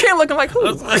 can't looking like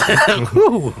who?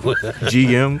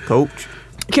 GM coach.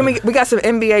 Can we got some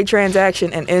NBA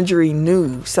transaction and injury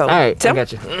news. So, All right, Tim, I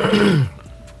got you.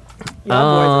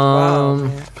 y'all boys is wild,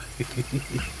 man.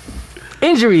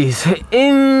 Injuries.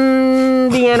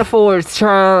 Indiana forwards say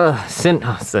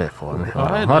it for me.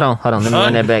 Hold on. Let me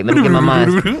run that back. Let me get my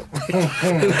mind.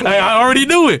 Hey, I already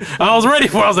knew it. I was ready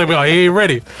for it. I was like, well, he ain't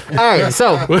ready. All right,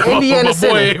 so Indiana My boy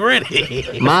center. ain't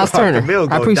ready. Miles Turner. Camille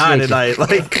I go die appreciate you. tonight.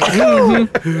 Like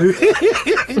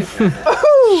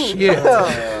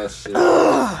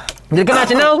Did it come out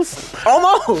your nose?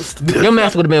 Almost. Your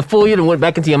mask would have been full. You'd have went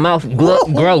back into your mouth.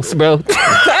 Gross, bro.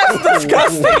 That's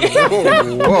disgusting.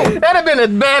 That'd have been a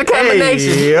bad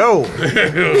combination. hey, yo.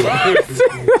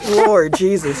 Lord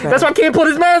Jesus, man. That's why Ken pulled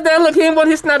his mask down. Look, he didn't want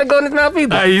his snot to go in his mouth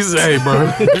either. Hey, hey, bro.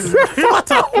 What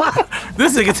the fuck?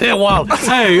 This nigga Ted Wild.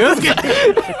 Hey,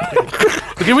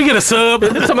 can we get a sub?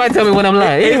 Somebody tell me when I'm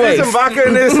lying. Is Anyway, there some vodka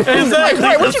in this?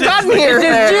 Hey, what you got in here? it's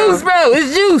just juice, bro.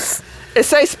 It's juice. It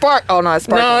say spark. Oh no, it's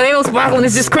sparkling. No, it ain't no sparkling.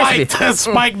 It's just crispy.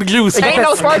 Spike the juice. Ain't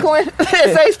no sparkling.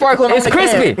 It say sparkling. It's on the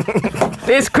crispy. can.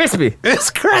 It's crispy. It's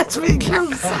crispy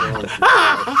juice.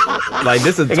 Like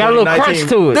this is It got a little crunch 2019.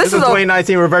 to it. This This is is a-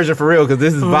 2019 reversion for real because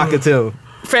this is vodka too.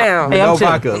 Fam. Hey, I'm No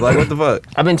chilling. vodka. Like what the fuck?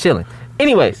 I've been chilling.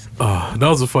 Anyways,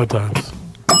 Those are fun times.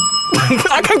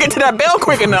 I couldn't get to that bell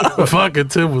quick enough. Fucking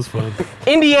Tim was fun.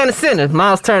 Indiana center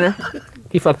Miles Turner,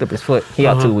 he fucked up his foot. He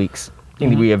out 2 weeks. He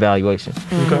need reevaluation.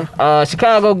 Okay.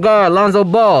 Chicago guard Lonzo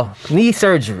Ball, knee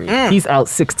surgery. He's out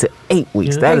 6 to 8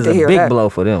 weeks. Yeah. That Hate is to a hear big that. blow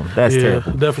for them. That's Yeah,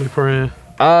 terrible. definitely praying.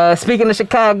 Speaking of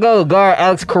Chicago, guard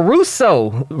Alex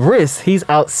Caruso, wrist, he's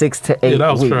out 6 to 8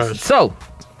 that was weeks. trash. So,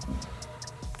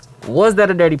 was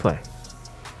that a dirty play?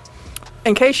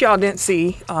 In case y'all didn't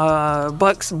see,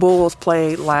 Bucks Bulls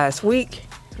played last week.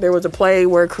 There was a play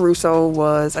where Caruso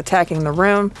was attacking the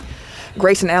rim.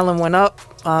 Grayson Allen went up.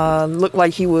 Looked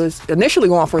like he was initially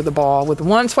going for the ball with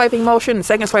one swiping motion. The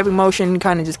second swiping motion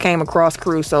kind of just came across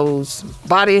Caruso's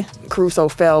body. Caruso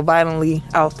fell violently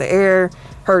out the air,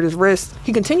 hurt his wrist.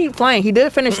 He continued playing. He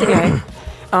did finish the game.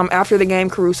 After the game,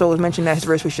 Caruso was mentioned that his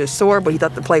wrist was just sore, but he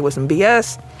thought the play was some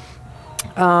BS.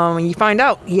 And you find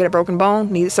out he had a broken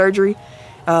bone, needed surgery.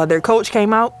 Their coach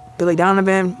came out, Billy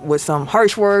Donovan, with some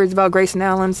harsh words about Grayson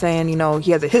Allen, saying, you know,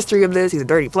 he has a history of this. He's a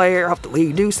dirty player. I hope the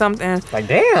league do something. Like,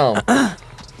 damn.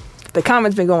 The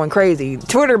comments been going crazy.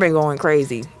 Twitter been going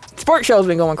crazy. Sports shows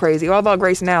been going crazy. All about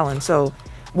Grayson Allen. So,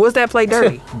 was that play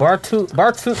dirty?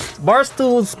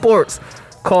 Barstool Sports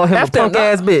call him a punk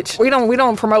ass bitch. We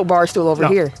don't promote Barstool over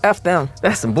here. F them.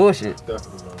 That's some bullshit.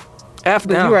 F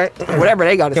them. You right. Whatever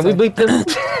they got to Can say. we bleep them?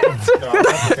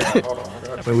 Hold on.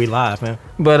 I mean, we live, man.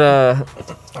 But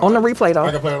On the replay I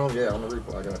though. can play it on. Yeah, on the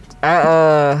replay. I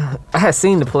got you. I had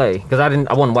seen the play because I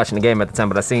wasn't watching the game at the time,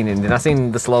 but I seen it, and then I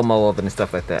seen the slow mo of it and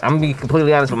stuff like that. I'm gonna be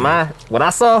completely honest with what I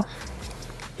saw.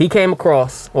 He came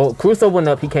across. Well, Caruso went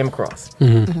up. He came across.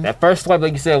 That first swipe,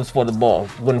 like you said, was for the ball.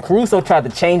 When Caruso tried to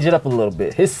change it up a little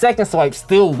bit, his second swipe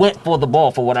still went for the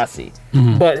ball, for what I see.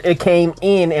 But it came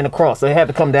in and across, so it had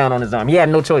to come down on his arm. He had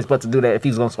no choice but to do that if he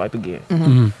was gonna swipe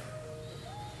again.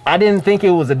 I didn't think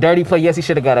it was a dirty play. Yes, he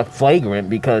should have got a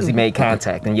flagrant because he made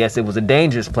contact. And yes, it was a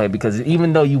dangerous play because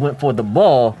even though you went for the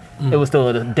ball, it was still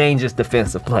a dangerous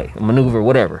defensive play, a maneuver,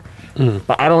 whatever.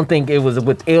 But I don't think it was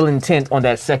with ill intent on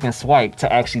that second swipe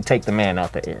to actually take the man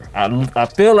out the air. I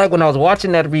feel like when I was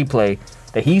watching that replay,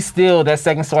 that that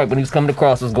second swipe when he was coming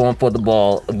across was going for the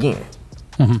ball again.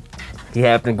 He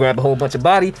happened to grab a whole bunch of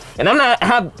body. And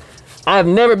I've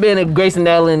never been a Grayson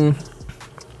Allen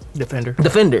defender.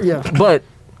 Yeah. But,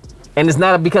 and it's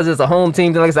not because it's a home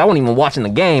team. Like I said, I wasn't even watching the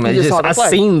game. You just saw the I play.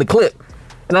 seen the clip.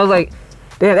 And I was like,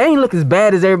 damn, that ain't look as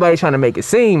bad as everybody's trying to make it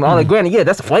seem. All like, granted, yeah,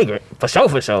 that's a flagrant. For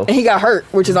sure. And he got hurt,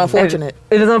 which is unfortunate.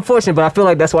 It is unfortunate, but I feel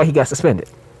like that's why he got suspended.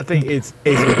 I think it's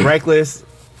reckless,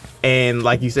 and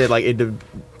like you said, like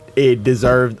it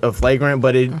deserved a flagrant,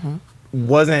 but it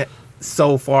wasn't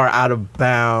so far out of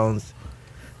bounds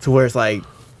to where it's like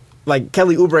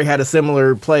Kelly Oubre had a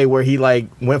similar play where he like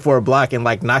went for a block and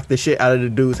like knocked the shit out of the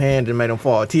dude's hand and made him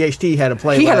fall. THT had a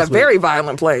play. He had a last week very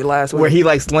violent play last week. where he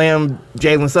like slammed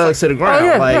Jalen Suggs to the ground. Oh,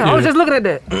 yeah, like, I was just looking at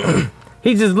that.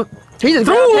 He just He just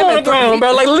threw grabbed him him on the and ground,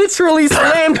 bro. Like, literally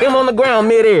slammed him on the ground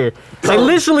midair. Like,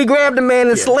 literally grabbed the man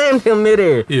and slammed him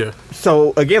midair. Yeah.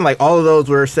 So again, like all of those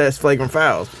were assessed flagrant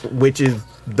fouls, which is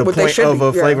the But they point should of be,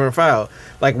 a yeah. flagrant foul.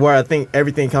 Like where I think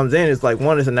everything comes in is like,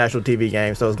 one, it's a national TV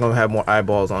game, so it's gonna have more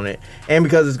eyeballs on it, and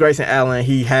because it's Grayson Allen,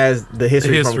 he has the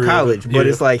history history from of college, it, but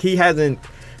yeah. it's like he hasn't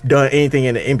done anything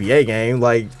in the NBA game.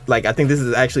 Like I think this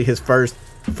is actually his first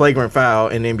flagrant foul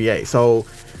in the NBA. So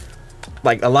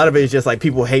like a lot of it is just like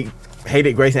people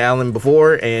hated Grayson Allen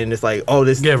before, and it's like, oh,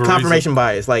 this Gave a confirmation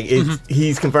bias. Like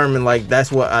he's confirming like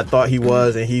that's what I thought he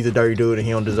was, and he's a dirty dude, and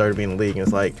he don't deserve to be in the league. And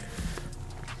it's like,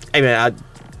 hey man,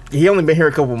 he only been here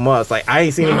a couple months. Like I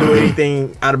ain't seen him do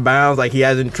anything out of bounds. Like he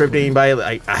hasn't tripped anybody.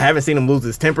 Like I haven't seen him lose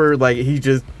his temper. Like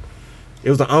it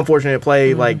was an unfortunate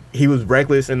play. Like he was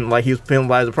reckless and like he was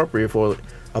penalized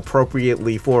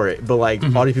appropriately for it. But like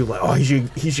all these people like, oh,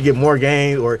 he should get more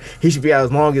games, or he should be out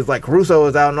as long as like Caruso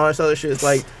is out and all this other shit. It's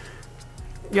like,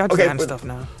 Y'all just Okay, adding but- stuff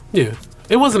now. Yeah.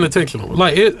 It wasn't intentional.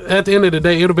 Like at the end of the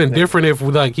day, it would have been different if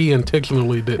like he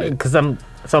intentionally did it. Because I'm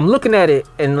looking at it,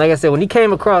 and like I said, when he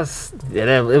came across,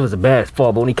 it was a bad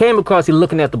fall. But when he came across, he's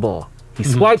looking at the ball. He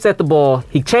swipes at the ball.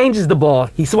 He changes the ball.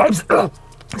 He swipes.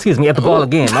 Excuse me, at the ball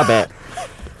again. My bad.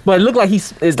 But it looked like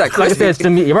it's that like I said crispy. to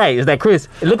me, right? It's that crisp.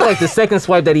 It looked like the second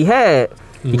swipe that he had.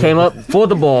 He came up for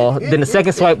the ball, then the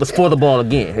second swipe was for the ball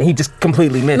again, and he just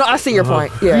completely missed. No, I see your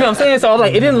point. Yeah. You know what I'm saying? So I was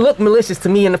like, it didn't look malicious to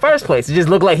me in the first place. It just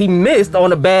looked like he missed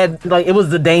on a bad, like it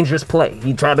was a dangerous play.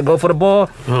 He tried to go for the ball,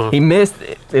 he missed.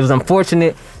 It was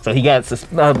unfortunate, so he got.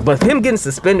 But him getting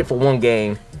suspended for one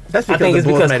game, That's I think it's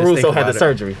because Caruso had the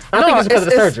surgery. I think it's because of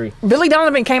the surgery. Billy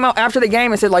Donovan came out after the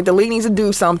game and said, like, the league needs to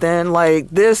do something. Like,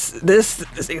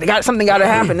 something got to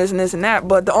happen, this and this and that.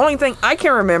 But the only thing I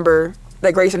can remember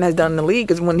that Grayson has done in the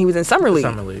league is when he was in Summer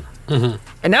League.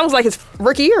 And that was like his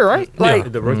rookie year, right?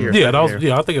 Like, the rookie year.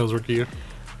 Yeah, I think it was rookie year.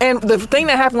 And the thing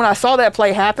that happened when I saw that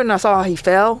play happen, I saw how he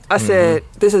fell. I said,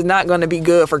 this is not going to be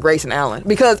good for Grayson Allen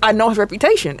because I know his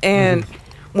reputation. And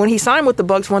when he signed with the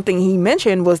Bucks, one thing he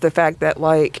mentioned was the fact that,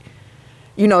 like,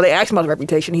 you know, they asked him about his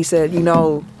reputation. He said, you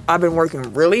know, I've been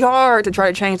working really hard to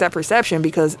try to change that perception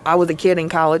because I was a kid in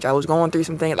college. I was going through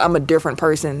some things. I'm a different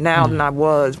person now than I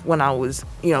was when I was,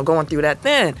 you know, going through that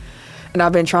then. And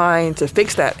I've been trying to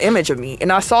fix that image of me.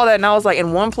 And I saw that and I was like,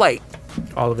 in one play,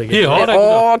 All of it. Yeah, it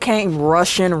all came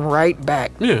rushing right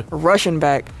back. Yeah. Rushing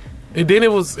back. And then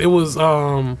it was Kuz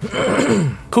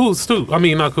too. I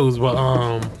mean, not Kuz, but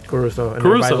Caruso. And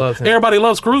Caruso. Everybody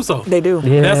loves Caruso. They do.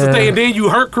 Yeah. That's the thing. And then you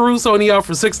hurt Caruso and he out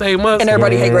for 6 to 8 months. And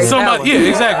everybody hate Grayson Allen. Somebody, yeah,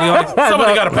 exactly. Like,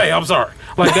 somebody got to pay. I'm sorry.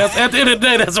 Like, that's at the end of the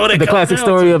day, that's what it The comes classic down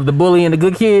story to. of the bully and the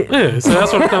good kid. Yeah, so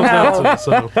that's what it comes down to.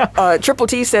 So Triple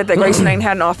T said that Grayson ain't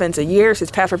had an offense in years.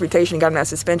 His past reputation got him that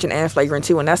suspension and flagrant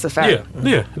 2, and that's a fact.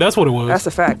 yeah, that's what it was. That's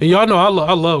a fact. And y'all know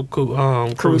I love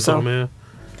Caruso, man.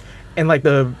 And like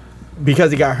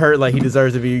because he got hurt, like he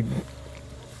deserves to be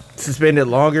suspended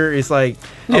longer. It's like,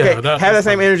 okay, have that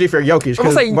same energy for Jokic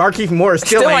because say, Markieff Morris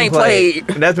still ain't played.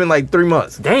 And that's been like 3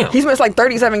 months. Damn. He's missed like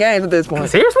 37 games at this point.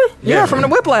 Seriously? Yeah, from the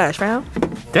whiplash, fam.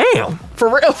 Damn. For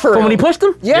real, for real. From when he pushed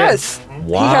him? Yes.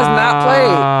 Wow. He has not played.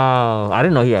 I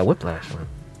didn't know he had whiplash. Man.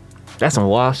 That's some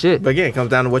wild shit. But again, it comes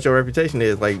down to what your reputation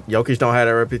is. Like Jokic don't have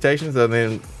that reputation, so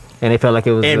then And they felt like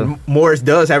it was. and Morris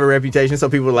does have a reputation, so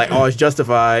people are like, oh, it's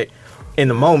justified in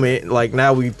the moment. Like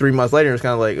now 3 months later, it's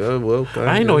kind of like, oh well.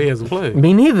 I didn't know he hasn't played.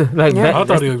 me neither. Like Yeah. I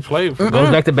thought he had played. goes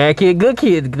back to bad kid, good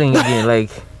kid thing again. Like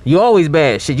you always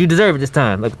bad. Shit, you deserve it this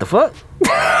time. Like what the fuck?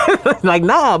 Like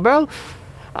nah, bro.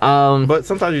 But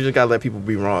sometimes you just gotta let people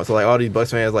be wrong. So like all these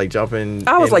Bucks fans like jumping.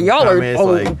 I was in like, y'all are comments,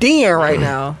 like, ODing right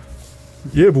now.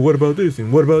 yeah, but what about this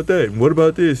and what about that and what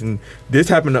about this and this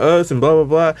happened to us and blah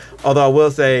blah blah. Although I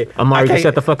will say, Amari, I can can't,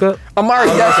 shut the fuck up. Amari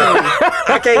definitely.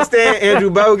 I can't stand Andrew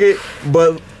Bogut,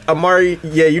 but Amari,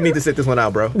 yeah, you need to sit this one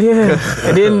out, bro. Yeah.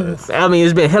 And then I mean,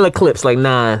 it's been hella clips. Like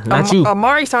nah, not you.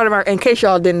 Amari's talking about, in case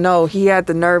y'all didn't know, he had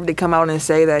the nerve to come out and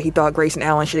say that he thought Grayson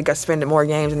Allen should have got suspended more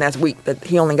games, and that's weak, that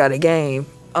he only got a game.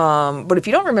 But if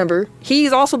you don't remember,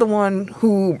 he's also the one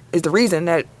who is the reason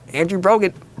that Andrew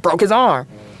Bogut broke his arm.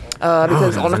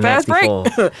 Because on the fast break,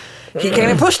 he came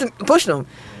and pushed him.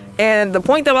 And the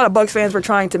point that a lot of Bucks fans were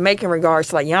trying to make in regards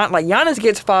to like Giannis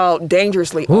gets fouled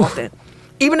dangerously often.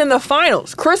 Even in the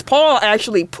finals, Chris Paul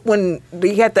actually, when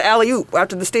he had the alley-oop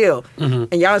after the steal, and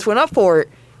Giannis went up for it,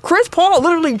 Chris Paul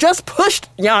literally just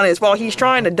pushed Giannis while he's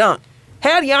trying to dunk.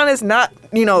 Had Giannis not,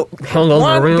 Hung on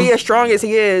one, the rim. be as strong as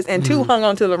he is, and two, hung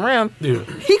onto the rim,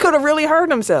 he could have really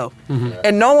hurt himself.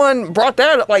 And no one brought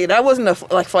that up. Like, that wasn't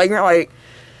flagrant. Like,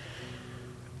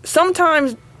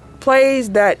 sometimes plays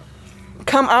that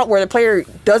come out where the player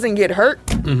doesn't get hurt,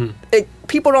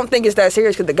 people don't think it's that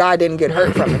serious because the guy didn't get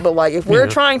hurt from it. But like, if we're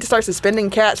trying to start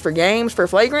suspending cats for games for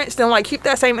flagrants, then like keep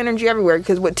that same energy everywhere.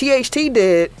 Because what THT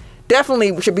did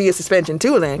definitely should be a suspension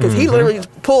too, then, because he literally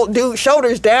just pulled dude's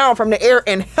shoulders down from the air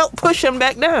and helped push him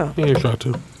back down. He ain't shot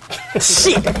to.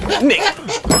 Shit, Nick.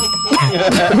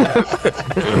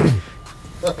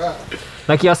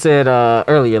 Like y'all said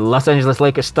earlier, Los Angeles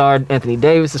Lakers star Anthony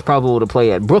Davis is probable to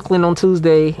play at Brooklyn on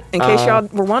Tuesday. In case y'all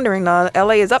were wondering,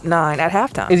 LA is up 9 at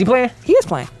halftime. Is he playing? He is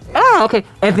playing. Oh, okay.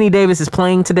 Anthony Davis is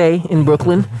playing today in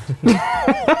Brooklyn.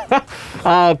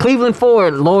 Cleveland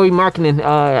forward Lauri Markkanen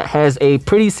has a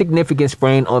pretty significant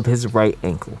sprain of his right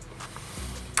ankle.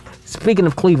 Speaking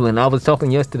of Cleveland, I was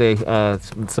talking yesterday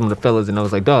with some of the fellas, and I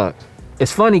was like, dog,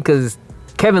 it's funny because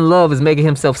Kevin Love is making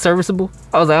himself serviceable.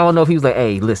 I was like, I don't know if he was like,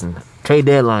 hey, listen, trade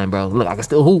deadline, bro. Look, I can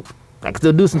still hoop. I can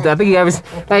still do something. I think he averaged,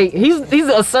 like,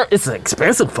 it's an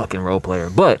expensive fucking role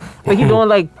player, but like he's doing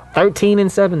like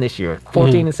 13-7 this year,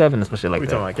 14-7, and some shit like We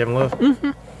that. talking about Kevin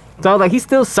Love? So I was like, he's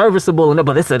still serviceable enough,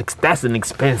 but that's an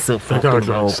expensive fucking contract's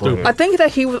role player. stupid. I think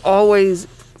that he was always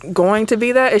going to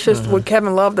be that. It's just with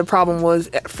Kevin Love, the problem was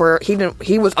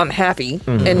he was unhappy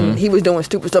and he was doing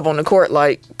stupid stuff on the court,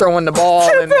 like throwing the ball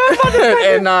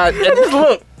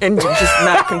and just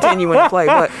not continuing to play.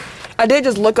 But I did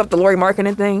just look up the Lauri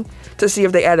Markkanen thing to see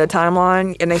if they added a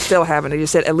timeline, and they still haven't. They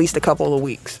just said at least a couple of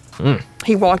weeks.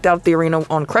 He walked out the arena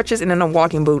on crutches and in a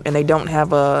walking boot, and they don't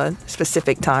have a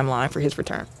specific timeline for his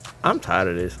return. I'm tired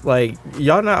of this. Like,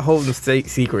 y'all not holding state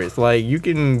secrets. Like, you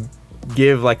can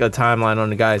give like a timeline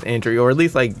on the guy's injury, or at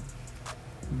least like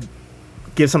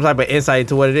give some type of insight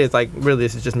into what it is. Like, really,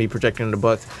 this is just me projecting the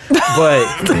Bucks. But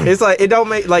it's like, it don't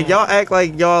make, like, y'all act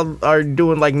like y'all are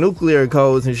doing like nuclear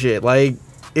codes and shit. Like,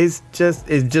 it's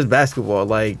just basketball.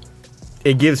 Like,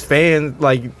 it gives fans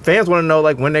want to know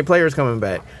like when their players coming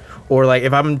back. Or like,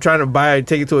 if I'm trying to buy a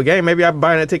ticket to a game, maybe I'm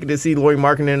buying a ticket to see Lauri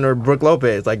Markkanen or Brook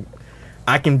Lopez. Like,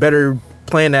 I can better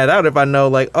plan that out if I know,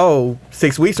 like,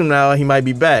 6 weeks from now he might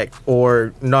be back,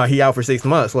 or no, he out for 6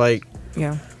 months. Like,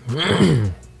 Yeah.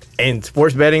 and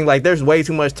sports betting, like, there's way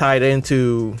too much tied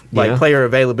into like player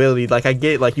availability. Like, I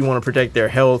get like you want to protect their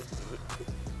health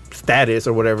status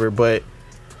or whatever, but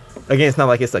again, it's not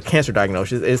like it's a cancer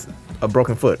diagnosis. It's a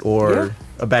broken foot or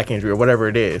a back injury or whatever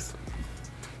it is.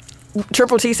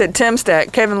 Triple T said Tim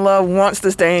Stack. Kevin Love wants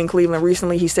to stay in Cleveland.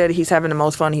 Recently, he said he's having the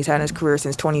most fun he's had in his career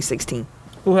since 2016.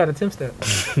 Who had a Tim Step?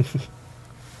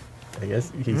 I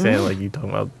guess he's saying like you talking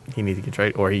about he needs to get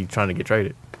traded, or he trying to get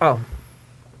traded. Oh.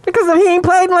 Because he ain't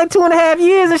played in like 2.5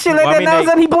 years and shit like Well, I that. mean, Now all of a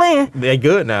sudden he playing. They're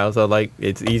good now, so like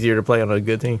it's easier to play on a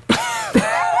good team.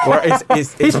 Or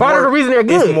it's He's part of the reason they're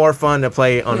good. It's more fun to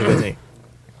play on a good team.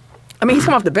 I mean, he's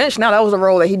come off the bench now. That was a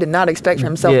role that he did not expect for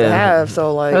himself to have.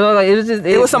 So, like,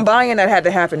 it was some buy-in that had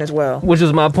to happen as well. Which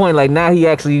was my point. Like, now he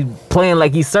actually playing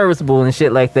like he's serviceable and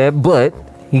shit like that, but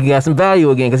he got some value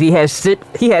again because he had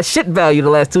shit value the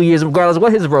last 2 years regardless of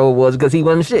what his role was because he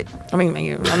wasn't shit. I mean,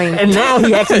 and now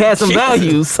he actually has some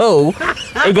value, so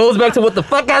it goes back to what the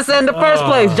fuck I said in the first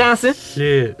place, Johnson.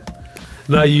 Shit.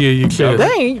 Now you can't.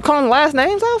 Dang, you calling last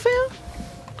names out, fam?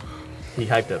 He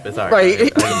hyped up. It's all right.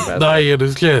 Right. Nah, yeah,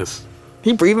 this chest.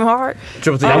 He breathing hard.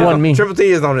 Triple T, That wasn't me. Triple T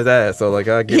is on his ass, so like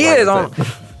I get. He why is he's on. saying.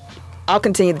 I'll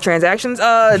continue the transactions.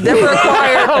 Denver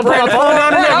acquired Brandon phone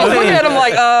down and I was looking at him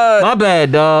like, My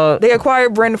bad, dog.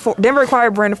 Denver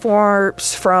acquired Brandon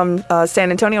Forbes from San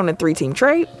Antonio in a 3-team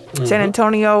trade. San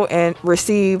Antonio and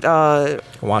received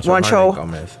Juancho.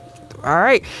 Gomez. All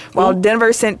right. While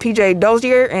Denver sent PJ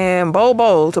Dozier and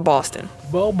Bobo to Boston.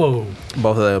 Bobo.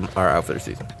 Both of them are out for the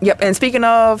season. Yep. And speaking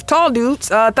of tall dudes,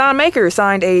 Thon Maker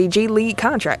signed a G League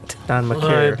contract. Don All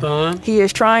right, McCarr. Thon. He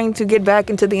is trying to get back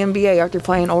into the NBA after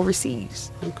playing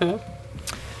overseas. Okay.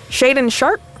 Shaden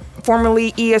Sharp,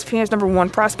 formerly ESPN's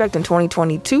 #1 prospect in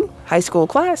 2022 high school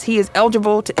class, he is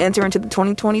eligible to enter into the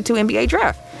 2022 NBA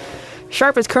draft.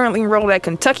 Sharp is currently enrolled at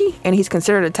Kentucky, and he's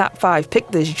considered a top 5 pick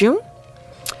this June.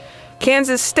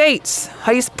 Kansas State's,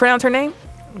 how do you pronounce her name?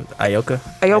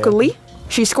 Ayoka Lee.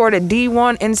 She scored a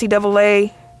D1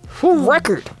 NCAA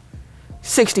record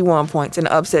 61 points in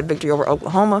an upset victory over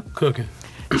Oklahoma. Cooking.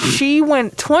 She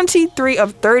went 23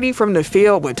 of 30 from the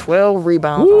field with 12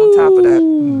 rebounds on top of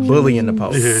that. Bully in the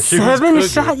post. Yeah, she was 7 cooking.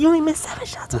 shots. You only missed 7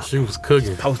 shots. She was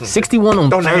cooking. 61 on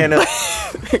Don't 30. hand up.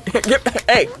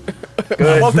 Hey,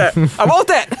 I want that. I want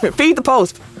that. Feed the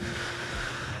post.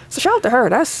 So shout out to her.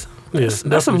 That's Yeah, some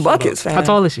definitely buckets, shout fam. How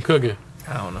tall is she? out. Cooking.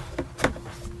 I don't know.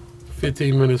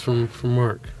 15 minutes from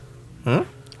Mark.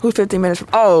 Who's 15 minutes from?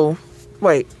 Oh,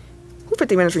 wait. Who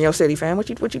 15 minutes from your city, fam? What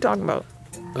you talking about?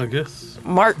 I guess.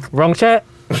 Mark. Wrong chat?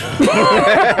 You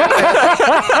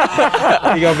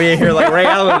gonna be in here like Ray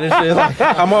Allen and shit. Like,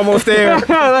 I'm almost there.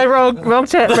 Like wrong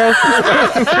chat, bro.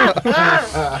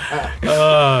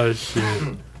 Oh,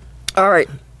 shit. All right.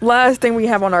 Last thing we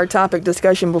have on our topic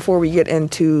discussion before we get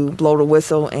into blow the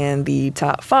whistle and the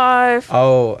top 5.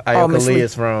 Oh, Ayoka Miss Lee Lee.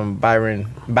 is from Byron.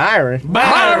 Byron.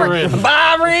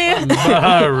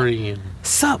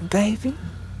 Sup, baby?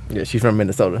 Yeah, she's from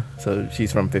Minnesota, so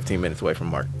she's from 15 minutes away from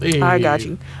Mark. I got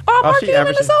you. Oh, Mark, she you in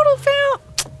averaging- Minnesota,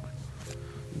 fam?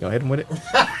 You gonna hit him with it?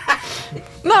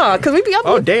 Nah, because we be up.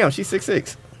 Oh, damn, she's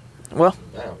 6'6". Well,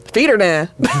 feed her then.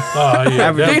 Oh,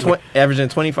 yeah. definitely. Averaging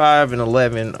 25 and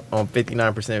 11 on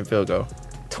 59% field goal.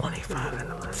 25 and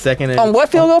 11. Second in On what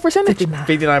field goal percentage?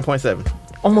 59.7.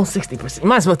 Almost 60%. You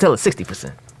might as well tell it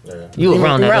 60%. You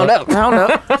around that. Round up. Round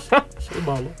up.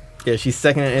 Yeah, she's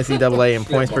second in NCAA in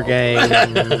points per game,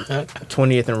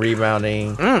 20th in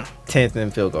rebounding, 10th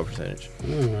in field goal percentage.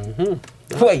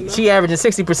 Wait, she averaging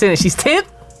 60% and she's 10th?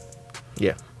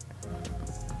 Yeah.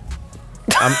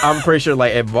 I'm pretty sure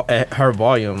like at her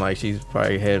volume, like she's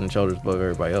probably head and shoulders above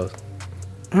everybody else.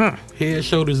 Head,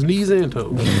 shoulders, knees, and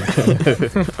toes.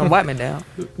 I'm White Man Down.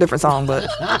 Different song, but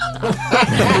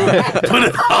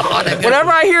whenever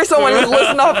I hear someone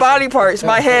listing off body parts,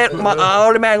 I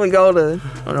automatically go to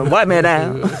White Man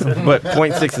Down. But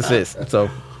 0.6 assists, so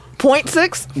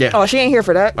 0.6? Yeah. Oh, she ain't here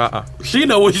for that. She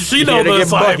know what she know Yeah, they the get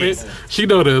assignment. buckets. She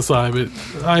know the assignment.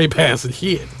 I ain't passing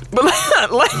shit. But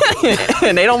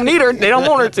and they don't need her. They don't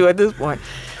want her to at this point.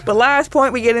 But last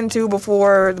point we get into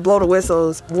before the blow the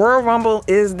whistles, Royal Rumble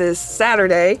is this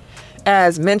Saturday,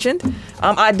 as mentioned.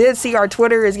 I did see our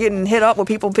Twitter is getting hit up with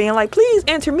people being like, please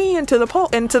enter me into the poll,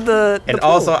 into the And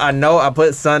poll. also, I know I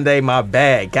put Sunday my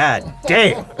bag. God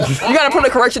damn. You gotta put a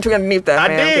correction tweet underneath that, I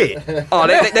man. did. Oh,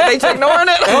 they ignoring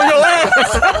it?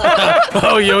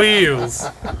 Oh, your heels.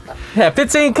 Yeah,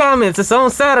 15 comments. It's on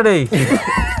Saturday.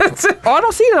 Oh, I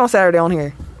don't see it on Saturday on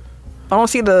here. I don't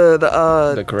see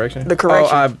the correction? The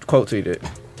correction. Oh, I quote tweeted.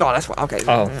 Oh, that's why. Okay.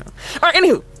 Oh. Yeah. All right.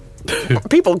 Anywho,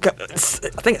 people. I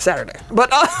think it's Saturday, but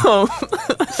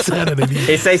Saturday.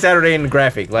 It say Saturday in the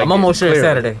graphic. Like, I'm almost sure it's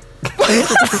clearly. Saturday.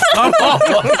 I'm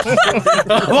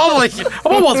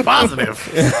almost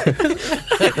positive.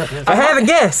 If I had a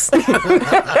guess.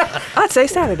 I'd say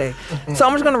Saturday. So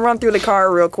I'm just gonna run through the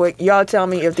card real quick. Y'all tell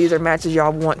me if these are matches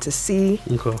y'all want to see,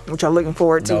 Okay. which y'all looking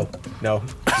forward to. No.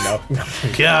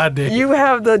 God damn. You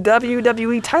have the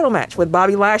WWE title match with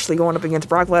Bobby Lashley going up against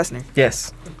Brock Lesnar.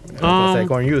 Yes. I say,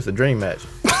 according to you, it's a dream match.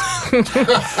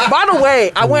 By the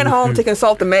way, I went home to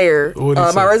consult the mayor, What'd he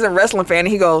my say? resident wrestling fan, and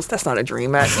he goes, "That's not a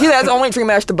dream match." He that's the only dream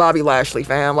match to Bobby Lashley,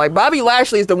 fam. Like Bobby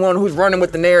Lashley is the one who's running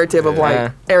with the narrative of like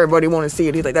Yeah. everybody want to see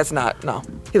it. He's like, "That's not no."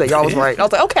 He's like, "Y'all was right." I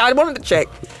was like, "Okay, I wanted to check."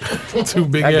 Two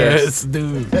big I guess. ass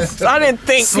dudes. So I didn't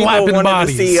think Slapping people wanted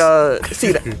bodies. to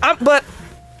see that. But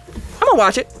I'm gonna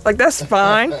watch it. Like that's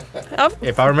fine.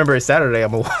 If I remember it's Saturday,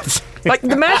 I'm going to watch. Like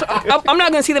the match, I'm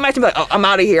not gonna see the match and be like, "Oh, I'm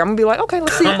out of here." I'm gonna be like, "Okay,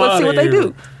 let's see I'm what outta they here.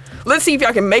 do. Let's see if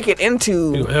y'all can make it You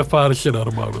into F5 the shit out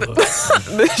of Bobby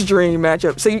Lashley. this dream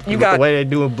matchup." So you The got. way they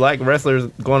do black wrestlers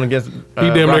going against He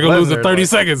damn near Brock gonna lose in Lesnar, 30 like,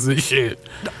 seconds and shit.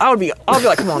 I'll be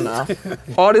like, come on now.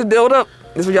 All this build up,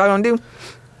 this is what y'all gonna do.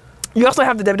 You also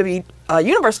have the WWE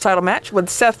Universal title match with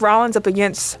Seth Rollins up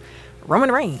against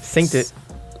Roman Reigns. Synced it.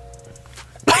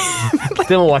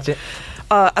 Still watch it.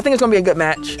 I think it's gonna be a good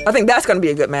match. I think that's gonna be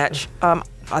a good match.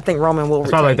 I think Roman will It's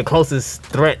probably like retain. the closest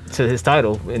threat to his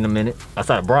title in a minute,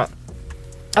 outside of Brock.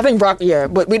 I think Brock, yeah,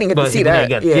 but we didn't get to see he that.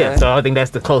 got- yeah. So I think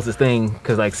that's the closest thing,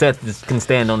 because like Seth just can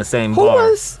stand on the same Who bar.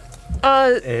 was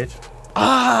Edge.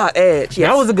 Edge? Yes.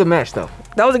 That was a good match though.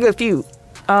 That was a good feud.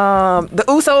 The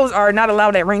Usos are not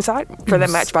allowed at ringside for that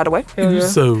match, by the way.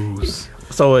 Usos.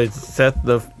 So is Seth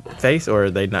the face, or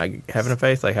are they not having a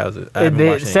face? Like, how's it? I haven't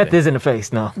watched Seth anything. isn't a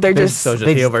face, no. They're just So it's they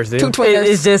just heel just- versus two heel? twins.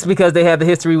 It's just because they have the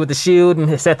history with the Shield,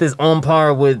 and Seth is on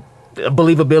par with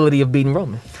believability of beating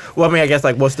Roman. Well, I mean, I guess,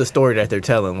 like, what's the story that they're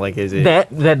telling? Like, is it...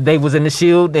 That they was in the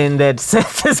Shield, and that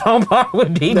Seth is on par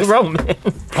with beating Roman.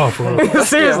 Oh, for real.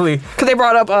 Seriously. Because they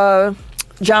brought up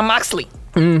John Moxley.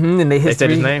 Mm-hmm. And they They said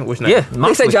his name? Which name? Yeah,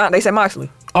 They said John. They said Moxley.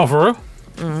 Oh, for real?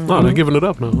 No, they're giving it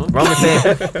up now, huh? Roman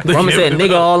said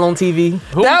nigga all on TV.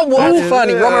 That was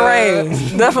funny. Roman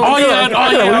Reigns. Definitely. Oh, yeah.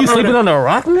 Oh, yeah. Were I you heard sleeping it. on a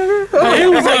rock, nigga? He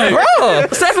was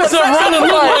like, Seth so Roman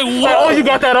looked like, Oh, what? you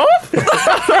got that off?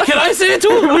 Can I say it too?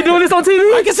 We doing this on I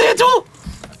TV? can say it too.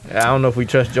 I don't know if we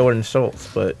trust Jordan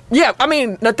Schultz, but... Yeah, I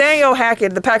mean, Nathaniel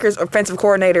Hackett, the Packers offensive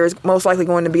coordinator, is most likely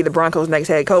going to be the Broncos' next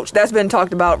head coach. That's been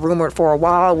talked about, rumored for a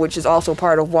while, which is also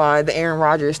part of why the Aaron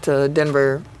Rodgers to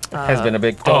Denver. Has been a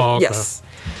big Oh, talk. okay. Yes.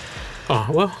 Oh,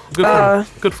 well, good for him.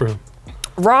 Good for him.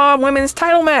 Raw women's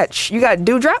title match. You got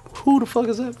Dewdrop Who the fuck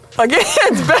is that?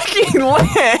 against Becky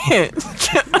Lynch.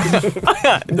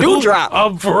 Dewdrop.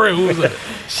 I'm for real. Who is that?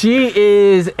 She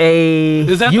is a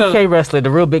Is that UK the- wrestler,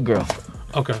 the real big girl.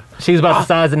 Okay. She's about the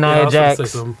size of Yeah, I Nia was gonna say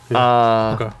Jax. something.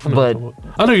 Yeah. Okay. I know But you're talking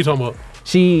about. I know you're talking about.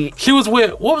 she She was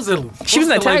with, what was it? She was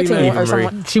in a What's the tag lady team name? or Marie.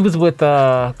 something. she was with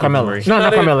Carmella. Marie. No, not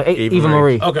Not Carmella. Eva Eva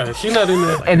Marie. Marie. Okay, she's not in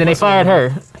there. And then they fired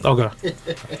her. Okay.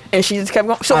 And she just kept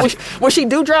going. So was she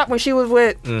Dewdrop when she was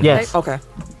with? Yes. Okay. I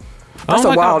That's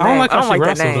don't a wild I don't name. like I how don't she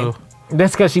like that wrestles, name. though.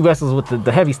 That's because she wrestles with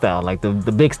the heavy style, like the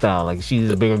big style. Like she's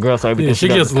a bigger girl, so everything Yeah, she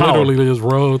does just is power. literally just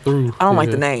rolled through. I don't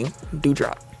like the name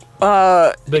Dewdrop.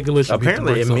 Becky Lynch should beat the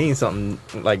Apparently, it brakes off. means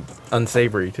something, like,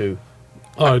 unsavory, too.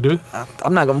 Oh, dude.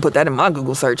 I'm not gonna put that in my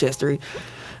Google search history.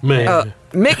 Man.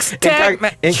 Mixed tag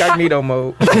match. Incognito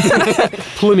mode.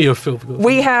 Plenty of filth.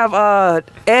 We have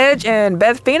Edge and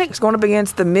Beth Phoenix going up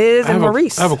against The Miz and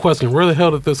Maurice. I have a question. Where the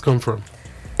hell did this come from?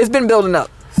 It's been building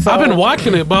up. I've been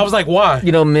watching it, but I was like, why?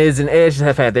 You know, Miz and Edge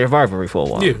have had their rivalry for a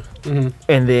while. Yeah. Mm-hmm.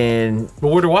 And then But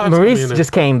where the wives Maurice come in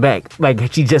just came back.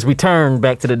 Like she just returned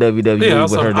back to the WWE yeah,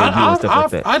 with her debut and stuff like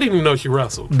that. I didn't even know she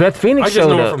wrestled. Beth I Phoenix just showed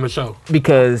know her up from the show.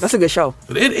 because That's a good show.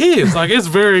 It is. Like, it's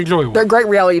very enjoyable. They're great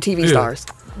reality TV Yeah. stars.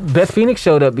 Beth Phoenix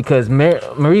showed up because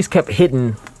Maurice kept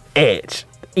hitting Edge.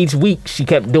 each week she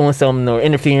kept doing something or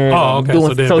interfering. Oh, or okay, doing,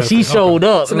 so then so Beth- she showed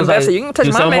up. So and then was Beth like, said, "You can touch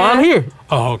 "Do my something while man." I'm here."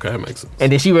 Oh, okay, that makes sense.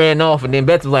 And then she ran off, and then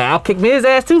Beth was like, "I'll kick Miz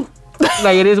ass too."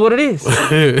 Like, it is what it is.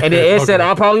 And then Edge said,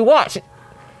 "I'll probably watch it."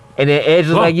 And then Edge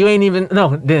was Oh. like, "You ain't even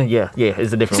no." Then yeah,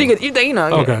 it's a different. So you one. get, you know,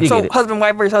 Okay. You so get it. husband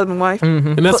wife versus husband wife.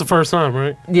 And that's the first time,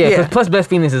 right? Yeah, 'cause Yeah. plus Beth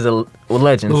Phoenix is a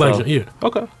legend. Legend, So. yeah.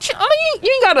 Okay. I mean,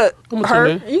 you ain't gotta gonna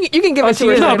her. tune You can give Oh, it she to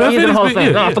her. is. No, straight Beth up. She's in the Hall of Phoenix,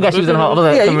 Fame. No, I yeah, forgot she was in the Hall.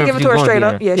 Yeah, you can give it to her straight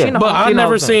up. Yeah, she in the But Hall. I She in the Hall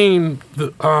never of Fame.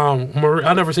 seen the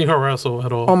I never seen her wrestle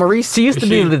at all. Oh, Maurice. She used to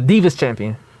be She- the Divas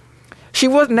champion. She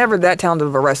was never that talented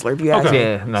of a wrestler. If you ask me.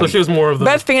 Okay. Yeah, no. So she was more of the.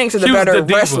 Beth Phoenix is a she was better the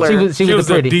diva. wrestler. She was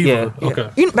the pretty, diva. yeah. Yeah. Okay.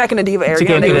 You know, back in the diva era, She yeah,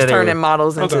 came they through was that era. turning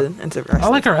models into Okay. wrestlers. I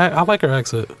like her. I like her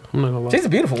accent. I'm not gonna lie. She's a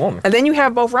beautiful woman. And then you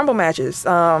have both Rumble matches.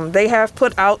 They have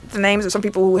put out the names of some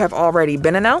people who have already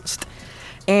been announced.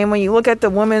 And when you look at the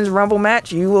women's Rumble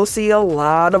match, you will see a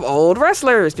lot of old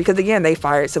wrestlers because, again, they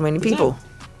fired so many people.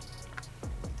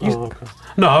 Oh, okay.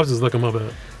 No, I was just looking my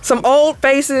bad. Some old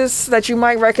faces that you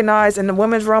might recognize in the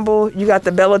women's Rumble. You got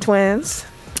the Bella Twins.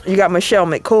 You got Michelle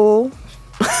McCool.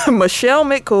 Michelle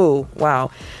McCool.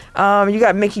 Wow. You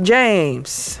got Mickey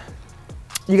James.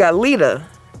 You got Lita.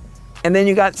 And then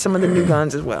you got some of the new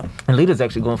guns as well. And Lita's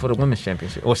actually going for the women's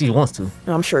championship. Well, she wants to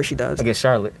I'm sure she does. against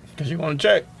Charlotte Because you want to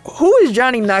check Who is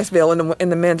Johnny Knoxville in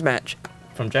the men's match?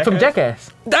 from Jackass. from Jackass.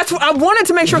 That's what I wanted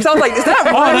to make sure. 'Cause I was like, is that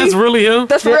Oh, really? that's really him.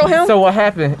 That's for real him? So what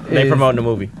happened? They is- promoting the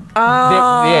movie.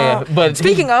 yeah, but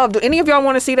Speaking of, do any of y'all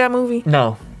want to see that movie?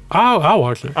 no, I'll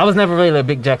watch it. I was never really a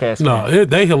big Jackass. No, fan.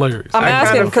 they hilarious. I'm I asking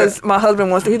kind of- because my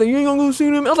husband wants to. He's like, you ain't gonna go see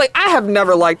them. I was like, I have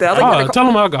never liked that. I was like, Tell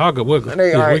him I'll go. We'll go. There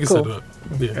you Yeah, are, we right, can set cool. it up.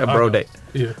 Yeah, A bro I'll go. date.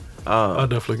 Yeah, I'll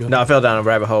definitely go. No, I fell down a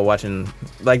rabbit hole watching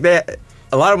like that.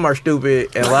 A lot of them are stupid,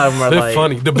 and a lot of them are They're like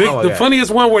funny. The Oh my the God.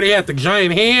 funniest one where they had the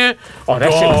giant hand. Oh, that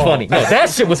shit was funny. No, that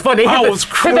shit was funny. They I hit the- was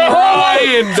hit that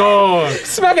hallway, crying, dog.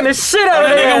 smacking the shit out of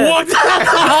That nigga there. walked out the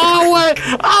hallway.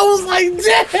 I was like,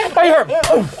 damn. I heard.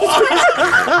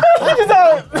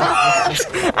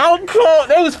 Out cold.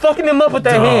 They was fucking him up with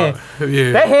that hand.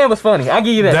 Yeah. That hand was funny. I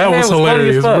give you that. That hand was funny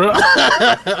as hilarious,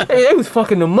 fuck. bro. Hey, they was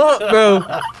fucking them up, bro.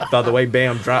 thought the way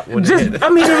Bam dropped when Just, it hit. I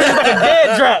mean, it was like a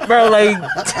dead drop, bro.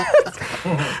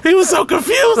 He was so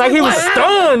confused. Like he was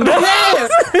stunned.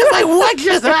 He's like, what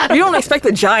just happened? you don't expect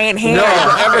a giant hand to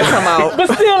ever come out.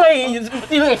 But still,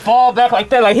 like, you like fall back like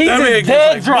that. Like he That just man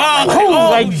dead gets drop. like, Like, oh,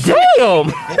 like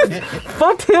damn.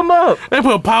 Fucked him up. They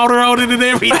put powder on it and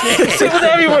everything. Shit was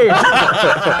everywhere.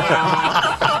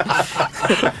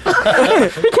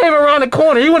 He came around the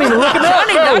corner. He wasn't even looking up.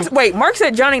 Johnny bro. Wait, Mark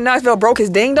said Johnny Knoxville broke his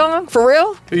ding dong for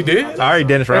real. He did? Sorry,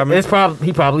 Dennis Rodman. It's probably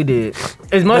he probably did.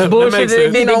 As much That bullshit makes as they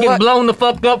sense. did, You they know get what? blown the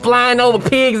fuck up, flying over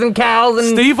pigs and cows and.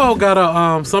 Steve-O got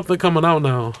a something coming out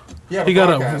now. Yeah, He got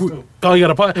podcast, he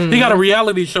got a he got a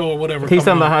reality show or whatever. He's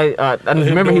talking coming about out. how. I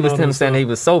remember he doing was all him this saying stuff. he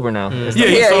was sober now. Yeah, he's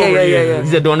Yeah, sober, yeah. He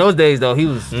said during those days though he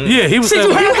was. Yeah, he was Shit, saying,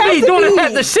 you have to be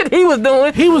doing the shit he was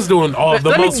doing. he was doing all the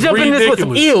Let me most jump in this with some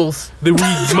ridiculous,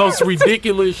 eels. most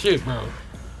ridiculous shit, bro.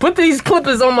 Put these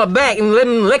clippers on my back and let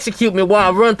them electrocute me while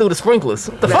I run through the sprinklers.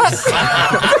 What the fuck?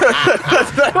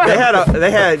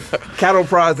 They had cattle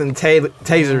prods and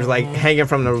tasers like hanging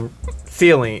from the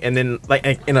ceiling, and then like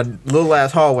in a little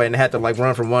ass hallway, and they had to like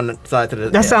run from one side to the.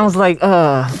 That sounds like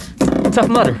Tough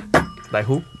Mudder. like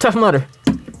who? Tough Mudder.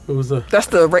 It was a That's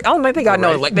the. I don't think they got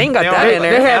no. Like they ain't got They that don't- in They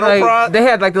there. had Cattle like prod? they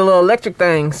had like the little electric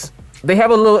things. They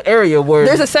have a little area where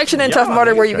There's a section in Tough Yeah,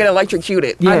 Mudder where you okay. get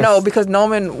electrocuted. I Yes. know because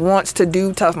Noman wants to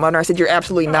do Tough Mudder. I said you're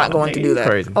absolutely not going to nigga, do you that.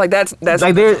 crazy. Like that's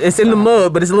like there. It's in the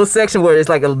mud, but it's a little section where it's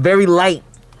like a very light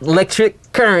electric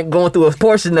current going through a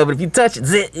portion of it. If you touch it,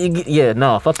 zit, you get, yeah,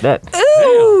 no, fuck that.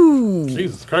 Ooh.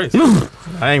 Jesus Christ.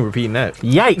 I ain't repeating that.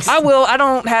 Yikes. I will. I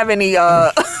don't have any.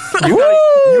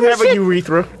 You have a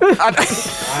urethra.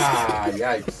 Ah,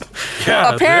 yikes.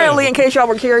 God Apparently, damn. in case y'all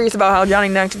were curious about how Johnny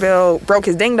Knoxville broke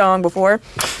his ding dong before,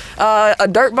 a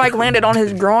dirt bike landed on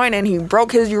his groin and he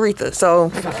broke his urethra. So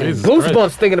Jesus Goosebumps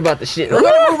Christ. thinking about the shit. we're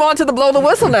gonna move on to the blow the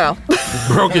whistle now.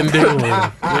 Broken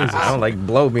down. I don't like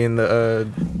blow being the.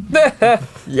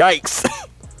 Yikes!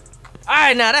 All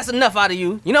right, now that's enough out of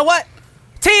you. You know what?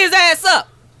 Tee his ass up.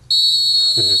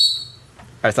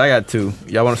 All right, so I got two.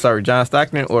 Y'all want to start with John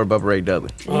Stockton or Bubba Ray Dudley?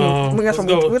 We got Let's some.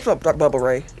 go. What's up, Bubba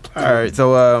Ray? All right,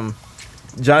 so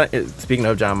John. Speaking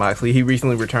of John Moxley, he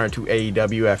recently returned to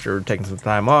AEW after taking some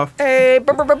time off. Hey,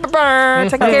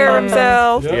 taking care of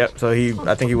himself. Yeah. Yep. So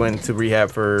I think he went to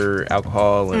rehab for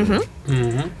alcohol and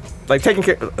Mm-hmm. like taking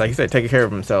care, like you said, taking care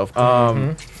of himself.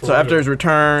 So after his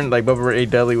return, like Bubba Ray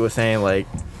Dudley was saying, like,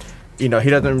 you know, he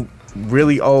doesn't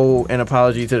really owe an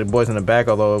apology to the boys in the back,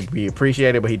 although we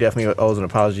appreciate it, but he definitely owes an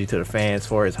apology to the fans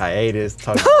for his hiatus,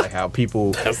 talking about like how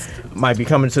people might be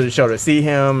coming to the show to see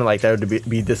him, and like they would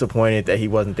be disappointed that he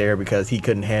wasn't there because he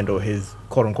couldn't handle his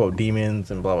quote-unquote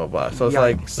demons and blah, blah, blah. So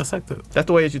it's that's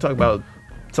the way that you talk about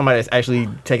somebody that's actually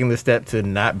taking the step to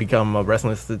not become a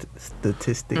wrestling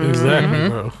statistic. Exactly,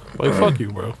 bro. Like, fuck you,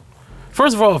 bro.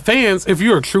 First of all, fans, if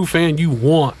you're a true fan, you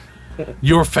want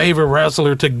your favorite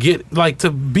wrestler to get, like,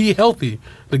 to be healthy,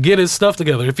 to get his stuff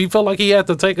together. If he felt like he had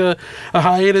to take a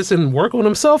hiatus and work on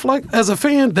himself, like, as a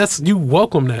fan, you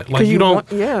welcome that. Like, you don't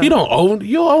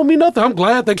owe me nothing. I'm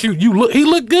glad that he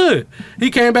looked good.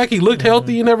 He came back, he looked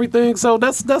healthy and everything. So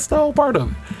that's the whole part of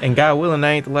it. And God willing, that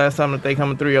ain't the last time that they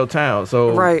come through your town.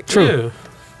 So Right. True.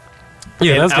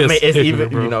 Yeah, that's just it's ignorant, even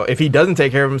bro. you know, if he doesn't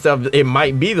take care of himself, it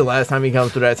might be the last time he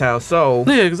comes through that town. So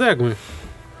Yeah, exactly.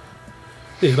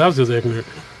 Yeah, that was just ignorant.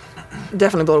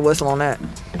 Definitely blow the whistle on that.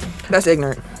 That's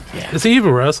ignorant. Is he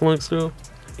even wrestling still?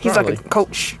 He's Probably. like a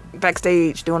coach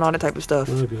backstage doing all that type of stuff.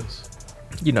 I guess.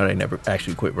 you know they never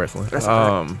actually quit wrestling. That's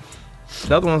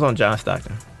The other one's on John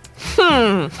Stockton. Full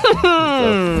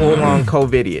on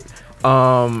COVID-idiot.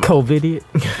 COVID.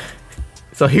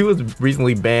 So he was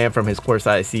recently banned from his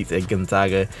courtside seats at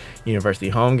Gonzaga University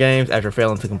home games after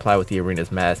failing to comply with the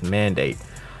arena's mask mandate.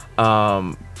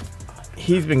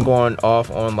 He's been going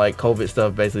off on like COVID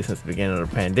stuff basically since the beginning of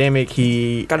the pandemic.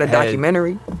 He Got a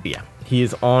documentary. Yeah, he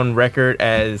is on record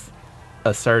as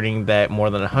asserting that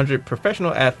more than 100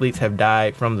 professional athletes have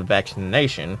died from the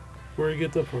vaccination. Where you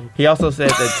get that from? He also said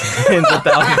that tens of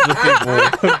thousands of people,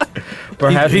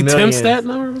 perhaps he millions, tempts that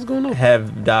number? What's going on?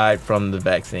 have died from the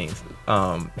vaccines.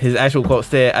 His actual quote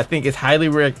said, "I think it's highly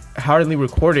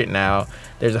recorded now.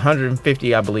 There's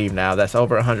 150, I believe now. That's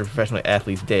over 100 professional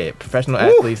athletes dead. Professional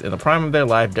athletes in the prime of their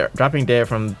life dropping dead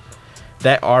from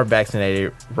that are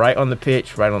vaccinated, right on the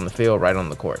pitch, right on the field, right on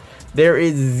the court. There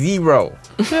is zero,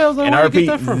 and I repeat,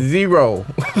 zero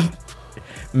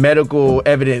medical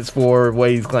evidence for what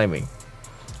he's claiming.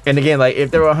 And again, like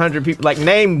if there were 100 people, like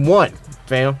name one,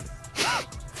 fam."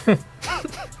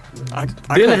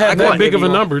 Didn't have that big of a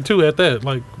number too at that.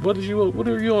 Like, what are you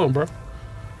on, bro?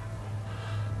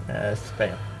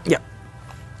 Spam.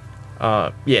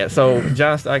 Yeah. Yeah, so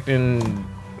John Stockton,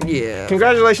 Yeah.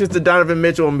 congratulations to Donovan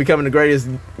Mitchell on becoming the greatest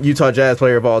Utah Jazz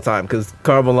player of all time, because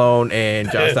Karl Malone and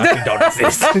John Stockton don't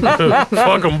exist.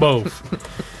 Fuck them both.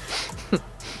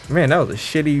 Man, that was a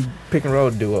shitty pick and roll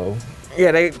duo.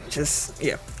 Yeah, they just,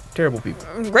 yeah. Terrible people.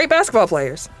 Great basketball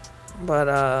players. But,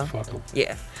 Fuck them.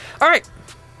 yeah. All right.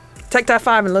 Take that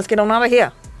 5 and let's get on out of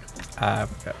here. I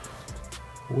forgot.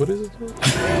 What is it?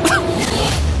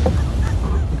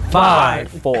 5,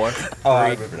 4,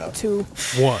 2.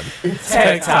 1.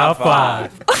 Tech Top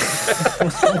 5.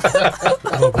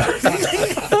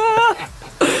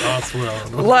 I swear I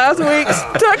don't know. Last week's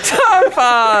Tech Top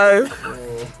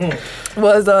 5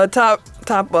 was top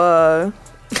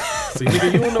See,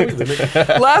 nigga, you don't know either,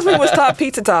 nigga. last week was top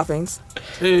pizza toppings.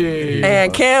 Hey.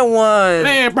 And Ken won.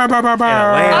 Man, brr, brr, brr, brr.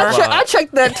 I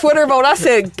checked that Twitter vote. I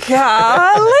said,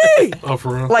 golly. Oh,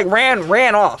 for real? Like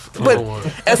ran off. But Oh,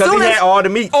 as Because soon he as had all the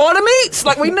meat. all the meats,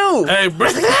 like we knew. hey, bro.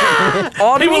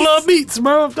 All the People meats. love meats,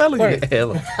 bro. I'm telling you. Hell,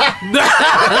 Wait,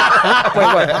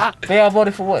 what? They all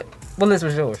voted for what? What list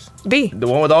was yours? B. the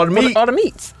one with all the meat. All the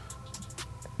meats.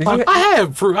 Did you? I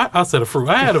had fruit. I said a fruit.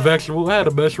 I had a vegetable. I had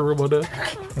a vegetable on that.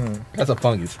 That's a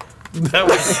fungus. That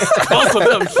was close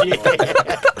enough, shit.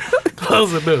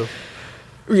 Close enough.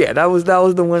 Yeah, that was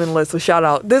the winning list. So shout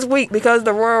out this week because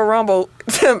the Royal Rumble.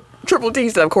 Triple T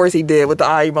said, of course he did with the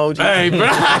eye emoji. Hey, bro.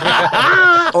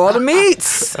 All the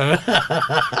meats.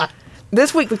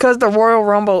 This week because the Royal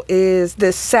Rumble is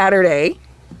this Saturday.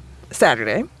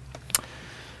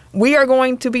 We are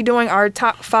going to be doing our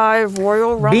top 5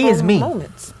 Royal Rumble B is me.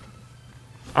 moments.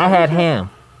 I had ham.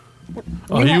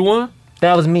 Oh, you won?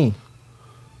 That was me.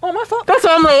 Oh, my fault. That's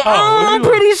why I'm like, I'm you-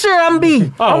 pretty sure I'm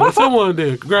B. Oh, well, someone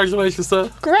did. Congratulations, sir.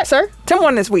 Correct, sir. Tim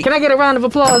won this week. Can I get a round of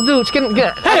applause, dude? I Hell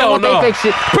don't want no. that fake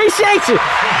shit. Appreciate you.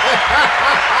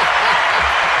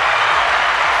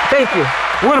 Thank you.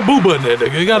 Where the boo button at,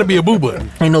 nigga? It gotta be a boo button.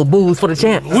 Ain't no booze for the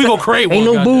champ. We gonna create one. Ain't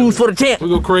no goddamn booze it. for the champ. We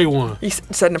gonna create one. You're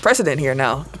setting a precedent here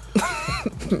now.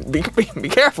 be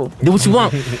careful. Do what you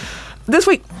want. This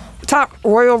week, top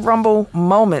Royal Rumble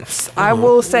moments. I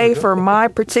will say for my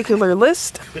particular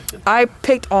list, I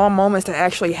picked all moments that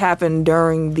actually happened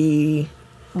during the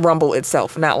Rumble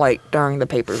itself, not like during the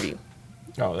pay-per-view.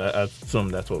 Oh, I assume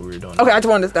that's what we were doing. Okay, I just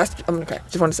wanted to,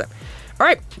 just wanted to say. All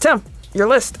right, Tim, your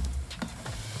list.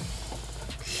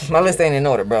 My list ain't in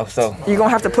order, bro. So You're going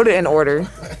to have to put it in order.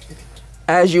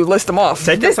 as you list them off.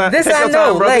 Take your time. this Take I your know,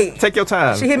 time, brother. like, Take your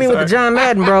time. She hit me with the John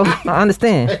Madden, bro. I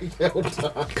understand. Eric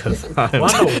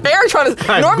trying to.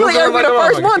 Right, Normally, Google Eric be like the a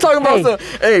first motherfucker. one talking about Hey.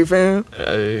 stuff. Hey,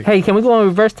 fam. Hey, can we go in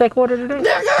reverse tech order today?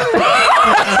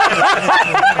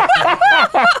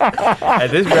 At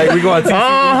this rate, we going to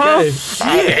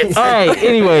Uh-huh. All right.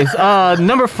 Anyways,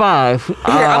 number 5. Here,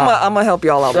 I'm gonna help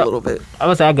y'all out a little bit. I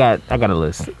would say I got a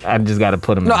list. I just got to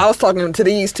put them. No, I was talking to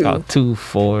these two. 2,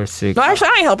 4, 6. No, actually,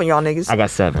 I ain't helping y'all niggas. I got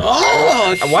 7.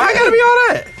 Oh, shit. Why I gotta be all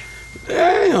that?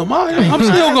 Damn, I'm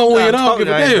still gonna win. I don't give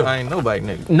a damn. I ain't nobody,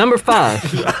 nigga. Number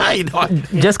 5. I ain't know.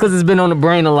 Just because it's been on the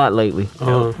brain a lot lately.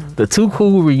 The Too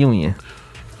Cool reunion.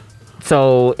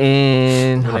 So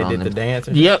in When they did the dance.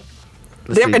 And Yep.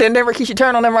 And then never Keisha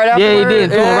turn on them right after. Yeah, he did.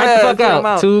 Threw him right the fuck threw 'em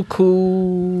out. Too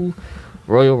Cool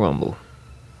Royal Rumble.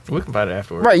 we can fight it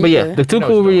afterwards. Right. But yeah, the Too know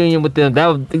Cool what's going on. reunion with them. That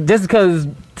was just because.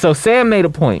 So Sam made a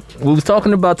point. We was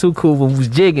talking about Too Cool when we was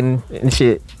jigging and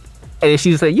shit, and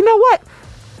she said, "You know what?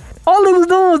 All they was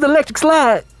doing was the electric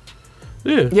slide."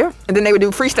 Yeah. Yeah. And then they would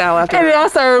do freestyle after. And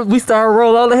then we started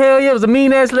rolling. Oh the hell yeah, it was a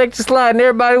mean ass electric slide, and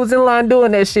everybody was in line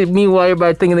doing that shit. Meanwhile,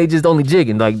 everybody thinking they just only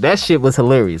jigging. Like that shit was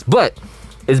hilarious. But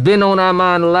it's been on our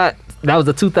mind a lot. That was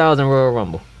the 2000 Royal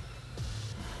Rumble.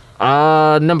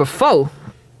 Number 4,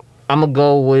 I'm gonna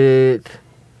go with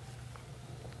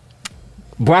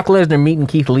Brock Lesnar meeting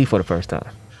Keith Lee for the first time.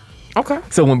 Okay.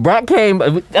 So when Brock came, I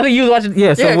think you was watching.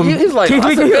 Yeah. So Yeah, when he's like, Keith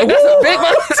Lee, that's a big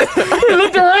he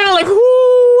looked around like,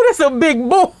 "Whoo, that's a big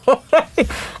boy."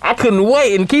 I couldn't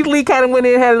wait, and Keith Lee kind of went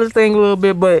in and had his thing a little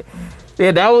bit, but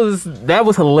yeah, that was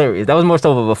hilarious. That was more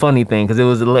so of a funny thing because it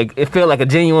was like it felt like a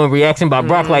genuine reaction by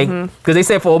Brock, like because they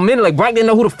said for a minute like Brock didn't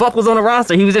know who the fuck was on the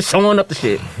roster. He was just showing up the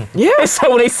shit. Yeah. And so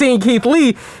when they seen Keith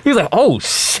Lee, he was like, "Oh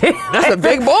shit, That's a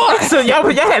big boy. so y'all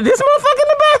had this motherfucker in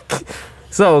the back."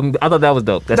 So I thought that was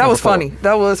dope. That's That number was 4. funny.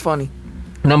 That was funny.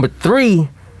 Number 3,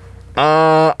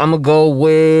 I'm gonna go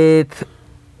with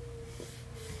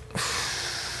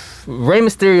Rey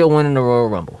Mysterio winning the Royal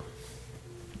Rumble.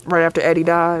 Right after Eddie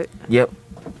died. Yep,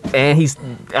 and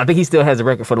I think he still has a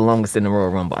record for the longest in the Royal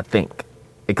Rumble. I think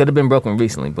it could have been broken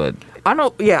recently, but I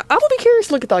know. Yeah, I would be curious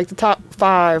to look at like the top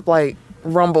 5 like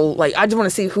Rumble. Like I just want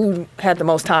to see who had the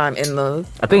most time in the.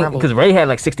 I think Rumble. because Ray had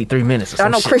like 63 minutes. Or some I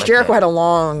know shit Chris like Jericho that. had a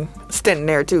long stint in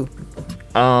there too.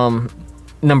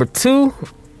 Number 2,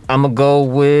 I'm gonna go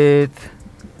with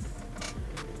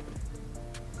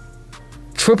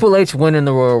Triple H winning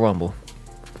the Royal Rumble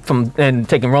and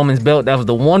taking Roman's belt. That was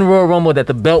the one Royal Rumble that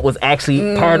the belt was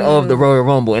actually part of the Royal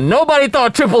Rumble, and nobody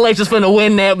thought Triple H was finna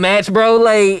win that match, bro.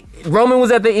 Like Roman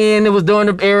was at the end. It was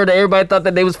during the era that everybody thought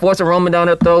that they was forcing Roman down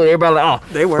their throat. Everybody like,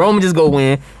 oh, They were. Roman just go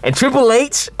win, and Triple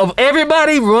H of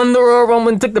everybody won the Royal Rumble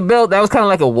and took the belt. That was kind of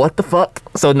like a what the fuck.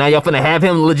 So now y'all finna have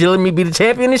him legitimately be the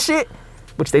champion and shit,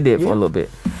 which they did for a little bit.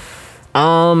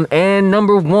 And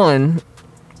number 1,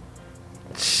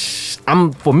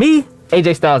 for me,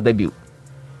 AJ Styles debut.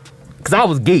 Cause I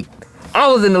was geeked. I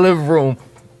was in the living room,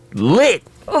 lit.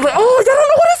 I was like, "Oh, y'all don't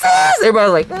know what this is?"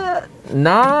 Everybody was like,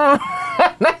 "Nah,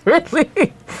 not really."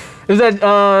 It was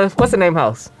at what's the name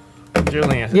house?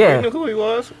 Julian. Yeah. We knew who he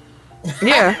was.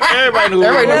 Yeah. Everybody knew who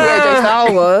Everybody he knew was. who AJ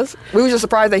Styles was. We were just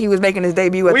surprised that he was making his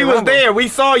debut at We the was Rumble. there. We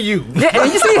saw you. Yeah,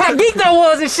 and you see how geeked I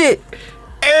was and shit.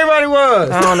 Everybody was.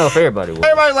 I don't know if everybody was.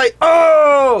 Everybody like,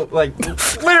 oh, like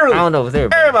literally. I don't know if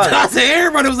everybody. Everybody. I said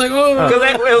everybody was like, oh. Because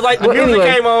it was like the Well, music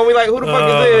anyway. came on. We like, who the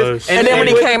fuck is this? And then when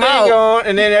he with the came thing out- on,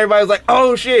 and then everybody was like,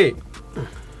 oh shit.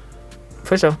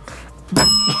 For sure.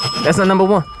 That's not number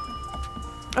 1.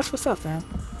 That's what's up, fam.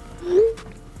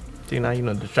 See, now you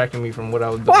know distracting me from what I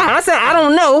was doing. Why? I said I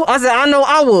don't know. I said I know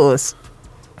I was.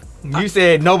 You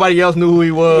said nobody else knew who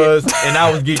he was, and I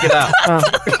was geeking out.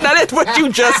 That is what you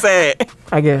just said.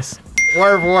 I guess.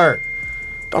 Word for word.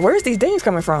 Oh, where's these dings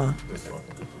coming from?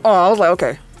 Oh, I was like,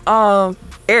 okay.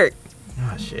 Eric.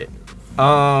 Oh shit.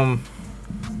 All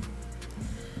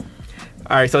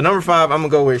right, so number 5, I'm gonna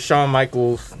go with Shawn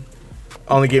Michaels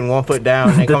only getting 1 foot down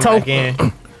and The coming toe. back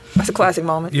in. That's a classic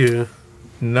moment. Yeah.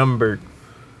 Number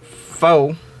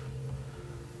 4,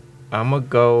 I'm gonna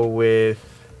go with.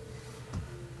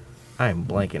 I am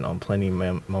blanking on plenty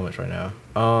of moments right now.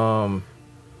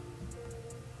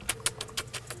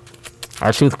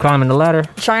 Our truth climbing the ladder.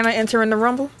 China entering the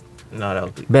Rumble. No, that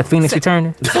was Beth Phoenix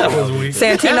returning. That was weak.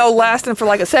 Santino lasting for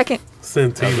like a second.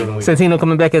 Santino. Santino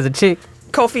coming back as a chick.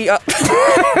 Kofi up.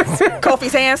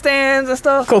 Kofi's handstands and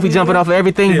stuff. Kofi jumping off of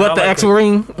everything Yeah, but I the like actual that.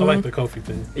 ring. I like the Kofi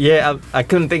thing. Yeah, I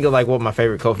couldn't think of like what my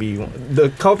favorite Kofi. The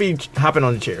Kofi hopping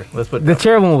on the chair. Let's put. The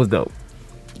chair one was dope.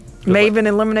 Maven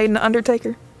eliminating the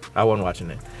Undertaker. I wasn't watching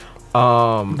it.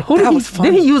 Who did That he, was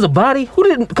funny. did he use a body? Who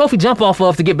did Kofi jump off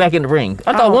of to get back in the ring?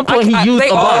 I thought at one point he used they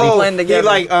a all body. blend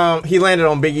together. He landed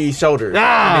on Big E's shoulder. And,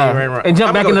 then he ran around. And jumped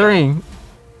I'ma back go in the with ring.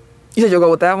 You said you'll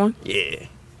go with that one? that. Yeah,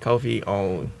 Kofi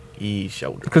on E's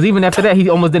shoulder. Because even after that, he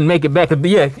almost didn't make it back. 'Cause,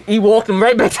 yeah, he walked him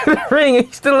right back to the ring, and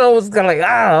he still was kind of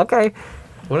like, okay.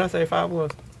 What did I say 5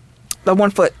 was? The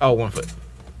 1 foot. Oh, 1 foot.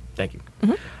 Thank you.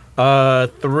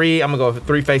 3, I'm gonna go with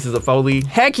 3 Faces of Foley,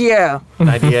 Heck yeah.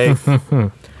 98.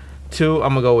 2, I'm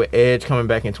gonna go with Edge coming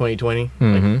back in 2020.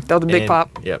 That was a big And-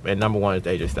 pop. Yep, and number 1 is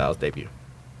AJ Styles' debut.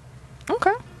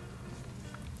 Okay.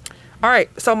 All right.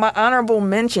 So my honorable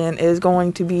mention is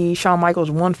going to be Shawn Michaels'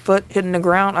 1 foot hitting the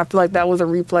ground. I feel like that was a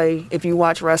replay, if you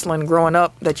watch wrestling growing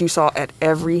up, that you saw at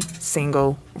every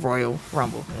single Royal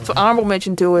Rumble. So honorable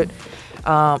mention to it.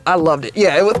 I loved it.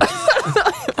 Yeah, it was.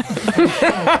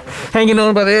 Hanging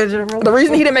on by the edge of the rope. The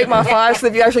reason he didn't make my 5 is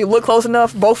if you actually look close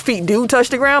enough, both feet do touch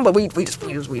the ground, but we just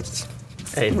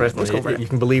Hey, wrestling, go for it. you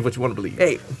can believe what you want to believe.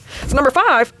 Hey. So number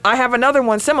 5, I have another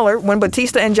one similar when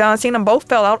Batista and John Cena both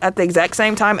fell out at the exact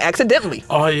same time accidentally.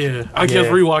 Oh yeah, I just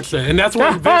Yeah. rewatched that, and that's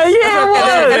when Vince, Yeah, it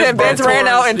was. And then Vince both ran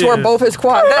out and tore tore his- both his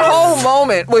quads. That whole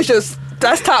moment was just,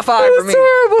 that's top 5 It for was me.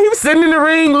 terrible. He was sitting in the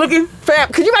ring looking Fam,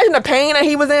 could you imagine the pain that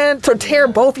he was in to tear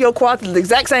both your quads at the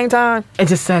exact same time? and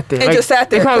just sat there. And just sat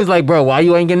there. He probably was like, bro, why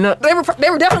you ain't getting up? They were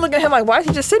definitely looking at him like, why is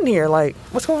he just sitting here? Like,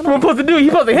 what's going What I'm on? supposed to do? You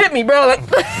supposed to hit me, bro.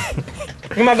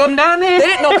 Like, am I going down there? They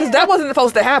didn't know because that wasn't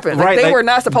supposed to happen. Like, Right, they like- were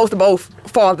not supposed to both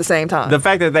fall at the same time. The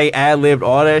fact that they ad-libbed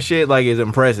all that shit, like, is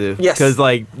impressive. Yes. Because,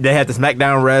 like, they had the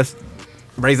SmackDown rest,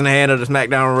 raising the hand of the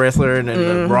SmackDown wrestler, and then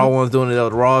the Raw one's doing it on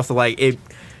the Raw. So, like, it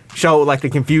showed, like, the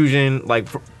confusion. Like,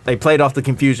 they played off the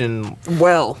confusion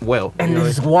well. well. And you know?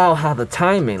 it's wild how the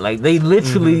timing, like they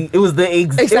literally, it was the it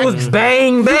Exactly. was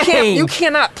bang bang. You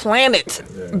cannot plan it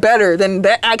better than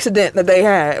that accident that they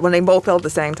had when they both fell at the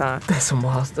same time. That's some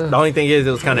wild stuff. The only thing is, it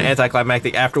was kind of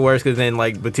anticlimactic afterwards, because then,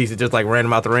 like, Batista just, like, ran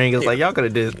him out the ring. It was like, y'all could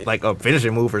have did, like, a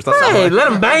finishing move or something. Hey, Like,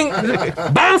 let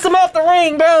him bounce him off the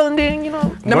ring, bro, and then more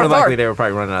Number than likely, 4. they were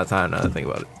probably running out of time now that I think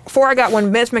about it. 4, I got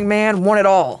when Vince McMahon won it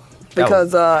all.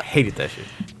 Because Hated that shit.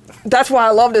 that's why I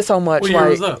loved it so much. What year like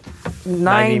was that?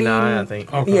 90, 99, I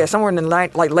think. Okay. Yeah, somewhere in the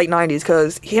late 90s,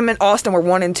 because him and Austin were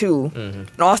 1 and 2. And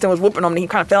Austin was whooping him, and he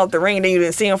kind of fell out the ring. Then you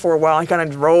didn't see him for a while. He kind of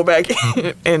just rolled back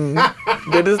in and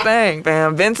did his thing,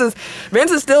 fam. Vince is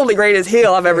still the greatest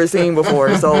heel I've ever seen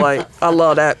before. So, like, I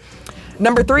love that.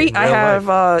 Number 3, I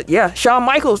have, Shawn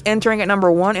Michaels entering at number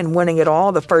 1 and winning it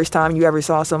all. The first time you ever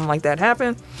saw something like that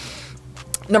happen.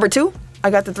 Number 2, I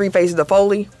got the 3 Faces of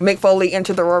Foley. Mick Foley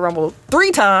entered the Royal Rumble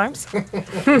 3 times.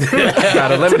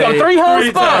 Got eliminated. 3 whole Three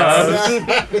spots.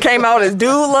 times. Came out as Dude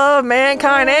Love,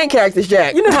 Mankind, and Cactus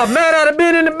Jack. You know how mad I'd have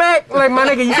been in the back? Like, my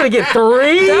nigga, you finna get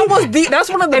 3? That's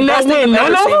one of the And best not things win I've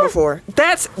ever none of seen them? before.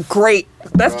 That's great.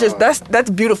 That's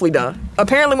beautifully done.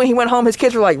 Apparently, when he went home, his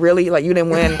kids were like, "Really? Like you didn't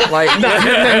win? Like,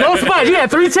 No spots. You had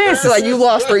 3 chances. like you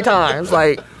lost 3 times?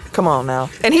 Like, come on now."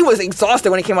 And he was exhausted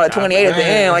when he came out at 28 at the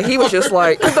end. Like he was just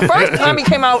like, because the first time he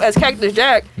came out as Cactus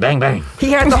Jack, Bang, bang.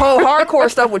 he had the whole hardcore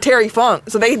stuff with Terry Funk.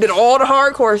 So they did all the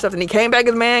hardcore stuff, and he came back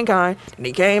as Mankind, and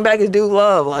he came back as Dude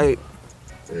Love. Like,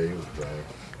 Yeah, he was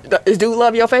bad. is Dude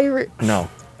Love your favorite? No.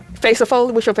 Face of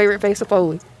Foley? What's your favorite Face of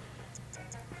Foley?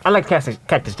 I like Cactus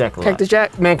Jack a lot. Cactus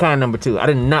Jack? Mankind number 2. I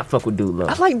did not fuck with Dude I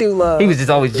Love. like Dude Love. He was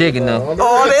just always jigging though.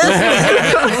 Oh, this.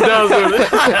 That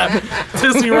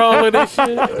was really Tissy rolling and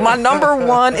shit. My number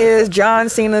 1 is John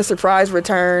Cena's surprise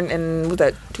return in, was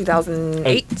that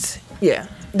 2008? Yeah.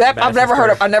 That I've never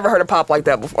heard a pop like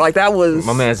that before. Like that was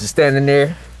My man's just standing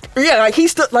there. yeah, like he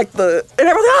stood like the and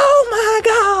everyone's like, oh my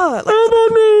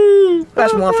god. Like,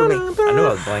 that's one for me. I knew I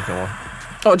was blanking one.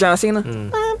 Oh, John Cena.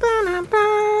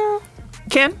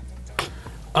 Ken?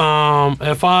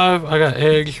 At 5, I got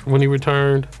Edge when he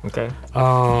returned. Okay.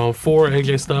 4,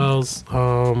 AJ Styles.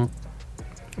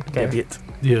 Idiot.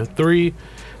 Yeah, 3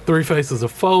 Faces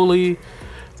of Foley.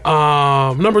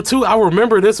 Number 2, I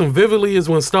remember this one vividly, is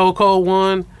when Stone Cold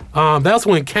won. That's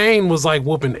when Kane was like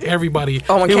whooping everybody.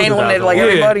 Oh, when He Kane was- won it like yeah,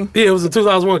 everybody. Yeah, it was in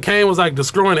 2001. Kane was like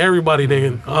destroying everybody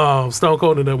then. Stone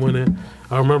Cold ended up winning.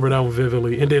 I remember that one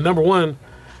vividly. And then number 1,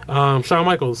 Shawn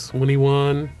Michaels when he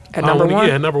won. At number 1?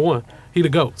 Yeah, at number 1. He the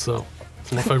GOAT, so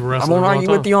it's my favorite I wrestler won't of all argue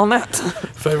time. with you on that.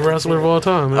 Favorite wrestler of all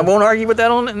time, I man. won't argue with that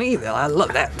on it either. I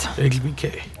love that.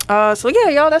 HBK. So yeah,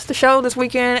 y'all, that's the show this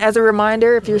weekend. As a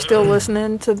reminder, if you're still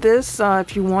listening to this,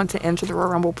 if you want to enter the Royal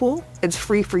Rumble pool, it's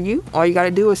free for you. All you got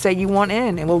to do is say you want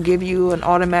in, and we'll give you an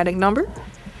automatic number.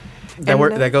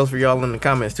 That goes for y'all in the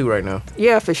comments too right now.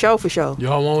 Yeah, for sure, for sure.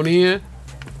 Y'all want in?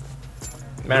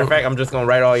 Matter of fact, I'm just gonna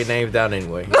write all your names down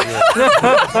anyway.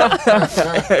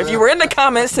 If you were in the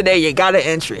comments today, you got an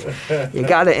entry. You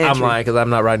got an entry. I'm lying because I'm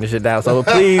not writing this shit down. So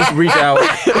please reach out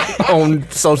on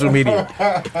social media.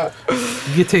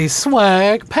 Get a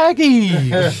swag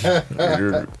package.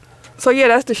 So yeah,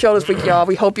 that's the show this week, y'all.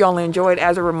 We hope y'all enjoyed.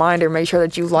 As a reminder, make sure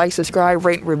that you like, subscribe,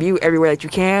 rate, and review everywhere that you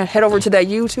can. Head over to that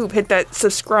YouTube, hit that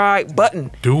subscribe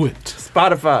button. Do it.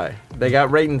 Spotify, they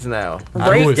got ratings now. I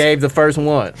Rate. just gave the first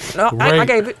one. No, I Rate.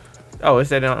 gave it. Oh, it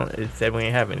said we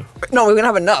ain't have any. No, we're gonna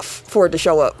have enough for it to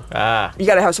show up. Ah, You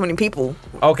gotta have so many people.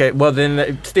 okay. Well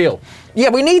then, still. Yeah,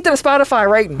 we need them Spotify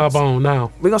ratings. Hop on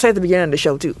now. We're gonna say at the beginning of the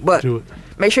show too, but Do it.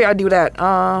 make sure y'all do that.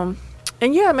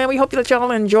 And yeah, man, we hope that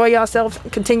y'all enjoy yourselves.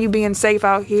 Continue being safe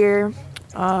out here.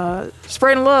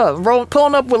 Spreading love.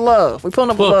 Pulling up with love. We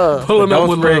pulling up with love. Pulling up Don't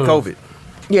with spread love. COVID.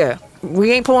 Yeah,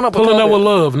 we ain't pulling up with Pulling up COVID. with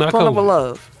love, not Pulling up with COVID.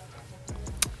 love.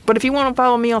 But if you want to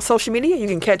follow me on social media, you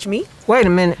can catch me Wait a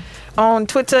minute. on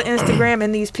Twitter, Instagram,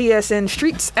 and these PSN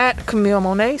streets at Camille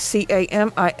Monet,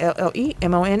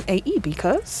 CamilleMonae,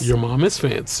 because Your mom is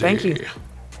fancy. Thank you.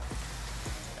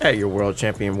 Hey, your world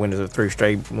champion winners of 3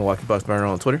 straight Milwaukee Bucks burner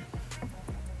on Twitter.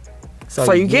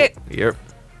 so you get. Yep.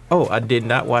 Oh, I did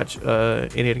not watch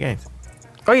any of the games.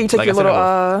 Oh, you took Like your I said,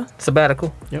 little.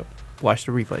 Sabbatical. Yep. Watch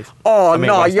the replays. Oh I mean,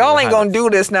 no, watch the y'all ain't gonna highlights. do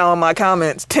this now in my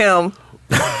comments, Tim.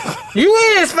 You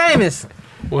is famous.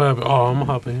 What happened? Oh, I'm gonna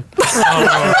hop in.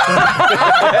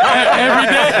 Every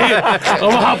day, I'm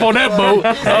gonna hop on that boat.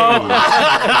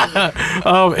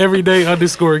 Every day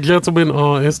 _gentleman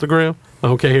on Instagram.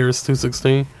 Okay, Harris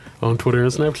 216 on Twitter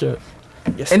and Snapchat.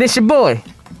 And it's your boy,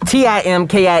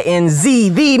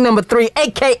 TIMKINZ, the number 3,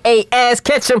 aka Ass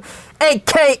Ketchum,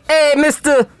 aka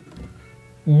Mr.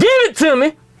 Give It To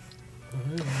Me.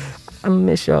 I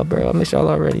miss y'all, bro. I miss y'all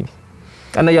already.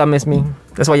 I know y'all miss me.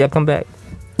 That's why y'all come back.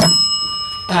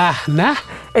 Nah.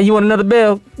 Hey, you want another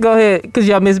bell? Go ahead, because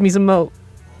y'all miss me some more.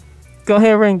 Go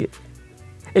ahead and ring it.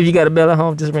 If you got a bell at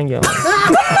home, just ring your own.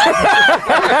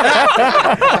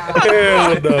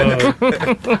 Hell no.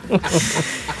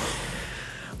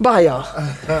 Bye, y'all.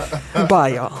 Bye,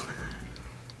 y'all.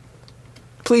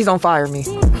 Please don't fire me.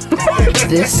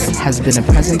 This has been a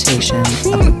presentation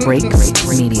of Break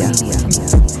Media.